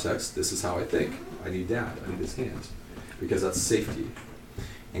this context, this is how I think. I need Dad. I need his hand. Because that's safety.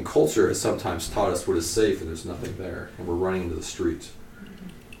 And culture has sometimes taught us what is safe and there's nothing there. And we're running into the street.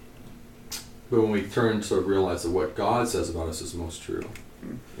 But when we turn to realize that what God says about us is most true,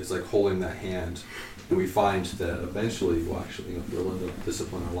 it's holding that hand. And we find that eventually we'll actually, if we're learning to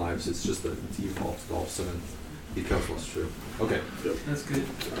discipline our lives, it's just the default. All of a sudden becomes what's true. Okay. That's good.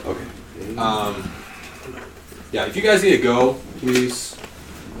 Okay. Yeah, if you guys need to go, please.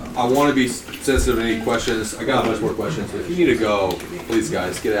 I want to be sensitive to any questions. I got a bunch more questions, but if you need to go, please,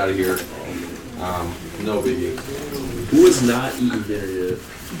 guys, get out of here. No biggie. Who is not eating dinner yet?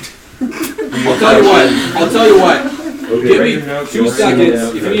 I'll tell you what. Okay. Give me 2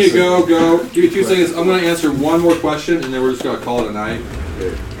 seconds. If you need to go. Give me 2 seconds. I'm going to answer one more question, and then we're just going to call it a night.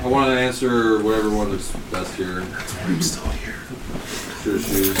 Okay. I want to answer whatever one looks best here. I'm still here. Sure,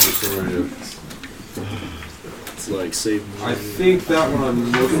 shoes. It's save me. I think that one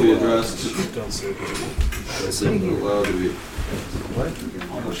I'm mostly addressed. Don't save me. What?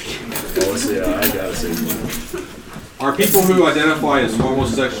 I gotta save me. Are people who identify as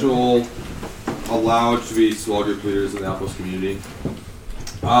homosexual allowed to be small group leaders in the Outpost community?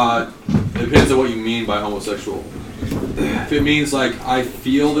 It depends on what you mean by homosexual. If it means I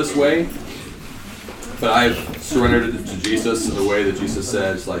feel this way, but I've surrendered it to Jesus in the way that Jesus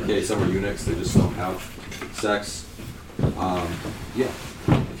says, hey, some are eunuchs, they just don't have sex. Yeah,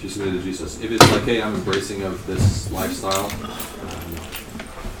 if you submit to Jesus. If it's hey, I'm embracing of this lifestyle.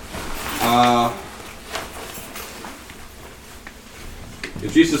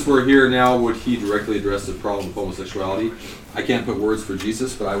 If Jesus were here now, would he directly address the problem of homosexuality? I can't put words for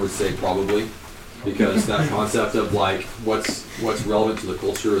Jesus, but I would say probably, because that concept of like what's relevant to the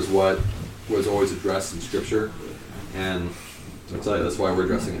culture is what was always addressed in Scripture, and I'll tell you that's why we're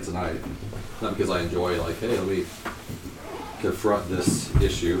addressing it tonight. Not because I enjoy like, hey, let me confront this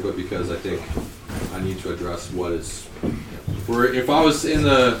issue, but because I think I need to address what is. If I was in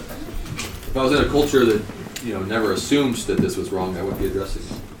a culture that never assumed that this was wrong, I would be addressing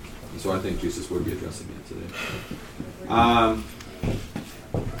it. And so I think Jesus would be addressing it today.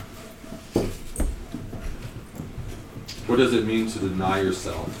 What does it mean to deny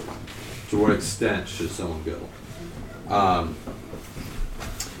yourself? To what extent should someone go?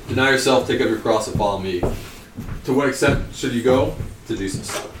 Deny yourself, take up your cross, and follow me. To what extent should you go? To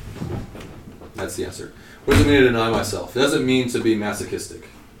Jesus. That's the answer. What does it mean to deny myself? It doesn't mean to be masochistic.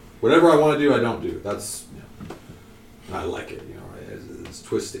 Whatever I want to do, I don't do. That's, I like it, it's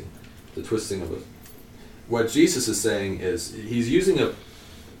twisting. The twisting of it. What Jesus is saying is, he's using a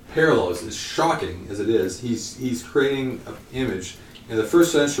parallel, as shocking as it is, he's creating an image. In the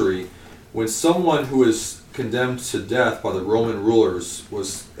first century, when someone who was condemned to death by the Roman rulers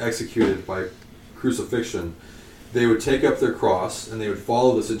was executed by crucifixion, they would take up their cross and they would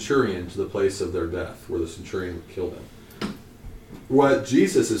follow the centurion to the place of their death, where the centurion would kill them. What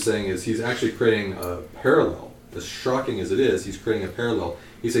Jesus is saying is he's actually creating a parallel. As shocking as it is, he's creating a parallel.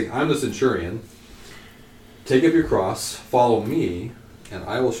 He's saying, I'm the centurion, take up your cross, follow me, and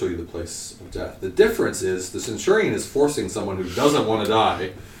I will show you the place of death. The difference is the centurion is forcing someone who doesn't want to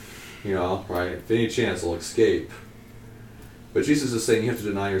die, right? If any chance, will escape. But Jesus is saying you have to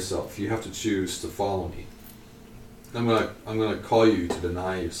deny yourself. You have to choose to follow me. I'm gonna call you to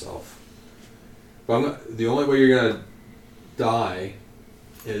deny yourself. But the only way you're gonna die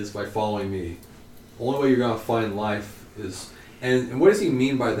is by following me. The only way you're gonna find life is, and what does he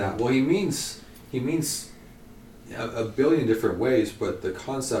mean by that? Well, he means a billion different ways, but the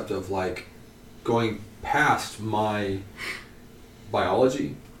concept of like going past my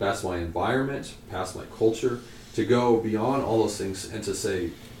biology, past my environment, past my culture, to go beyond all those things and to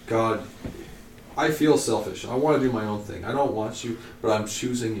say, God, I feel selfish. I want to do my own thing. I don't want you, but I'm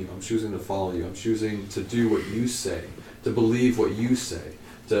choosing you. I'm choosing to follow you. I'm choosing to do what you say, to believe what you say,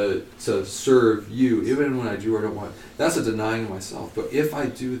 to serve you, even when I do or don't want. That's a denying myself. But if I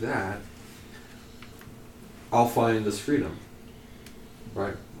do that, I'll find this freedom,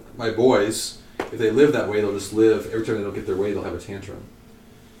 right? My boys, if they live that way, they'll just live. Every time they don't get their way, they'll have a tantrum.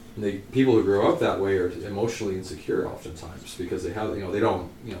 And people who grow up that way are emotionally insecure oftentimes because they have, they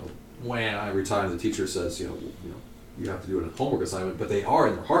don't, every time the teacher says, you have to do a homework assignment, but they are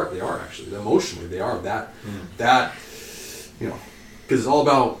in their heart, they are actually, emotionally, they are that, because it's all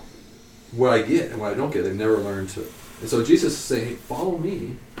about what I get and what I don't get. They've never learned to. And so Jesus is saying, hey, follow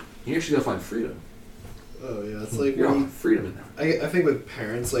me, you're actually going to find freedom. Oh, yeah, it's like... freedom in that. I think with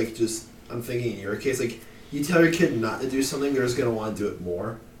parents, I'm thinking in your case, you tell your kid not to do something, they're just going to want to do it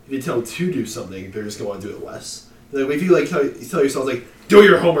more. If you tell them to do something, they're just going to want to do it less. Like, if you tell yourself, do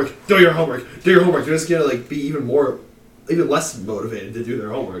your homework, they're just going to be even less motivated to do their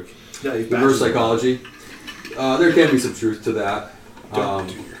homework. Reverse psychology. There can be some truth to that.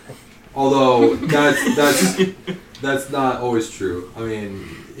 Although that's not always true. I mean,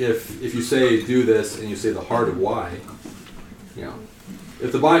 if you say do this and you say the heart of why,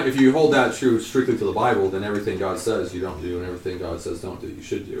 if you hold that true strictly to the Bible, then everything God says you don't do and everything God says don't do you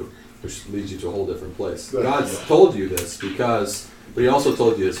should do, which leads you to a whole different place. God's told you this but he also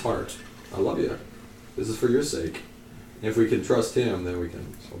told you his heart. I love you. This is for your sake. And if we can trust him, then we can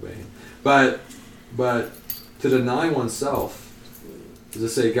obey him. But to deny oneself is to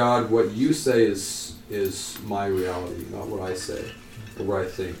say, God, what you say is my reality, not what I say, or what I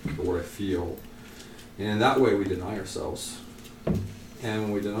think, or what I feel. And in that way we deny ourselves. And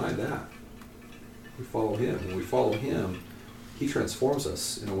when we deny that, we follow him. When we follow him, he transforms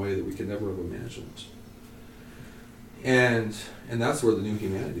us in a way that we could never have imagined. And that's where the new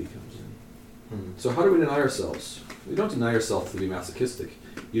humanity comes in. So how do we deny ourselves? We don't deny ourselves to be masochistic.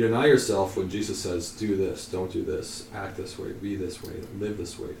 You deny yourself when Jesus says, do this, don't do this, act this way, be this way, live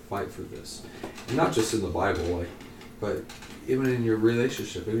this way, fight for this. And not just in the Bible, but even in your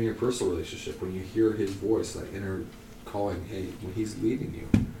relationship, even in your personal relationship, when you hear his voice, that inner calling, hey, when he's leading you,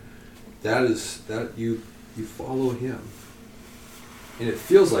 that you follow him. And it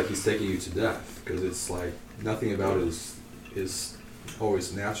feels like he's taking you to death, because it's like nothing about it is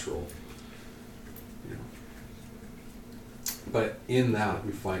always natural. But in that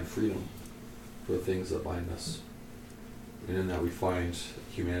we find freedom for the things that bind us. And in that we find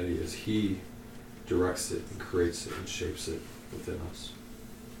humanity as he directs it and creates it and shapes it within us.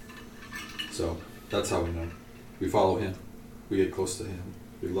 So that's how we know. We follow him. We get close to him.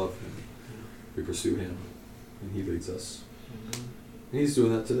 We love him. We pursue him. And he leads us. And he's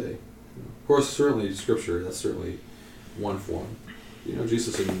doing that today. Of course, certainly Scripture, that's certainly one form.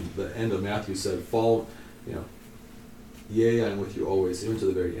 Jesus in the end of Matthew said, follow, yea, I am with you always, even to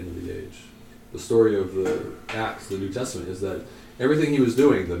the very end of the age. The story of the Acts, the New Testament, is that everything he was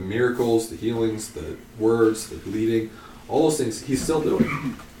doing, the miracles, the healings, the words, the leading, all those things, he's still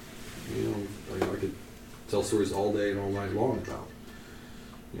doing. I could tell stories all day and all night long about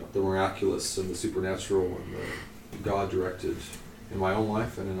the miraculous and the supernatural and the God-directed in my own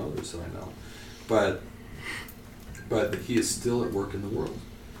life and in others that I know. But he is still at work in the world.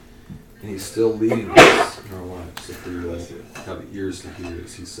 And he's still leading us in our lives if we will have ears to hear,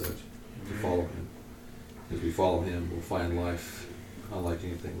 as he said, to follow him. As we follow him, we'll find life unlike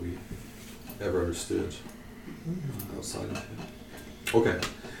anything we ever understood outside of him. Okay.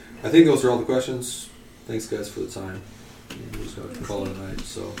 I think those are all the questions. Thanks, guys, for the time. We're just going to call it a night.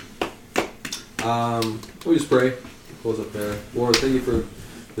 So, we'll just pray. Close up there. Lord, thank you for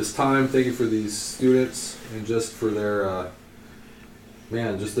this time. Thank you for these students and just for their,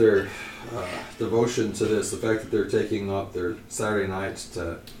 devotion to this. The fact that they're taking up their Saturday nights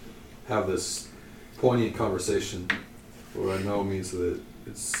to have this poignant conversation, Lord, I know means that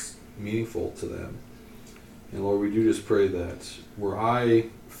it's meaningful to them. And Lord, we do just pray that where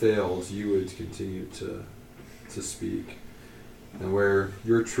I failed, you would continue to speak. And where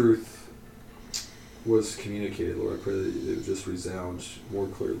your truth was communicated, Lord, I pray that it would just resound more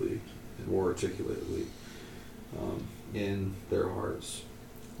clearly and more articulately in their hearts.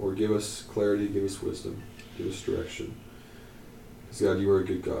 Lord, give us clarity, give us wisdom, give us direction. Because God, you are a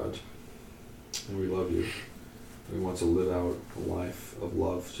good God, and we love you. And we want to live out a life of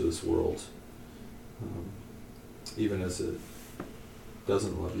love to this world, even as it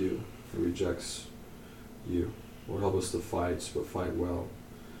doesn't love you, it rejects you. Lord, help us to fight, but fight well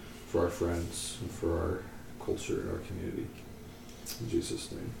for our friends and for our culture and our community. In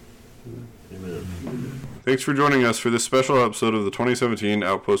Jesus' name. Amen. Thanks for joining us for this special episode of the 2017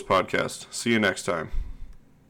 Outpost Podcast. See you next time.